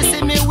displeasure you feel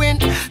see me win.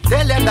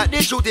 Tell them that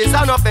the truth is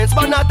an offense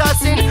but not a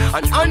sin.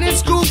 An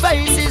honest true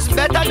face is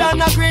better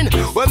than a grin.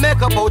 We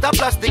make up out of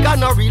plastic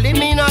and not really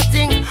mean a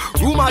thing.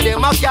 Rumor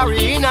them a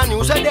carry in and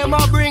news them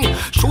a bring.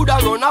 Shoulda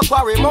run a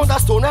quarry, mount a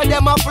stone and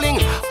them a fling.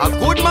 A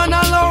good man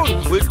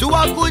alone will do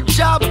a good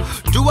job,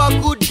 do a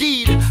good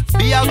deed,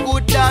 be a good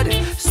good dad.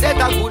 Set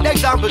a good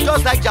example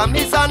just like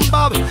Jamis and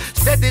Bob.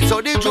 Set it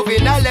so the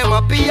juvenile them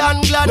happy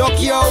and glad. No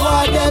care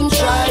what them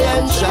try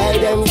and try,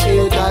 them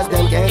fail cause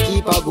them can't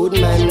keep a good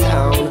man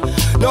down.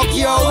 No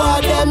care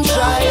what them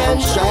try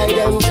and try,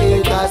 them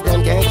fail cause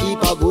them can't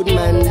keep a good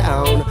man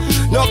down.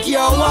 No care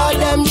what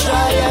them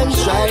try and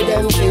try,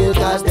 them fail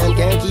cause them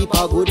can't keep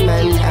a good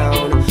man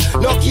down.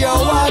 No care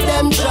what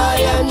them try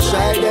and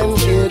try, them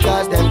fail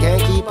cause them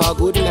can't keep a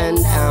good man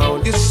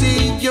down. You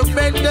see, you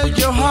bend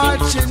your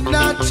heart and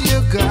not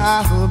your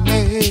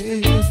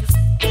garment.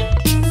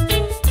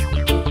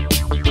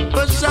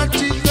 But such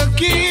is the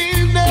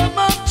kingdom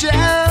of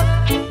Jah.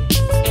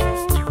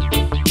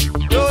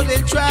 Though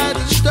they try to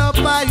stop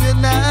by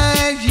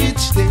United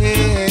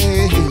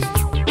States,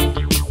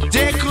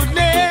 they could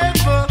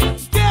never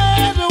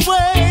get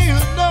away.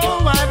 No,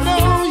 I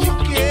know you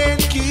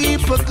can't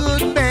keep a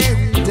good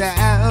man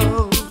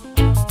down.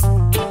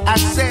 I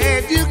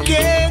said you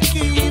can't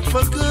keep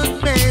a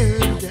good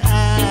man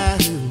down.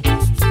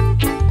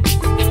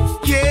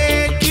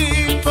 Can't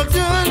keep a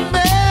good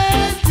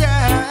man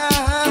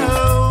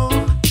down.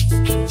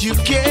 You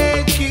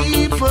can't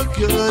keep a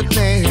good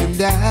man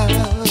down.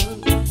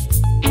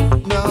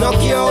 No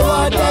care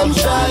what them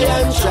try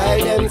and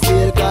try, them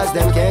fail cause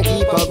them can't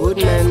keep a good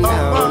man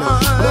down.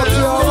 No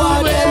care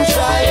what them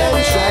try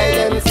and try,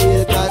 them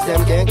fail cause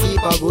them can't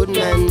keep a good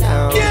man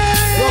down.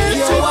 No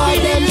care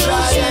what them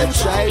try and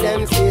try,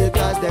 them fail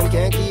cause them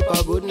can't keep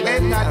a good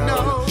man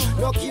down.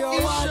 No care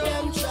what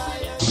them try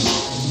and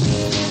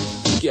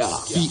the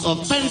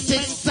authentic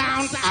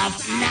sound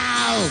of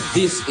now.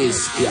 This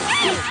is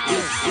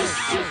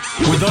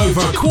With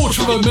over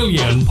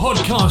 250,000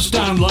 podcast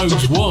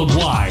downloads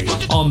worldwide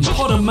on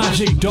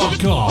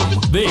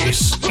Podomatic.com,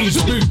 this is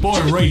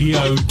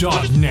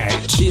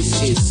BootboyRadio.net.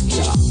 This is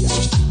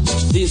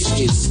This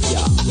is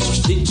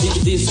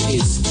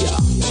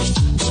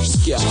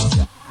Ska.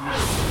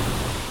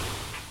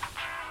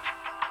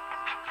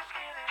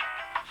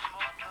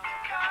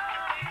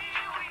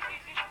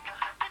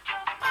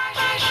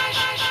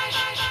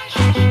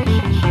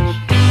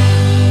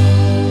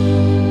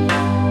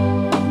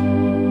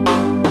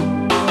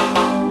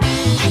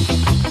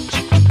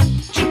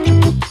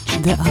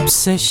 The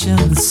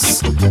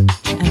Obsessions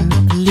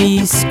and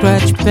Lee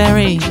Scratch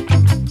Perry.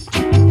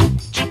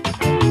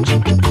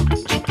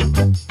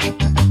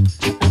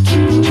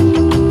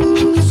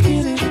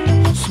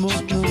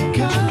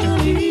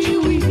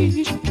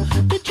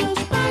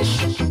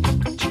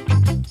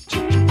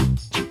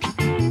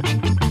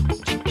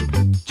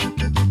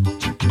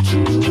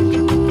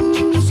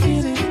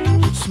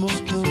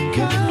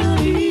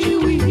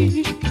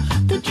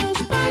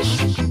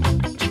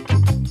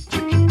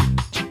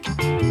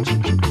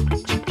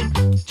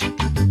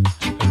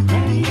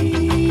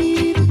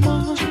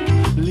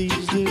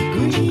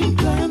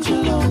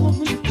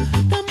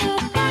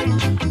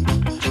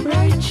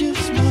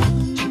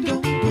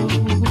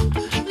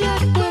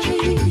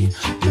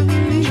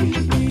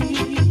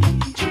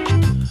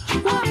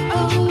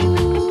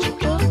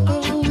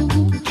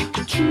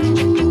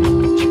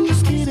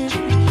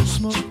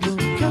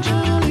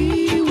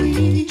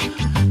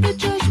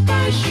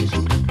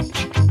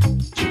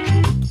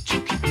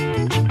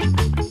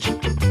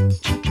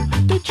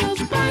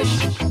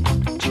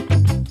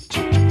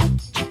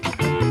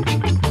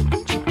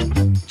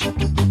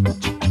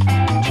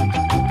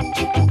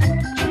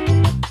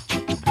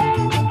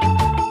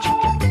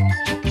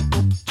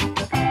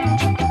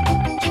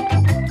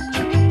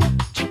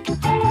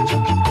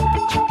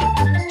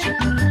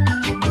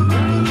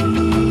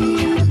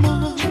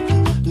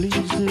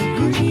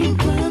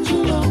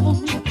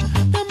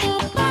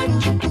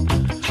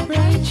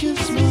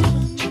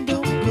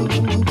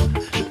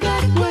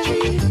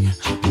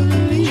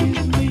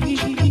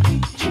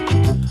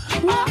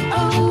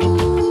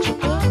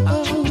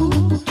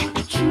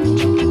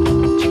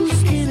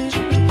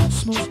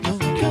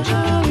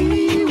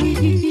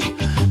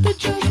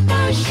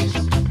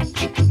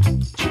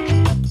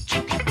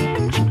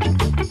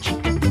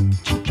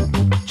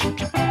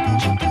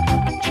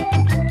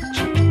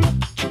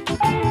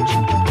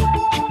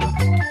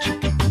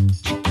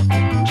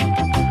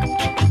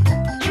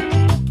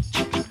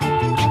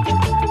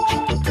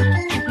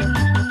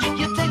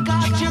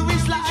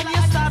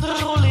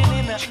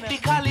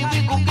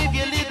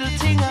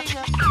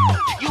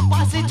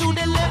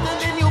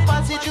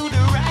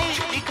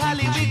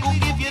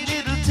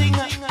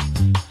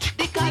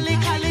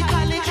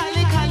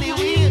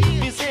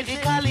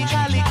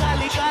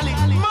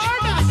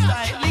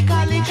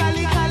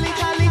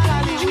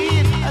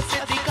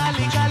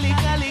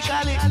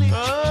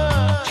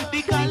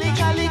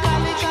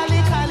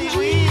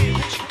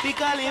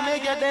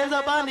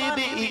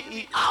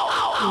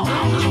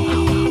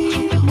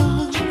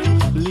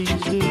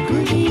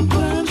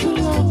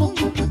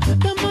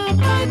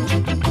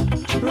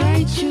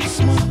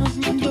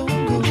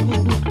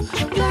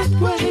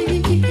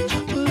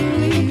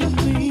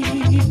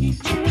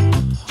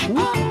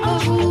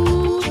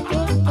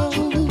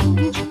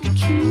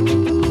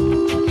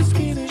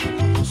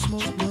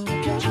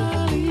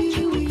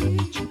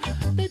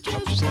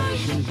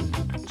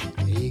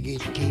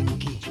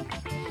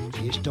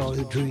 start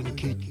to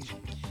drink it.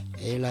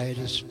 A light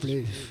a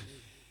spliff.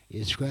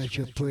 You scratch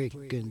a prick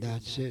and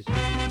that's it.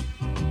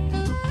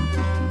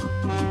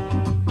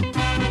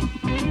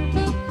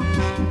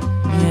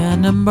 Yeah,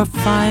 number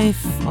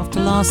 5 of the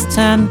last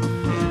 10.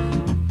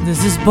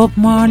 This is Bob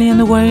Marley and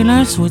the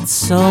Wailers with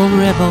Soul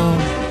Rebel.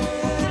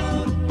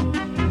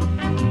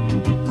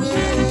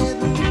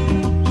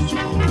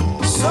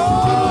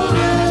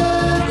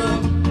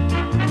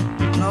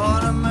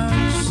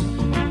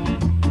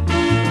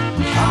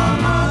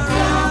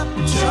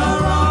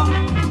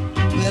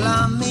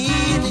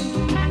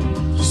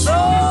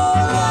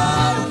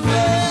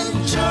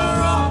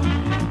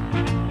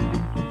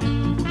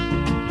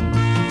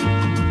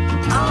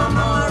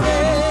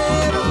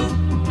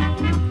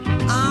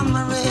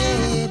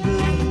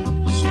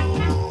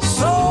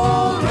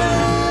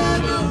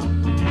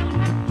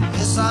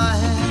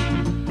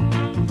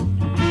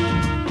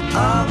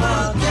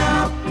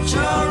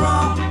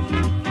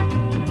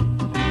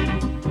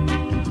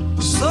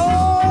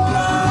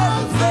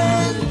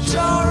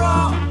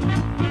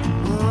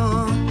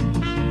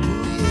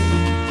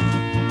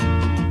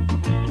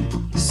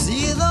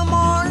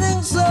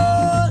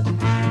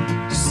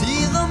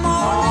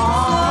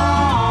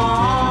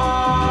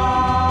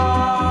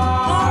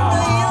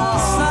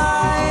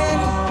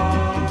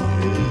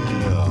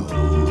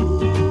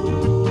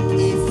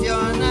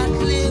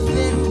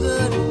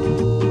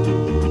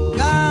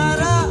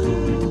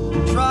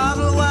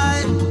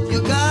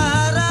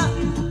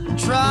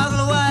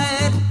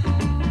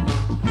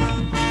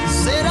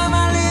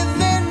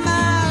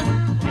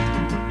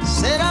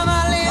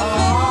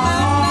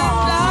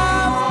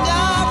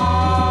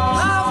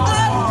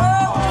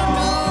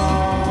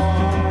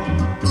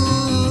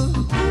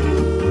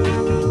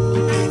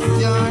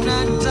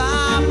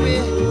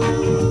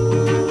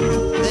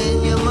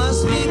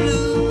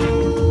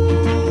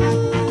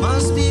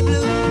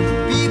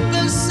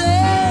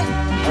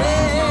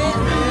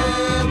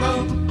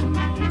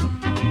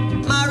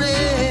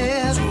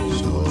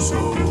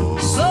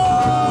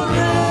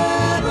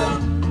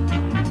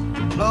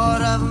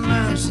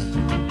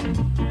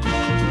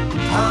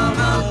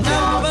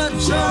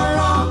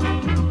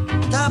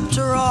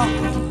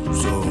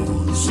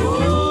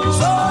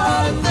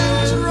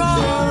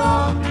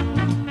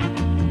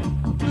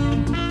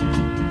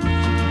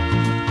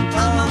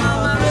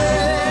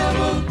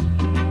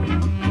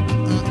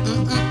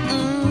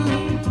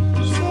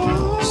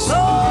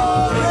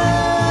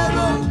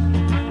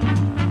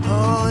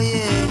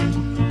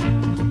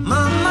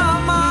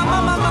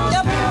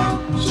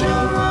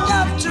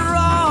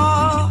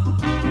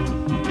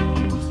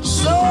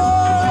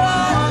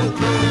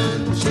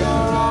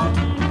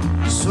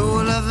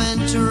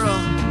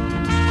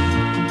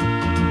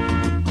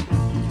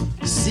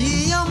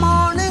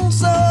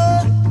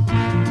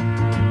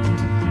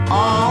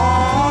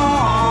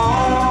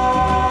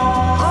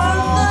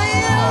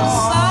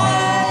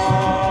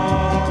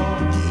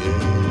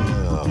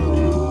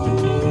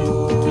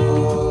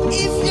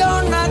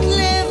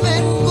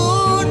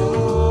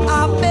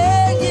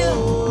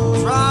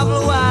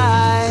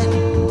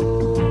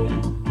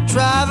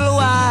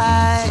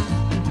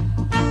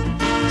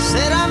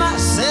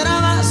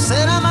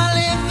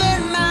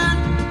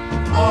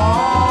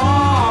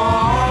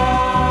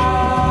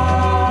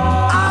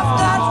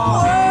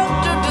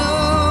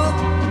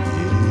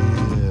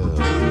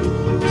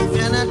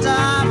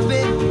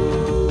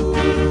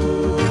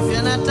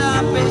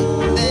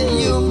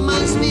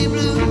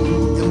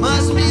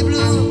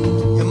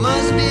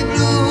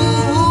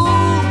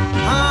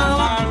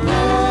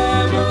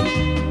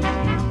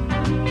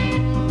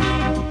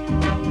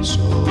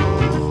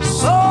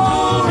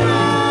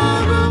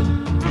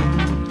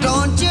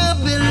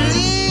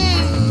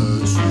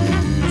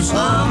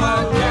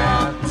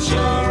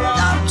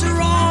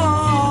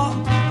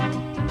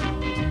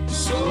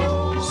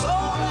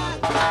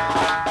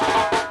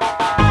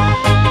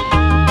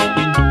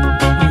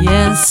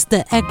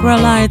 The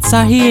Agrolites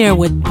are here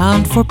with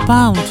Pound for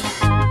Pound.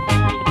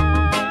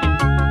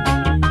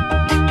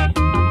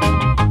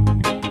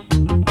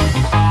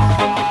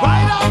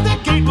 Right out the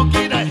gate, we'll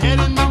get ahead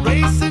in the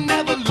race and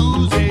never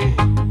lose it.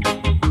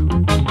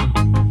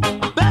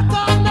 Bet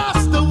on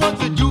us, the ones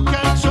that you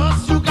can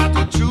trust, you got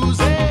to choose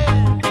it.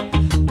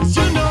 'Cause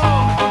you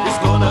know it's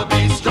gonna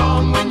be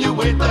strong when you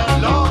wait that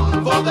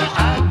long for the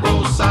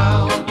aggro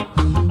sound.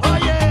 Oh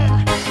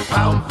yeah,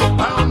 pound for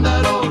pound,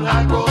 that old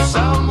aggro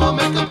sound will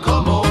make them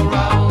come over.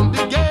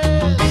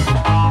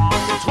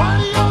 It's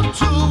 20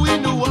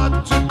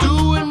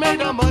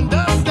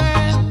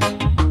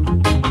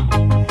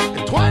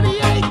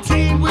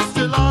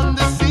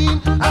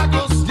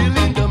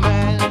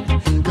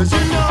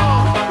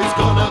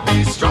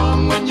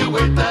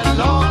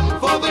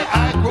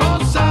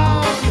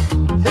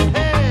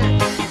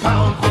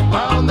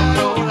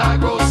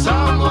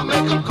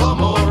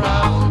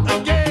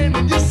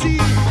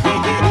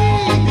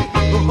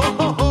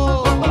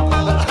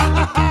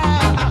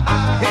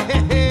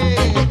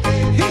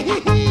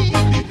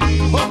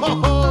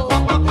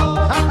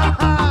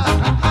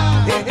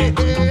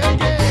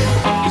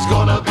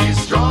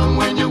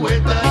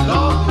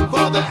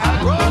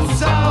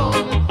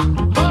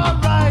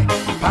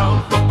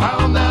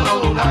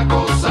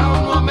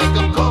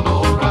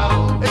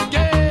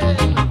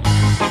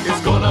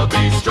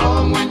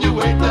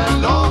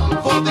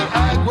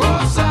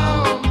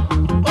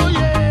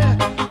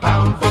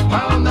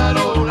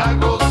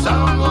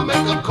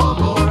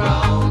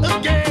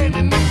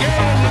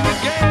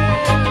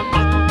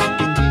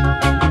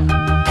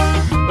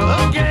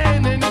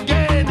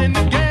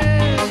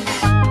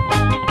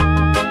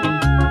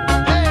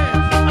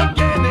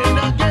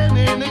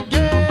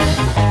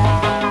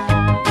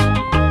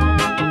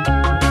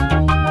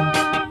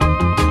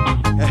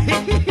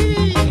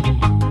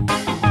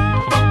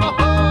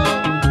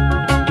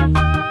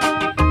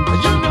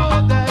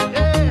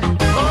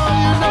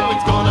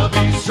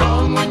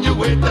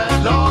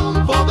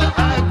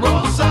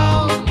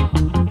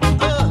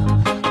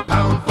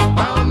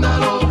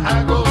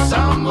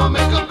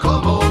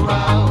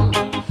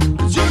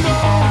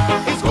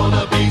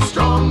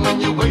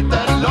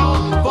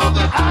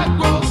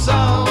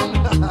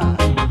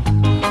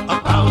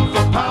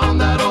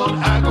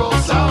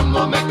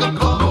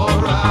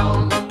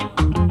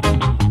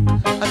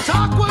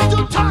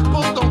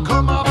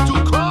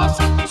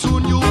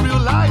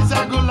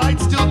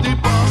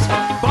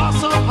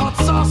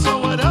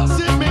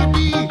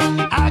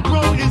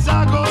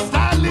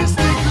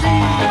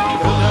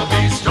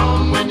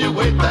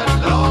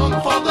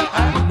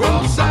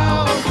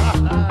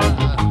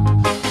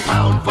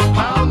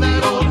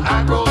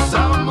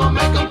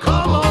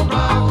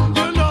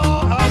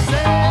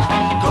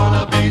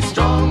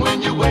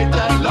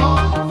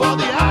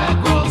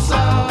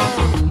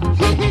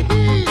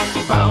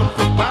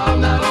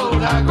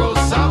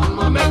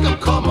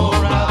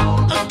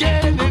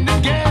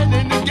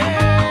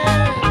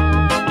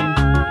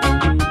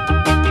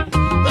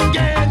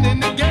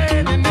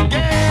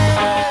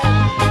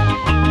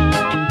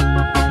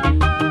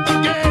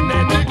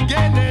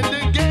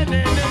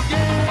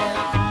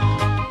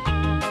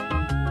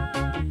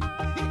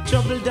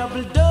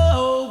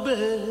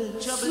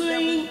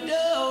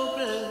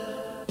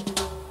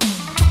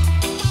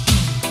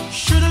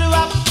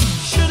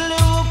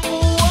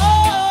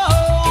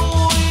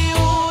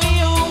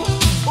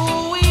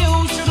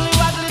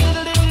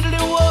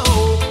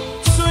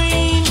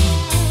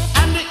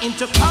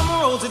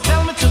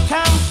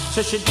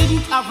 So she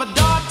didn't have a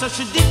daughter,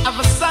 she did have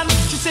a son.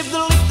 She said the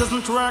lift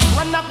doesn't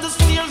run up the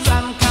stairs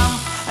and come.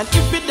 And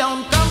if you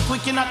don't come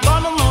quick, you're not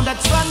gonna know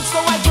that son. So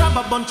I grab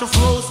a bunch of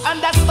rose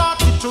and I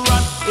started to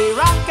run. Here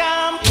I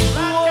come,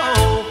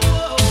 whoa.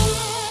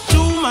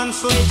 2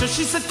 months later,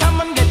 she said,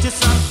 come and get your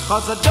son,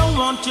 cause I don't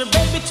want your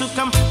baby to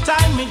come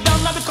tie me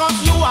down. Now because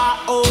you are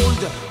old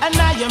and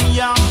I am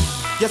young.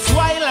 Yes,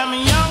 while I'm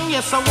young,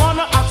 yes, I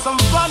wanna have some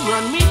fun.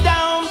 Run me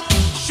down,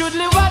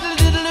 shoodly waddle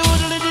diddly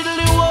woodly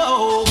diddly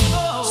whoa.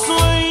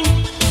 Swing,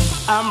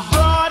 I'm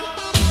broad,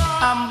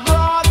 I'm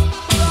broad,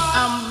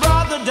 I'm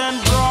broader than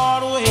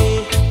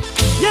Broadway.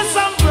 Yes,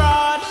 I'm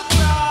broad,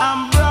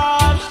 I'm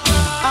broad,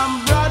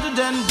 I'm broader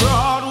than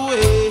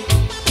Broadway.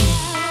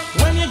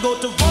 When you go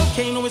to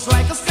Volcano, it's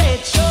like a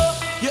stage show.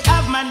 You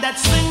have man that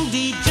sing,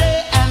 DJ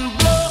and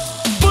blow.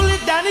 Pull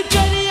it down the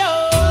radio.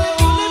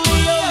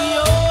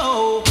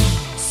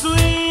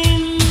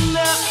 Swing,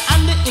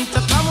 and the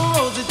intercom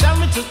rose, it tell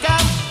me to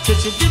come. So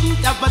she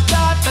didn't have a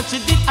daughter, she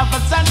did have a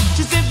son.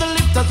 She said the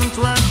lift doesn't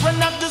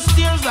run up the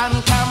stairs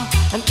and come.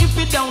 And if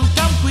you don't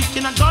come quick,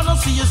 you're not gonna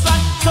see your son.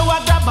 So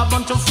I grab a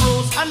bunch of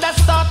rose and I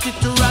started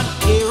to run.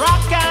 Here I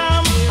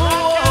come,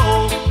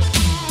 whoa.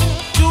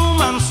 2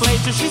 months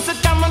later, she said,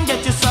 come and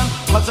get your son,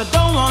 cause I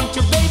don't want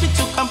your baby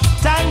to come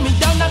tie me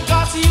down.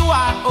 Cause you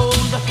are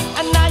old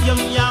and I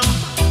am young.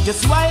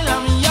 Just while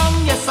I'm young,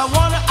 yes, I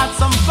wanna have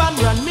some fun.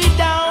 Run me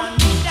down,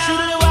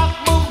 shoodly walk,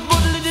 boop,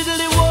 boodly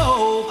diddly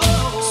whoa.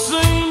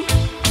 Swing,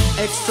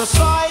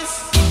 exercise,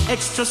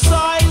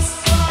 exercise,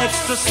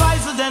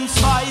 exercise than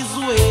size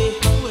way.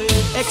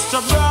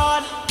 Extra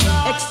broad,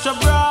 extra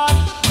broad,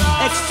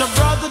 extra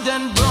broader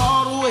than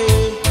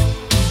Broadway.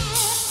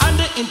 And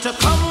the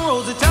intercom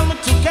rose, they tell me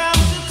to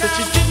come. So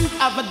she didn't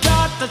have a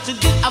daughter, she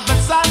did have a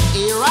son.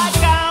 Here I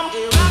come,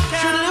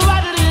 shoodly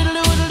waddle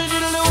diddly woodly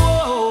diddly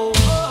whoa.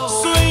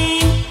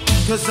 Swing,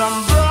 cause I'm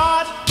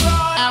broad,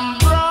 I'm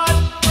broad,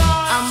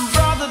 I'm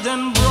broader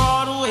than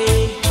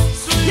Broadway.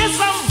 Yes,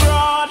 I'm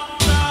broad,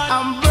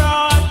 I'm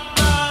broad,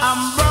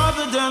 I'm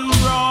broader than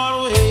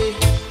Broadway.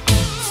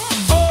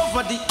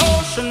 Over the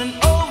ocean and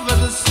over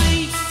the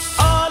sea,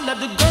 all of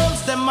the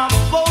girls, them are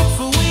both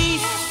for we.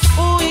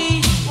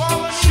 Ooh-wee,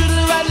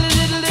 shoodly waddle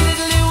diddly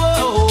diddly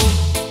whoa.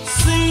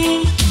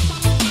 Sing,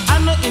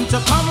 and the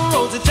intercom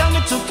rose, they tell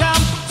me to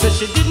come. So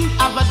she didn't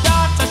have a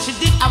daughter, she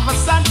did have a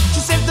son. She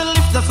said the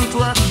lift doesn't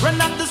work, run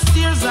up the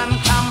stairs and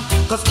come.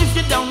 Cause if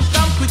you don't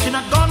come quick, you're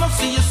not gonna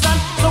see your son.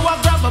 So I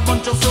grab a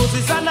bunch of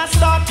roses and I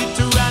started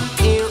to run.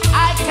 Here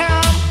I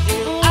come,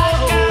 I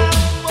come.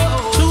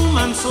 2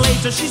 months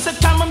later, she said,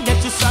 come and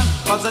get your son,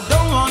 cause I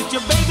don't want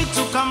your baby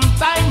to come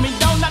tie me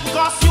down. Not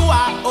cause you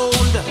are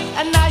old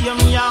and I am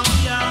young.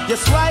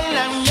 Yes, while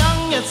I'm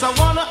young, yes, I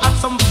wanna have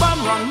some fun.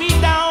 Run me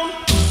down,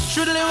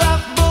 shoodly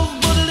rock, boo,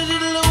 boodly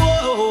diddly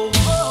whoa.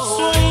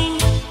 Swing,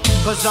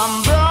 cause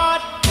I'm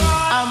broad,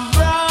 I'm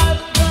broad,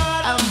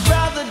 I'm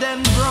broader than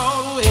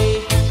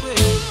Broadway.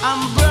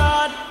 I'm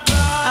broad,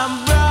 I'm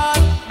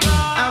broad,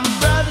 I'm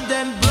broader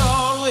than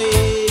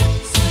Broadway.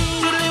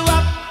 Shoodly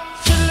wop,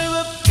 shoodly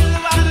wop, shoodly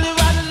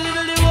wop,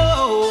 diddly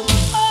whoa.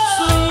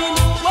 Swing,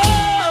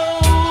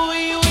 whoa,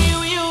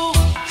 you,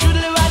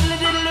 shoodly wop,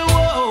 diddly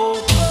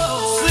whoa.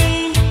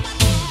 Swing,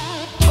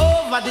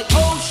 over the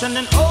ocean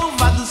and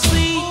over the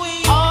sea,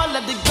 all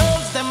of the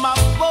girls, them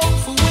are both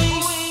for we.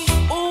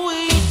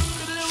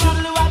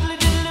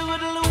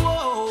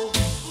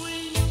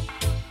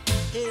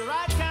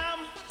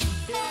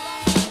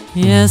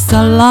 Yes,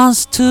 the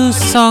last 2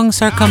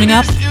 songs are coming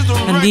up,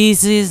 and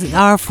these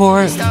are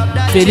for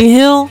Billy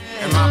Hill,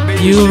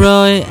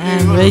 U-Roy,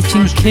 and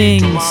Raging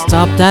King.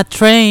 Stop that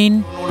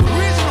train.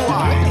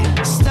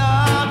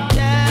 Stop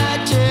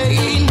that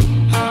train,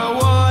 I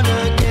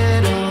wanna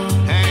get on.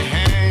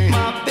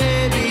 My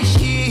baby,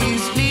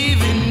 she's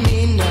leaving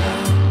me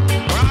now.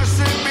 I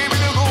said, baby,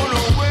 don't go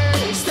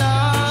nowhere.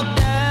 Stop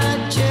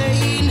that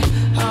train,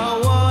 I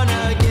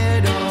wanna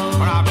get on.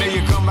 But I beg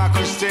you come back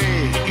and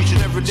stay each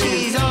and every day.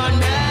 She's on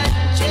that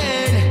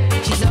chain,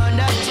 she's on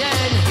that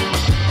chain.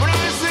 When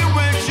I say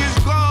when she's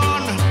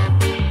gone,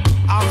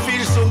 I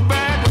feel so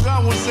bad, as I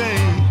was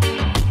saying.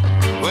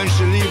 When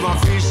she leave, I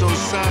feel so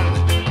sad.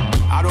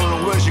 I don't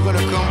know when she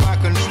gonna come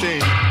back and stay.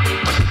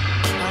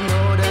 I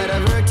know that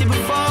I've hurt you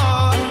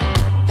before,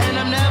 and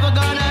I'm never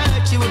gonna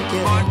hurt you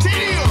again.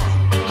 Martinho,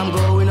 I'm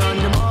going on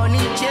the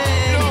morning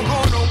chain. don't go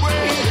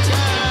nowhere. Reach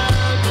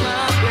out,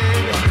 my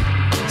baby.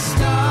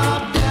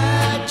 Stop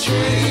that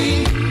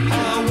train,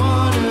 I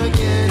wanna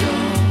get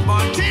on.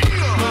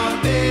 Martinho, My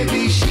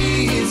baby,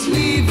 she is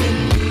leaving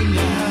me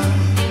now.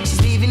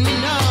 She's leaving me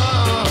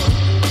now.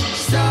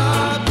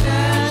 Stop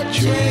that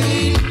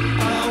train,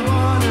 I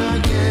wanna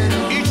get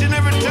on. each and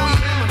every time.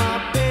 My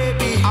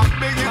baby, I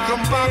beg you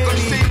come back and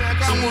stay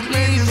like I was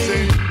made to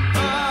say. You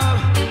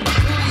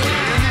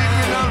leave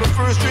me down the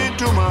first street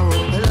tomorrow.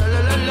 la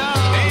la la la.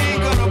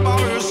 Ain't gonna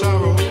borrow your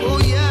sorrow. Oh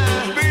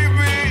yeah,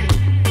 Baby,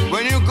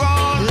 when you're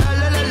gone, la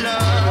la la la.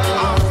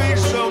 I feel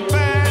so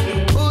bad.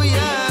 Oh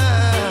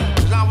yeah,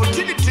 'Cause I will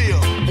take it to you.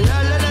 la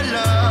la la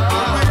la.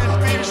 I really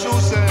feel so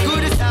sad.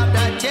 Good to stop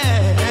that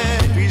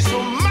train. Feel so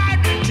mad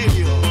to you.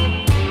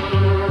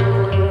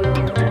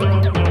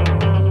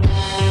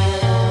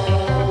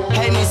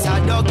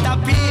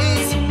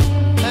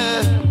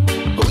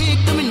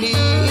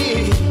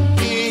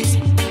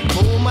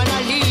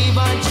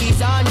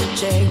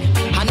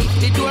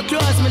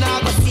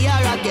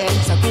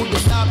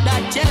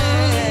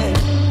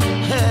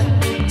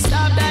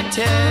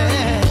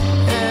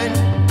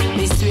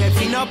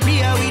 if you no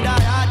play with a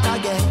heart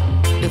again.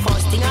 The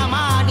first thing I'm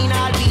on in,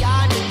 I'll be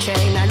on the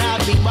train and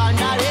I'll be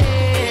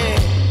wondering,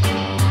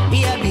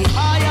 baby,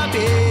 how you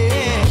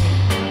been?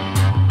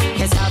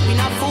 Yes, I've been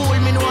a fool,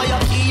 me know you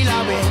feel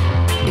away.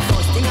 The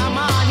first thing I'm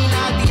on in,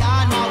 I'll be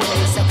on my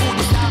way. So could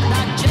you stop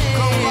that train?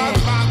 Come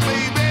back,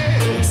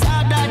 baby.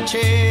 Stop that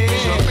train.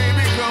 So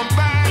baby, come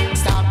back.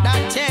 Stop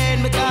that train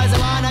because I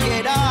wanna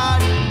get on.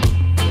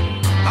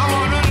 I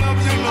wanna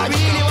love you, I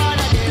really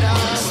wanna get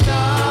on.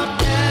 Stop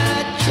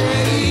that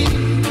train.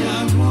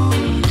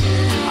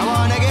 I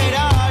wanna get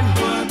on.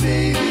 My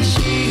baby,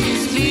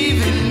 she's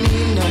leaving me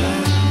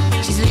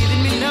now. She's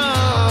leaving me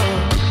now.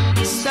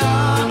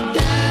 Stop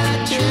that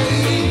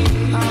train.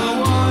 I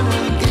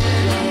wanna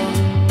get on.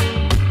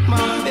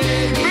 My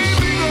baby,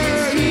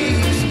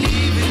 she's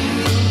leaving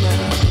me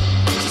now.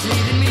 She's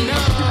leaving me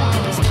now.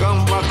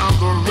 come back on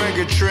the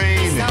reggae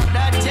train. Stop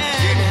that train.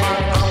 Get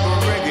back on the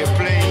reggae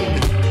plane.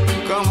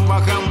 Come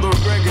back on the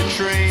reggae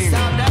train.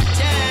 Stop that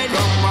train.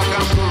 Come back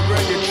on the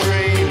reggae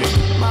train.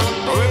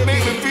 Oh, it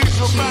make me feel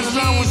so bad as I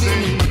was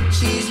saying.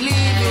 She's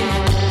leaving.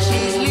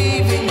 She's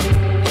leaving.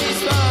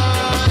 It's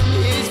fun.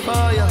 It's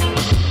fire.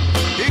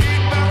 You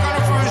get back on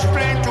the first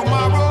plane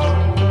tomorrow.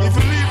 If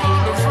you leave on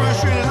the first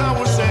train, as I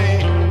was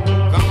saying,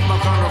 come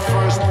back on the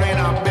first plane,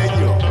 I beg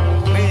you.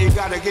 Man, you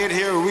gotta get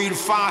here real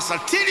fast, I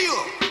tell you.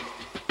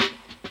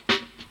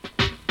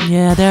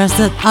 Yeah, there's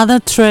that other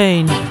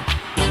train.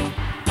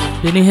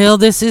 Billy Hill,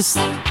 this is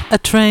a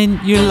train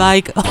you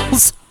like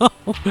also.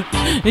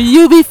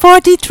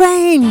 UB40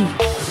 train.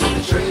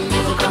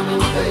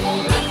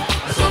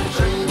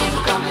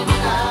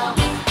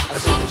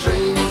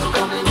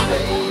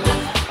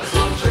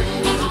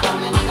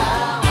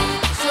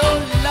 So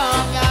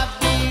long I've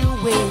been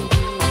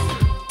waiting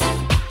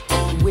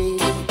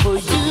for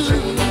you.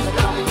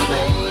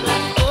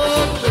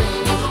 Oh,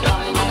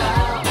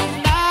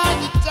 now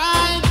the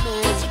time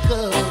has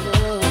come,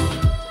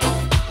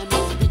 and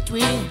it's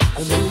between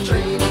us. The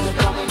train is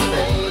coming,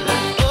 baby.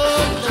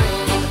 Oh, the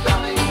train is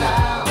coming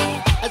now.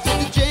 I said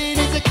the train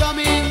is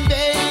coming,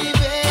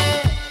 baby.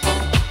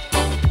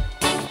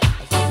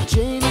 I said the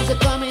train is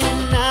coming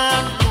now,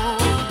 now,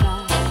 now,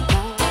 now.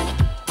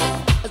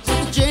 I said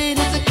the train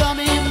is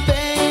coming,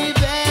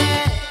 baby.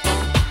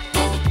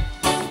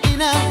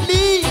 And I'm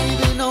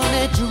leaving on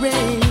that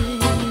train,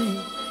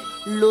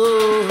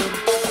 Lord.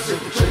 I said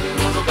the train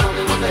is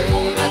coming,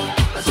 baby.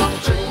 I said the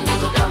train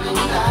is coming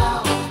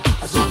now.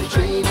 I said the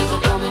train is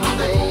coming,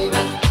 baby.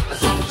 I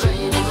said the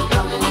train is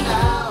coming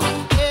now.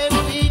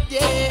 Every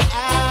day I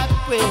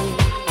pray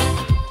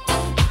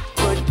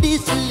for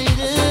this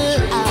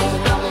little hour.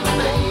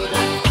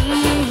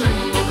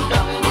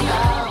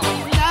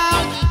 Now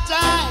the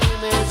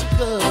time has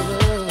come,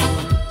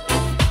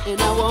 and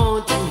I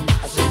want you.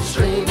 I said the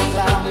train is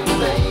coming,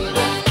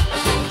 baby. I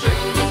said the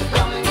train is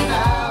coming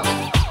now.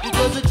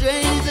 Because the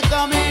train is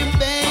coming,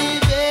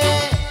 baby,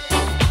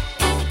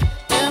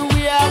 and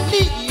we are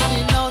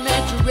leaving on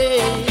that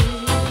train,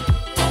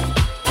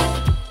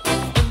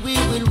 and we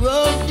will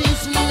roam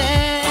this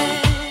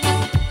land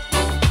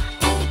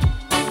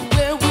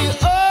where we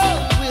all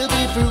will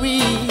be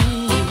free,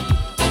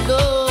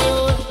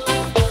 Lord.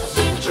 I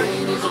said the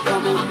train is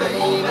coming,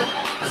 baby.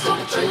 I said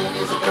the train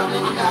is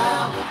coming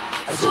now.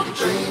 I said the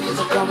train is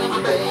coming,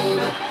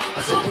 baby.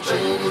 I said the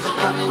train is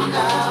coming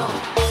now.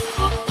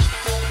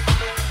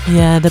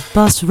 Yeah, the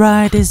bus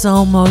ride is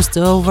almost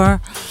over.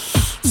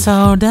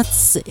 So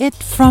that's it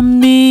from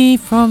me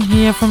from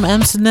here from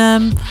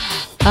Amsterdam.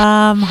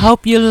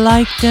 Hope you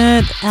liked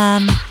it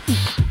and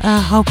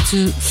hope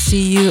to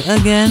see you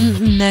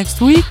again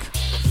next week.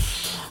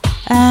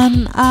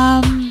 And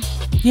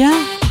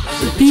yeah,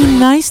 be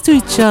nice to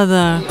each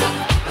other.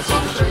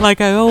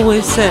 Like I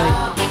always say.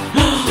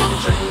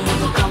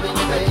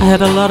 I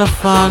had a lot of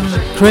fun.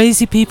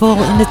 Crazy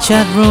people in the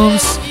chat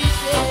rooms.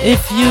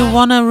 If you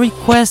want to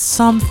request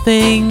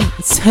something,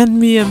 send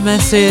me a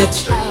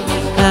message.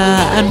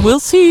 And we'll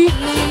see.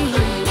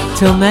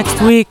 Till next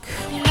week.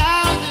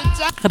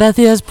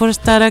 Gracias por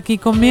estar aquí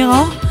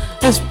conmigo.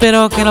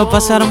 Espero que lo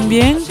pasaron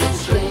bien.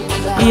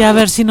 Y a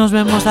ver si nos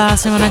vemos la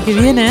semana que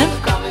viene.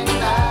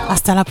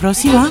 Hasta la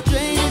próxima.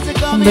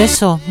 Un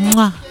beso.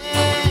 Mwah.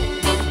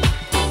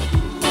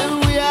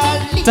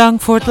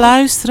 Dank voor het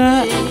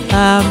luisteren.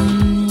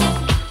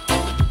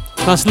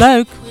 Was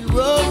leuk.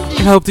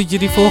 Ik hoop dat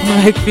jullie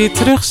volgende week weer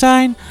terug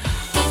zijn.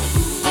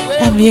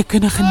 En weer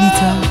kunnen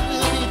genieten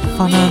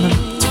van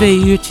 2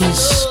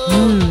 uurtjes.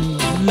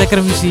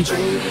 Lekkere muziek.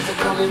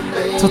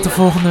 Tot de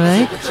volgende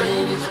week.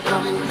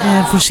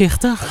 En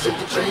voorzichtig.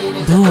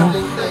 Doei.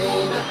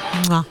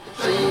 Mwah.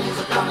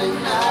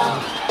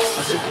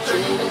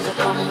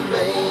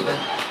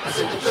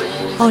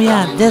 Oh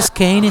yeah, Des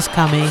Kane is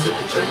coming.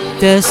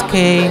 Des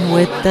Kane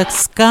with the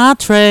Ska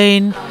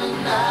Train.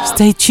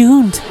 Stay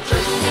tuned.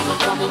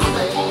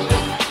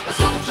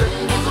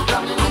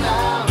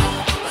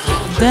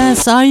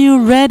 Des, are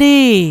you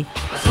ready?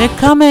 They're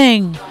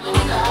coming.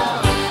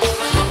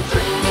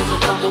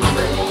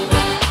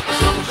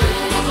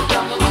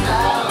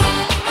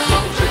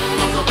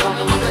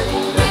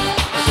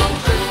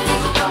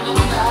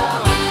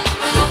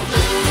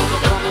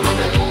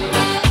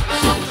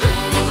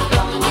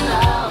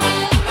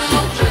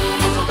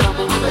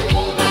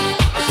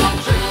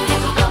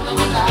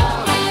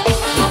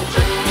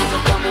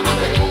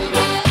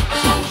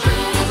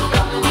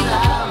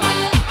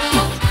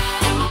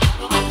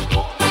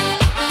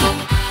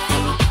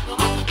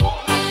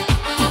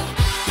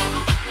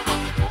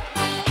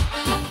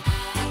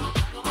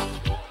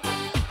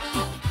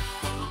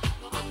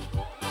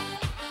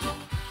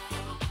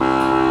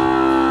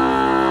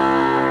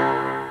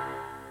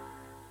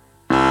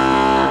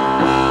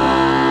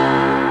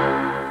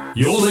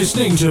 You're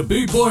listening to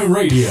Boot Boy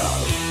Radio.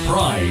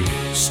 Pride,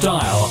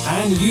 style,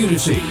 and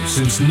unity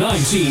since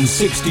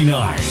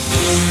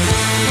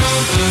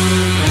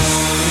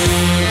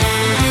 1969.